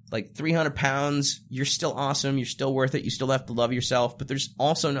are like 300 pounds, you're still awesome. You're still worth it. You still have to love yourself. But there's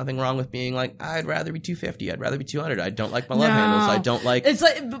also nothing wrong with being like, I'd rather be 250. I'd rather be 200. I don't like my love handles. I don't like... It's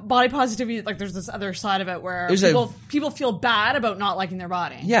like body positivity. Like there's this other side of it where people feel bad about not liking their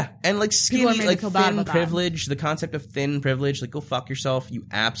body. Yeah. And like skinny, like thin privilege, the concept of thin privilege, like go fuck yourself, you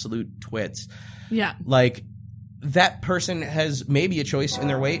absolute twits. Yeah. Like that person has maybe a choice in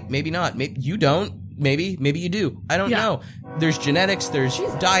their weight. Maybe not. Maybe you don't. Maybe you do. I don't know. There's genetics, there's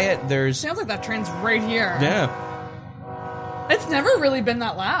diet, there's... Sounds like that train's right here. Yeah. It's never really been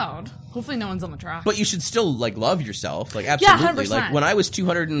that loud. Hopefully no one's on the track. But you should still, like, love yourself. Like, absolutely. Yeah, 100%. Like, when I was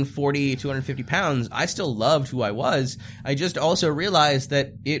 240, 250 pounds, I still loved who I was. I just also realized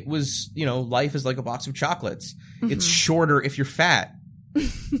that it was, you know, life is like a box of chocolates. Mm-hmm. It's shorter if you're fat.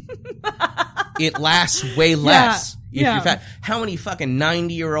 It lasts way less if you're fat. How many fucking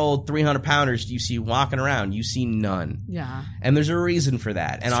 90-year-old 300-pounders do you see walking around? You see none. Yeah. And there's a reason for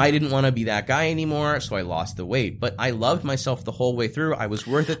that. And I didn't want to be that guy anymore, so I lost the weight. But I loved myself the whole way through. I was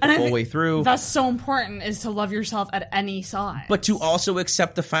worth it the whole way through. That's so important, is to love yourself at any size. But to also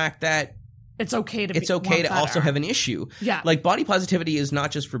accept the fact that it's okay to also have an issue. Yeah. Like, body positivity is not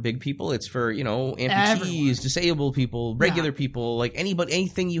just for big people. It's for, you know, amputees, everyone. disabled people, regular people, like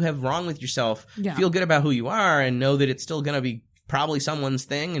anything you have wrong with yourself. Feel good about who you are and know that it's still going to be probably someone's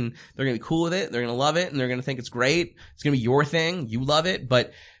thing and they're going to be cool with it. They're going to love it and they're going to think it's great. It's going to be your thing. You love it.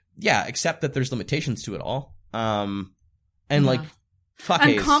 But yeah, accept that there's limitations to it all. Like, fuck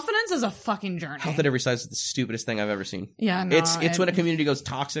and Hayes. Confidence is a fucking journey. Health at every size is the stupidest thing I've ever seen. Yeah, no, it's when a community goes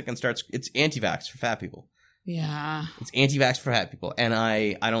toxic and starts. It's anti-vax for fat people. Yeah, it's anti-vax for fat people, and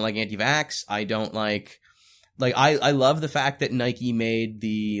I don't like anti-vax. I don't like I love the fact that Nike made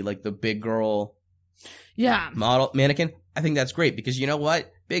the big girl model mannequin. I think that's great because you know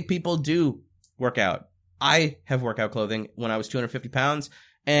what, big people do work out. I have workout clothing when I was 250 pounds,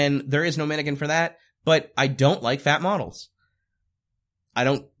 and there is no mannequin for that. But I don't like fat models. I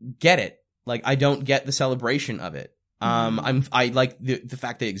don't get it. Like, I don't get the celebration of it. I like the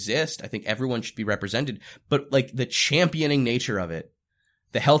fact they exist. I think everyone should be represented, but like the championing nature of it,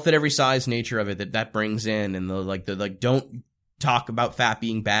 the health at every size nature of it that brings in, and the don't talk about fat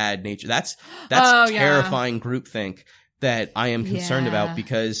being bad nature. That's terrifying groupthink that I am concerned about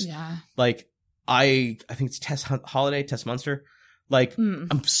because like I think it's Tess Munster. Like,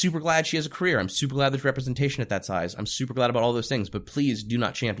 I'm super glad she has a career. I'm super glad there's representation at that size. I'm super glad about all those things, but please do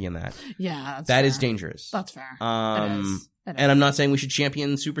not champion that. Yeah, that is dangerous. That's fair. It is. And I'm not saying we should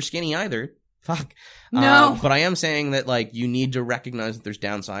champion super skinny either. Fuck. No. But I am saying that, like, you need to recognize that there's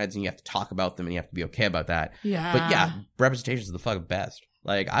downsides and you have to talk about them and you have to be okay about that. Yeah. But yeah, representation is the fucking best.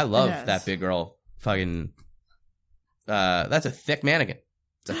 Like, I love that big girl fucking, that's a thick mannequin.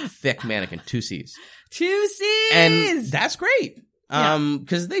 It's a thick mannequin. 2 C's. 2 C's! And that's great.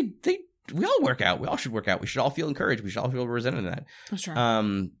 Because we all work out. We all should work out. We should all feel encouraged. We should all feel represented in that. That's true.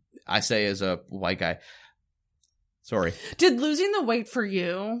 I say as a white guy. Sorry. Did losing the weight for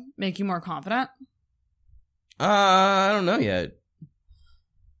you make you more confident? I don't know yet.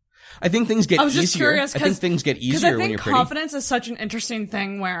 I think things get easier. I was just curious. I think things get easier when you're pretty. Confidence is such an interesting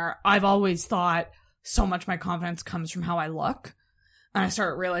thing where I've always thought so much of my confidence comes from how I look. And I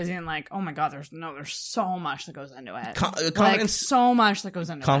started realizing, like, oh my god, there's so much that goes into it. Confidence, so much that goes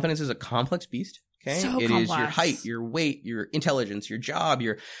into it. Confidence is a complex beast. Okay, so it complex. Is your height, your weight, your intelligence, your job,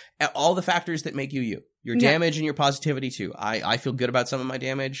 all the factors that make you. Your damage and your positivity too. I feel good about some of my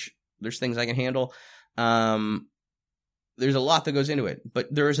damage. There's things I can handle. There's a lot that goes into it,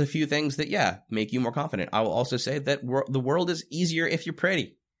 but there's a few things that make you more confident. I will also say that the world is easier if you're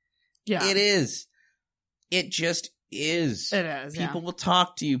pretty. Yeah, it is. It just is. It is. People will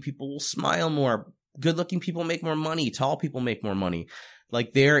talk to you. People will smile more. Good-looking people make more money. Tall people make more money.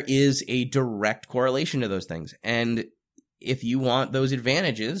 Like, there is a direct correlation to those things. And if you want those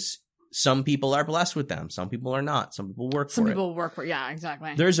advantages, some people are blessed with them. Some people are not. Some people work for it. Some people work for it. Yeah,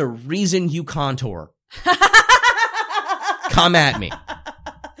 exactly. There's a reason you contour. Come at me.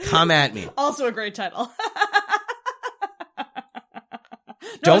 Come at me. Also a great title.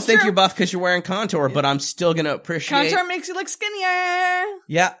 Don't think you're buff because you're wearing contour, but I'm still going to appreciate... Contour makes you look skinnier.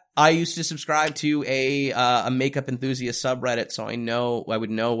 Yeah. I used to subscribe to a makeup enthusiast subreddit, so I would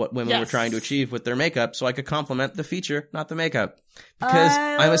know what women were trying to achieve with their makeup, so I could compliment the feature, not the makeup. Because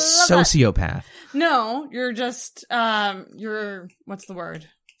I'm a sociopath. No, you're just, what's the word?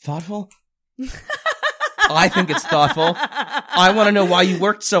 Thoughtful? I think it's thoughtful. I want to know why you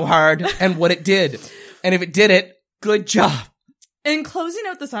worked so hard and what it did. And if it did it, good job. In closing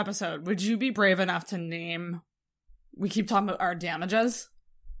out this episode, would you be brave enough to name, we keep talking about our damages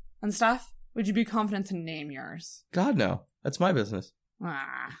and stuff. Would you be confident to name yours? God, no. That's my business.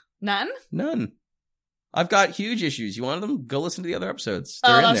 None? None. I've got huge issues. You want them? Go listen to the other episodes.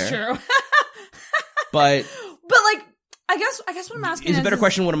 They're in that's there. True. But like, I guess what I'm asking is a better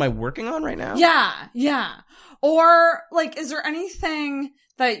question, what am I working on right now? Yeah. Or, like, is there anything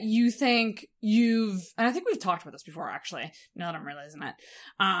that you think and I think we've talked about this before, actually, now that I'm realizing it,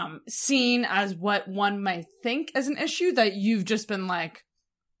 seen as what one might think as an issue that you've just been like,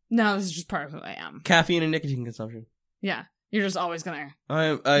 no, this is just part of who I am. Caffeine and nicotine consumption. Yeah. You're just always gonna...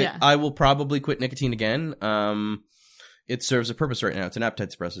 I will probably quit nicotine again. It serves a purpose right now. It's an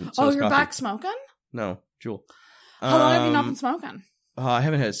appetite suppressant. So you're back smoking? No, Jewel. How long have you not been smoking? I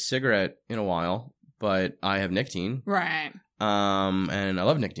haven't had a cigarette in a while, but I have nicotine. Right. And I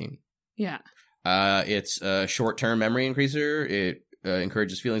love nicotine. Yeah. It's a short-term memory increaser. It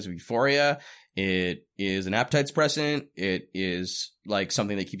encourages feelings of euphoria. It is an appetite suppressant. It is like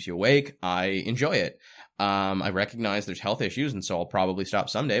something that keeps you awake. I enjoy it. I recognize there's health issues, and so I'll probably stop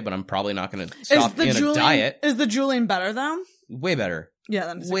someday, but I'm probably not going to stop in a diet. Is the Juuling better, though? Way better. Yeah,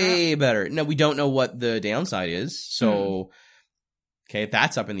 then way better. No, we don't know what the downside is, so... Okay,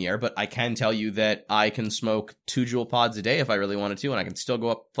 that's up in the air, but I can tell you that I can smoke 2 Juul pods a day if I really wanted to, and I can still go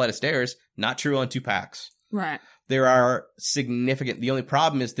up a flight of stairs. Not true on 2 packs. Right. There are significant... The only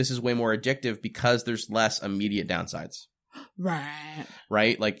problem is this is way more addictive because there's less immediate downsides. Right.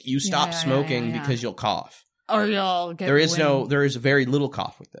 Right? Like, you stop smoking because you'll cough. Or you'll get there is very little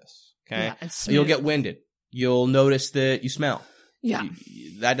cough with this. Okay? Yeah, it's you'll get winded. You'll notice that you smell. Yeah.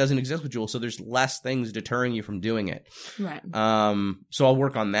 That doesn't exist with Juul, so there's less things deterring you from doing it. Right. So I'll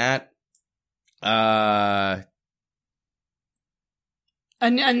work on that. And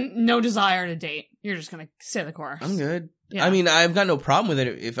no desire to date. You're just gonna stay the course. I'm good. Yeah. I mean, I've got no problem with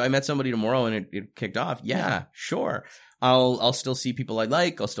it. If I met somebody tomorrow and it kicked off, sure. I'll still see people I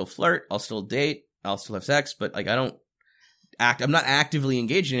like. I'll still flirt. I'll still date. I'll still have sex. But like, I'm not actively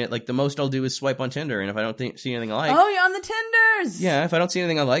engaged in it. Like, the most I'll do is swipe on Tinder, and if I don't see anything I like, oh, you're on the Tinders. Yeah, if I don't see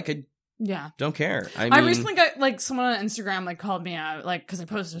anything I like, I don't care. I recently got like someone on Instagram like called me out like because I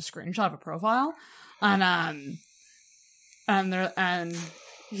posted a screenshot of a profile, and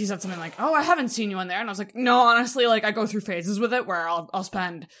he said something like, "Oh, I haven't seen you on there," and I was like, "No, honestly, like I go through phases with it where I'll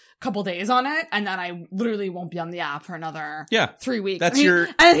spend a couple days on it, and then I literally won't be on the app for another 3 weeks." And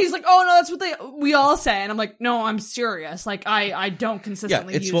he's like, "Oh no, that's what we all say," and I'm like, "No, I'm serious. Like I don't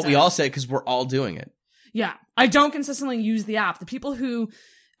consistently. It's use what it. we all say because we're all doing it. Yeah, I don't consistently use the app. The people who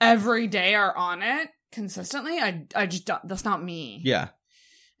every day are on it consistently, I just don't. That's not me. Yeah.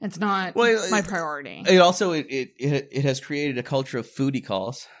 It's not my priority. It also it has created a culture of foodie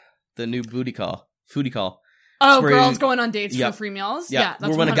calls, the new foodie call. Oh, girls going on dates for free meals. Yeah,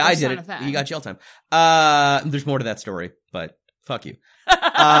 that's when a guy did it, he got jail time. There's more to that story, but fuck you.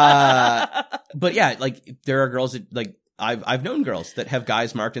 But yeah, like there are girls that like I've known girls that have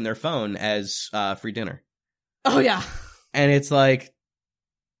guys marked in their phone as free dinner. Oh yeah, and it's like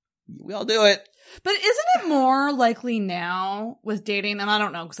we all do it. But isn't it more likely now with dating, and I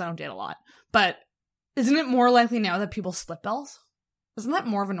don't know because I don't date a lot, but isn't it more likely now that people split bills? Isn't that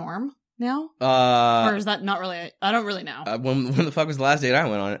more of a norm now? Or is that not really? I don't really know. When the fuck was the last date I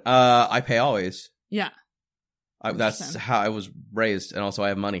went on? I pay always. Yeah. That's how I was raised, and also I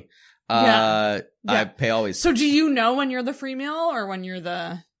have money. I pay always. So do you know when you're the free meal or when you're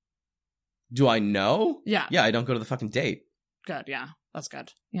the... Do I know? Yeah. Yeah, I don't go to the fucking date. Good, yeah. That's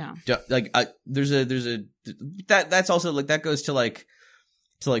good. Yeah. Like that's also like that goes to like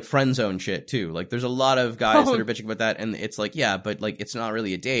friend zone shit too. Like there's a lot of guys that are bitching about that, and it's like, yeah, but like it's not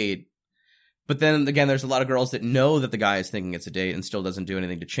really a date. But then again, there's a lot of girls that know that the guy is thinking it's a date and still doesn't do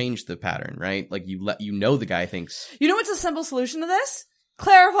anything to change the pattern, right? Like the guy thinks. You know what's a simple solution to this?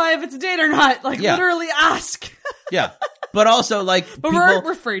 Clarify if it's a date or not. Like literally ask. Yeah. But also, like, But people,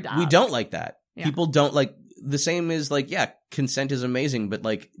 we're free to we ask. don't like that. Yeah. People don't like, the same is like, yeah, consent is amazing, but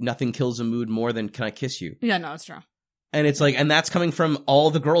like, nothing kills a mood more than can I kiss you? Yeah, no, it's true. And it's like, and that's coming from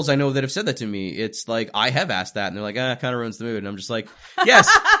all the girls I know that have said that to me. It's like, I have asked that, and they're like, it kind of ruins the mood. And I'm just like, yes,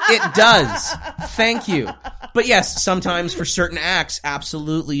 it does. Thank you. But yes, sometimes for certain acts,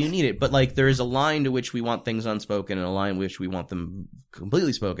 absolutely you need it. But like, there is a line to which we want things unspoken and a line which we want them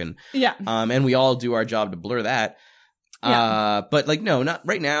completely spoken. Yeah. And we all do our job to blur that. Yeah. But like, no, not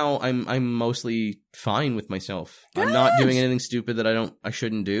right now. I'm mostly fine with myself. Good. I'm not doing anything stupid that I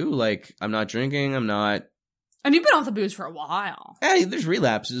shouldn't do. Like, I'm not drinking. I'm not. And you've been off the booze for a while. Hey, there's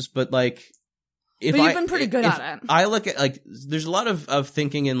relapses, but like, But you've been pretty good at it. I look at, like, there's a lot of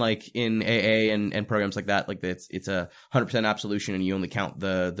thinking in AA and programs like that. Like, it's a 100% absolution and you only count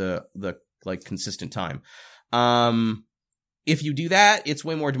the like consistent time. If you do that, it's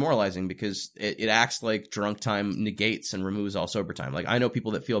way more demoralizing because it acts like drunk time negates and removes all sober time. Like, I know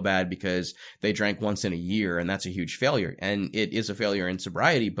people that feel bad because they drank once in a year and that's a huge failure. And it is a failure in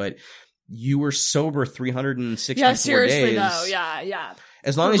sobriety, but you were sober 364 Yeah, seriously days. though. Yeah.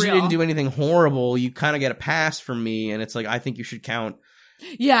 As long For as you real. didn't do anything horrible, you kind of get a pass from me. And it's like, I think you should count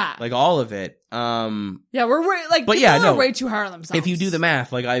Yeah. like all of it. Yeah, we're like, but people yeah, are no. way too hard on themselves. If you do the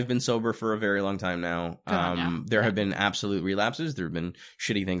math, like, I've been sober for a very long time now. Good on ya. There have been absolute relapses. There have been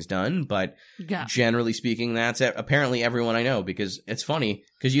shitty things done, but Yeah. generally speaking, that's apparently everyone I know, because it's funny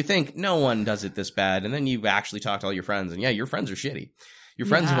because you think no one does it this bad. And then you actually talk to all your friends and yeah, your friends are shitty. Your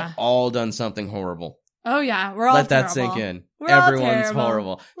friends Yeah. have all done something horrible. Oh yeah, we're all Let that terrible. sink in. We're all Everyone's terrible.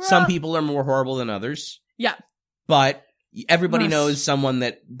 horrible. We're Some all- people are more horrible than others, Yeah, but everybody Most- knows someone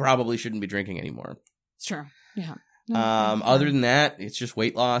that probably shouldn't be drinking anymore. it's true. Yeah. No, Other than that, it's just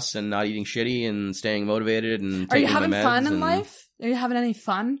weight loss and not eating shitty and staying motivated and are you taking my having meds fun in and- life? Are you having any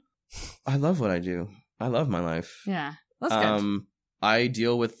fun? I love what I do. I love my life. Yeah, that's good. I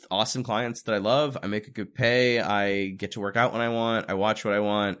deal with awesome clients that I love. I make a good pay. I get to work out when I want. I watch what I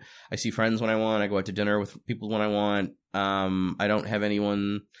want. I see friends when I want. I go out to dinner with people when I want. I don't have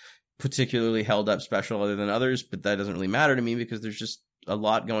anyone particularly held up special other than others, but that doesn't really matter to me because there's just a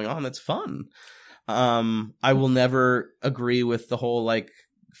lot going on that's fun. I will never agree with the whole like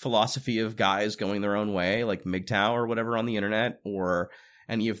philosophy of guys going their own way, like MGTOW or whatever on the internet, or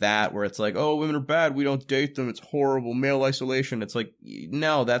any of that where it's like, oh, women are bad, we don't date them, it's horrible, male isolation. It's like,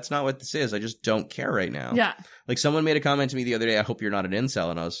 no, that's not what this is. I just don't care right now. Yeah. Like, someone made a comment to me the other day, I hope you're not an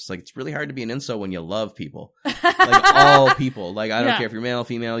incel. And I was just like, it's really hard to be an incel when you love people. Like, all people. Like, I don't Yeah. care if you're male,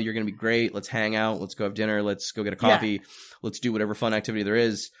 female, you're going to be great. Let's hang out. Let's go have dinner. Let's go get a coffee. Let's do whatever fun activity there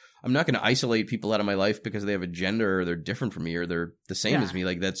is. I'm not going to isolate people out of my life because they have a gender or they're different from me or they're the same Yeah. as me.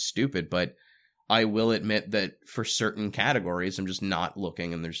 Like, that's stupid. But I will admit that for certain categories, I'm just not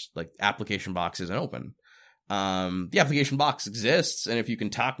looking, and there's like application box isn't open. The application box exists, and if you can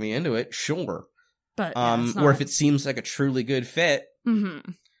talk me into it, sure. But Or if it seems like a truly good fit.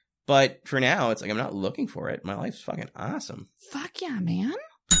 Mm-hmm. But for now, it's like I'm not looking for it. My life's fucking awesome. Fuck yeah, man.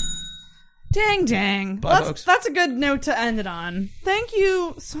 Dang. Bye, folks. That's a good note to end it on. Thank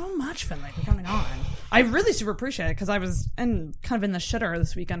you so much, Finley, for coming on. I really super appreciate it because I was kind of in the shitter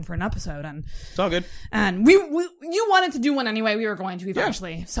this weekend for an episode, and It's all good. and you wanted to do one anyway. We were going to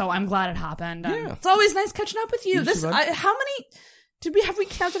eventually, so I'm glad it happened. And Yeah. it's always nice catching up with you. You This too, bud. how many have we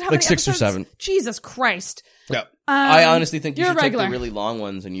counted? How Like many 6 or episodes? 7. Jesus Christ! Yeah. I honestly think you you're should a take the regular. really long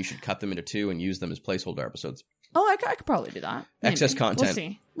ones and you should cut them into 2 and use them as placeholder episodes. Oh, I could probably do that. Maybe. Excess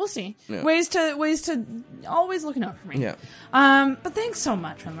content. We'll see. Yeah. Ways to always looking out for me. Yeah. But thanks so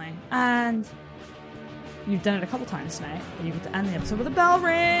much, Finley. And you've done it a couple times tonight, but you get to end the episode with a bell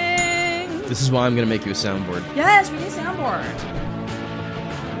ring. This is why I'm going to make you a soundboard. Yes, we need a soundboard.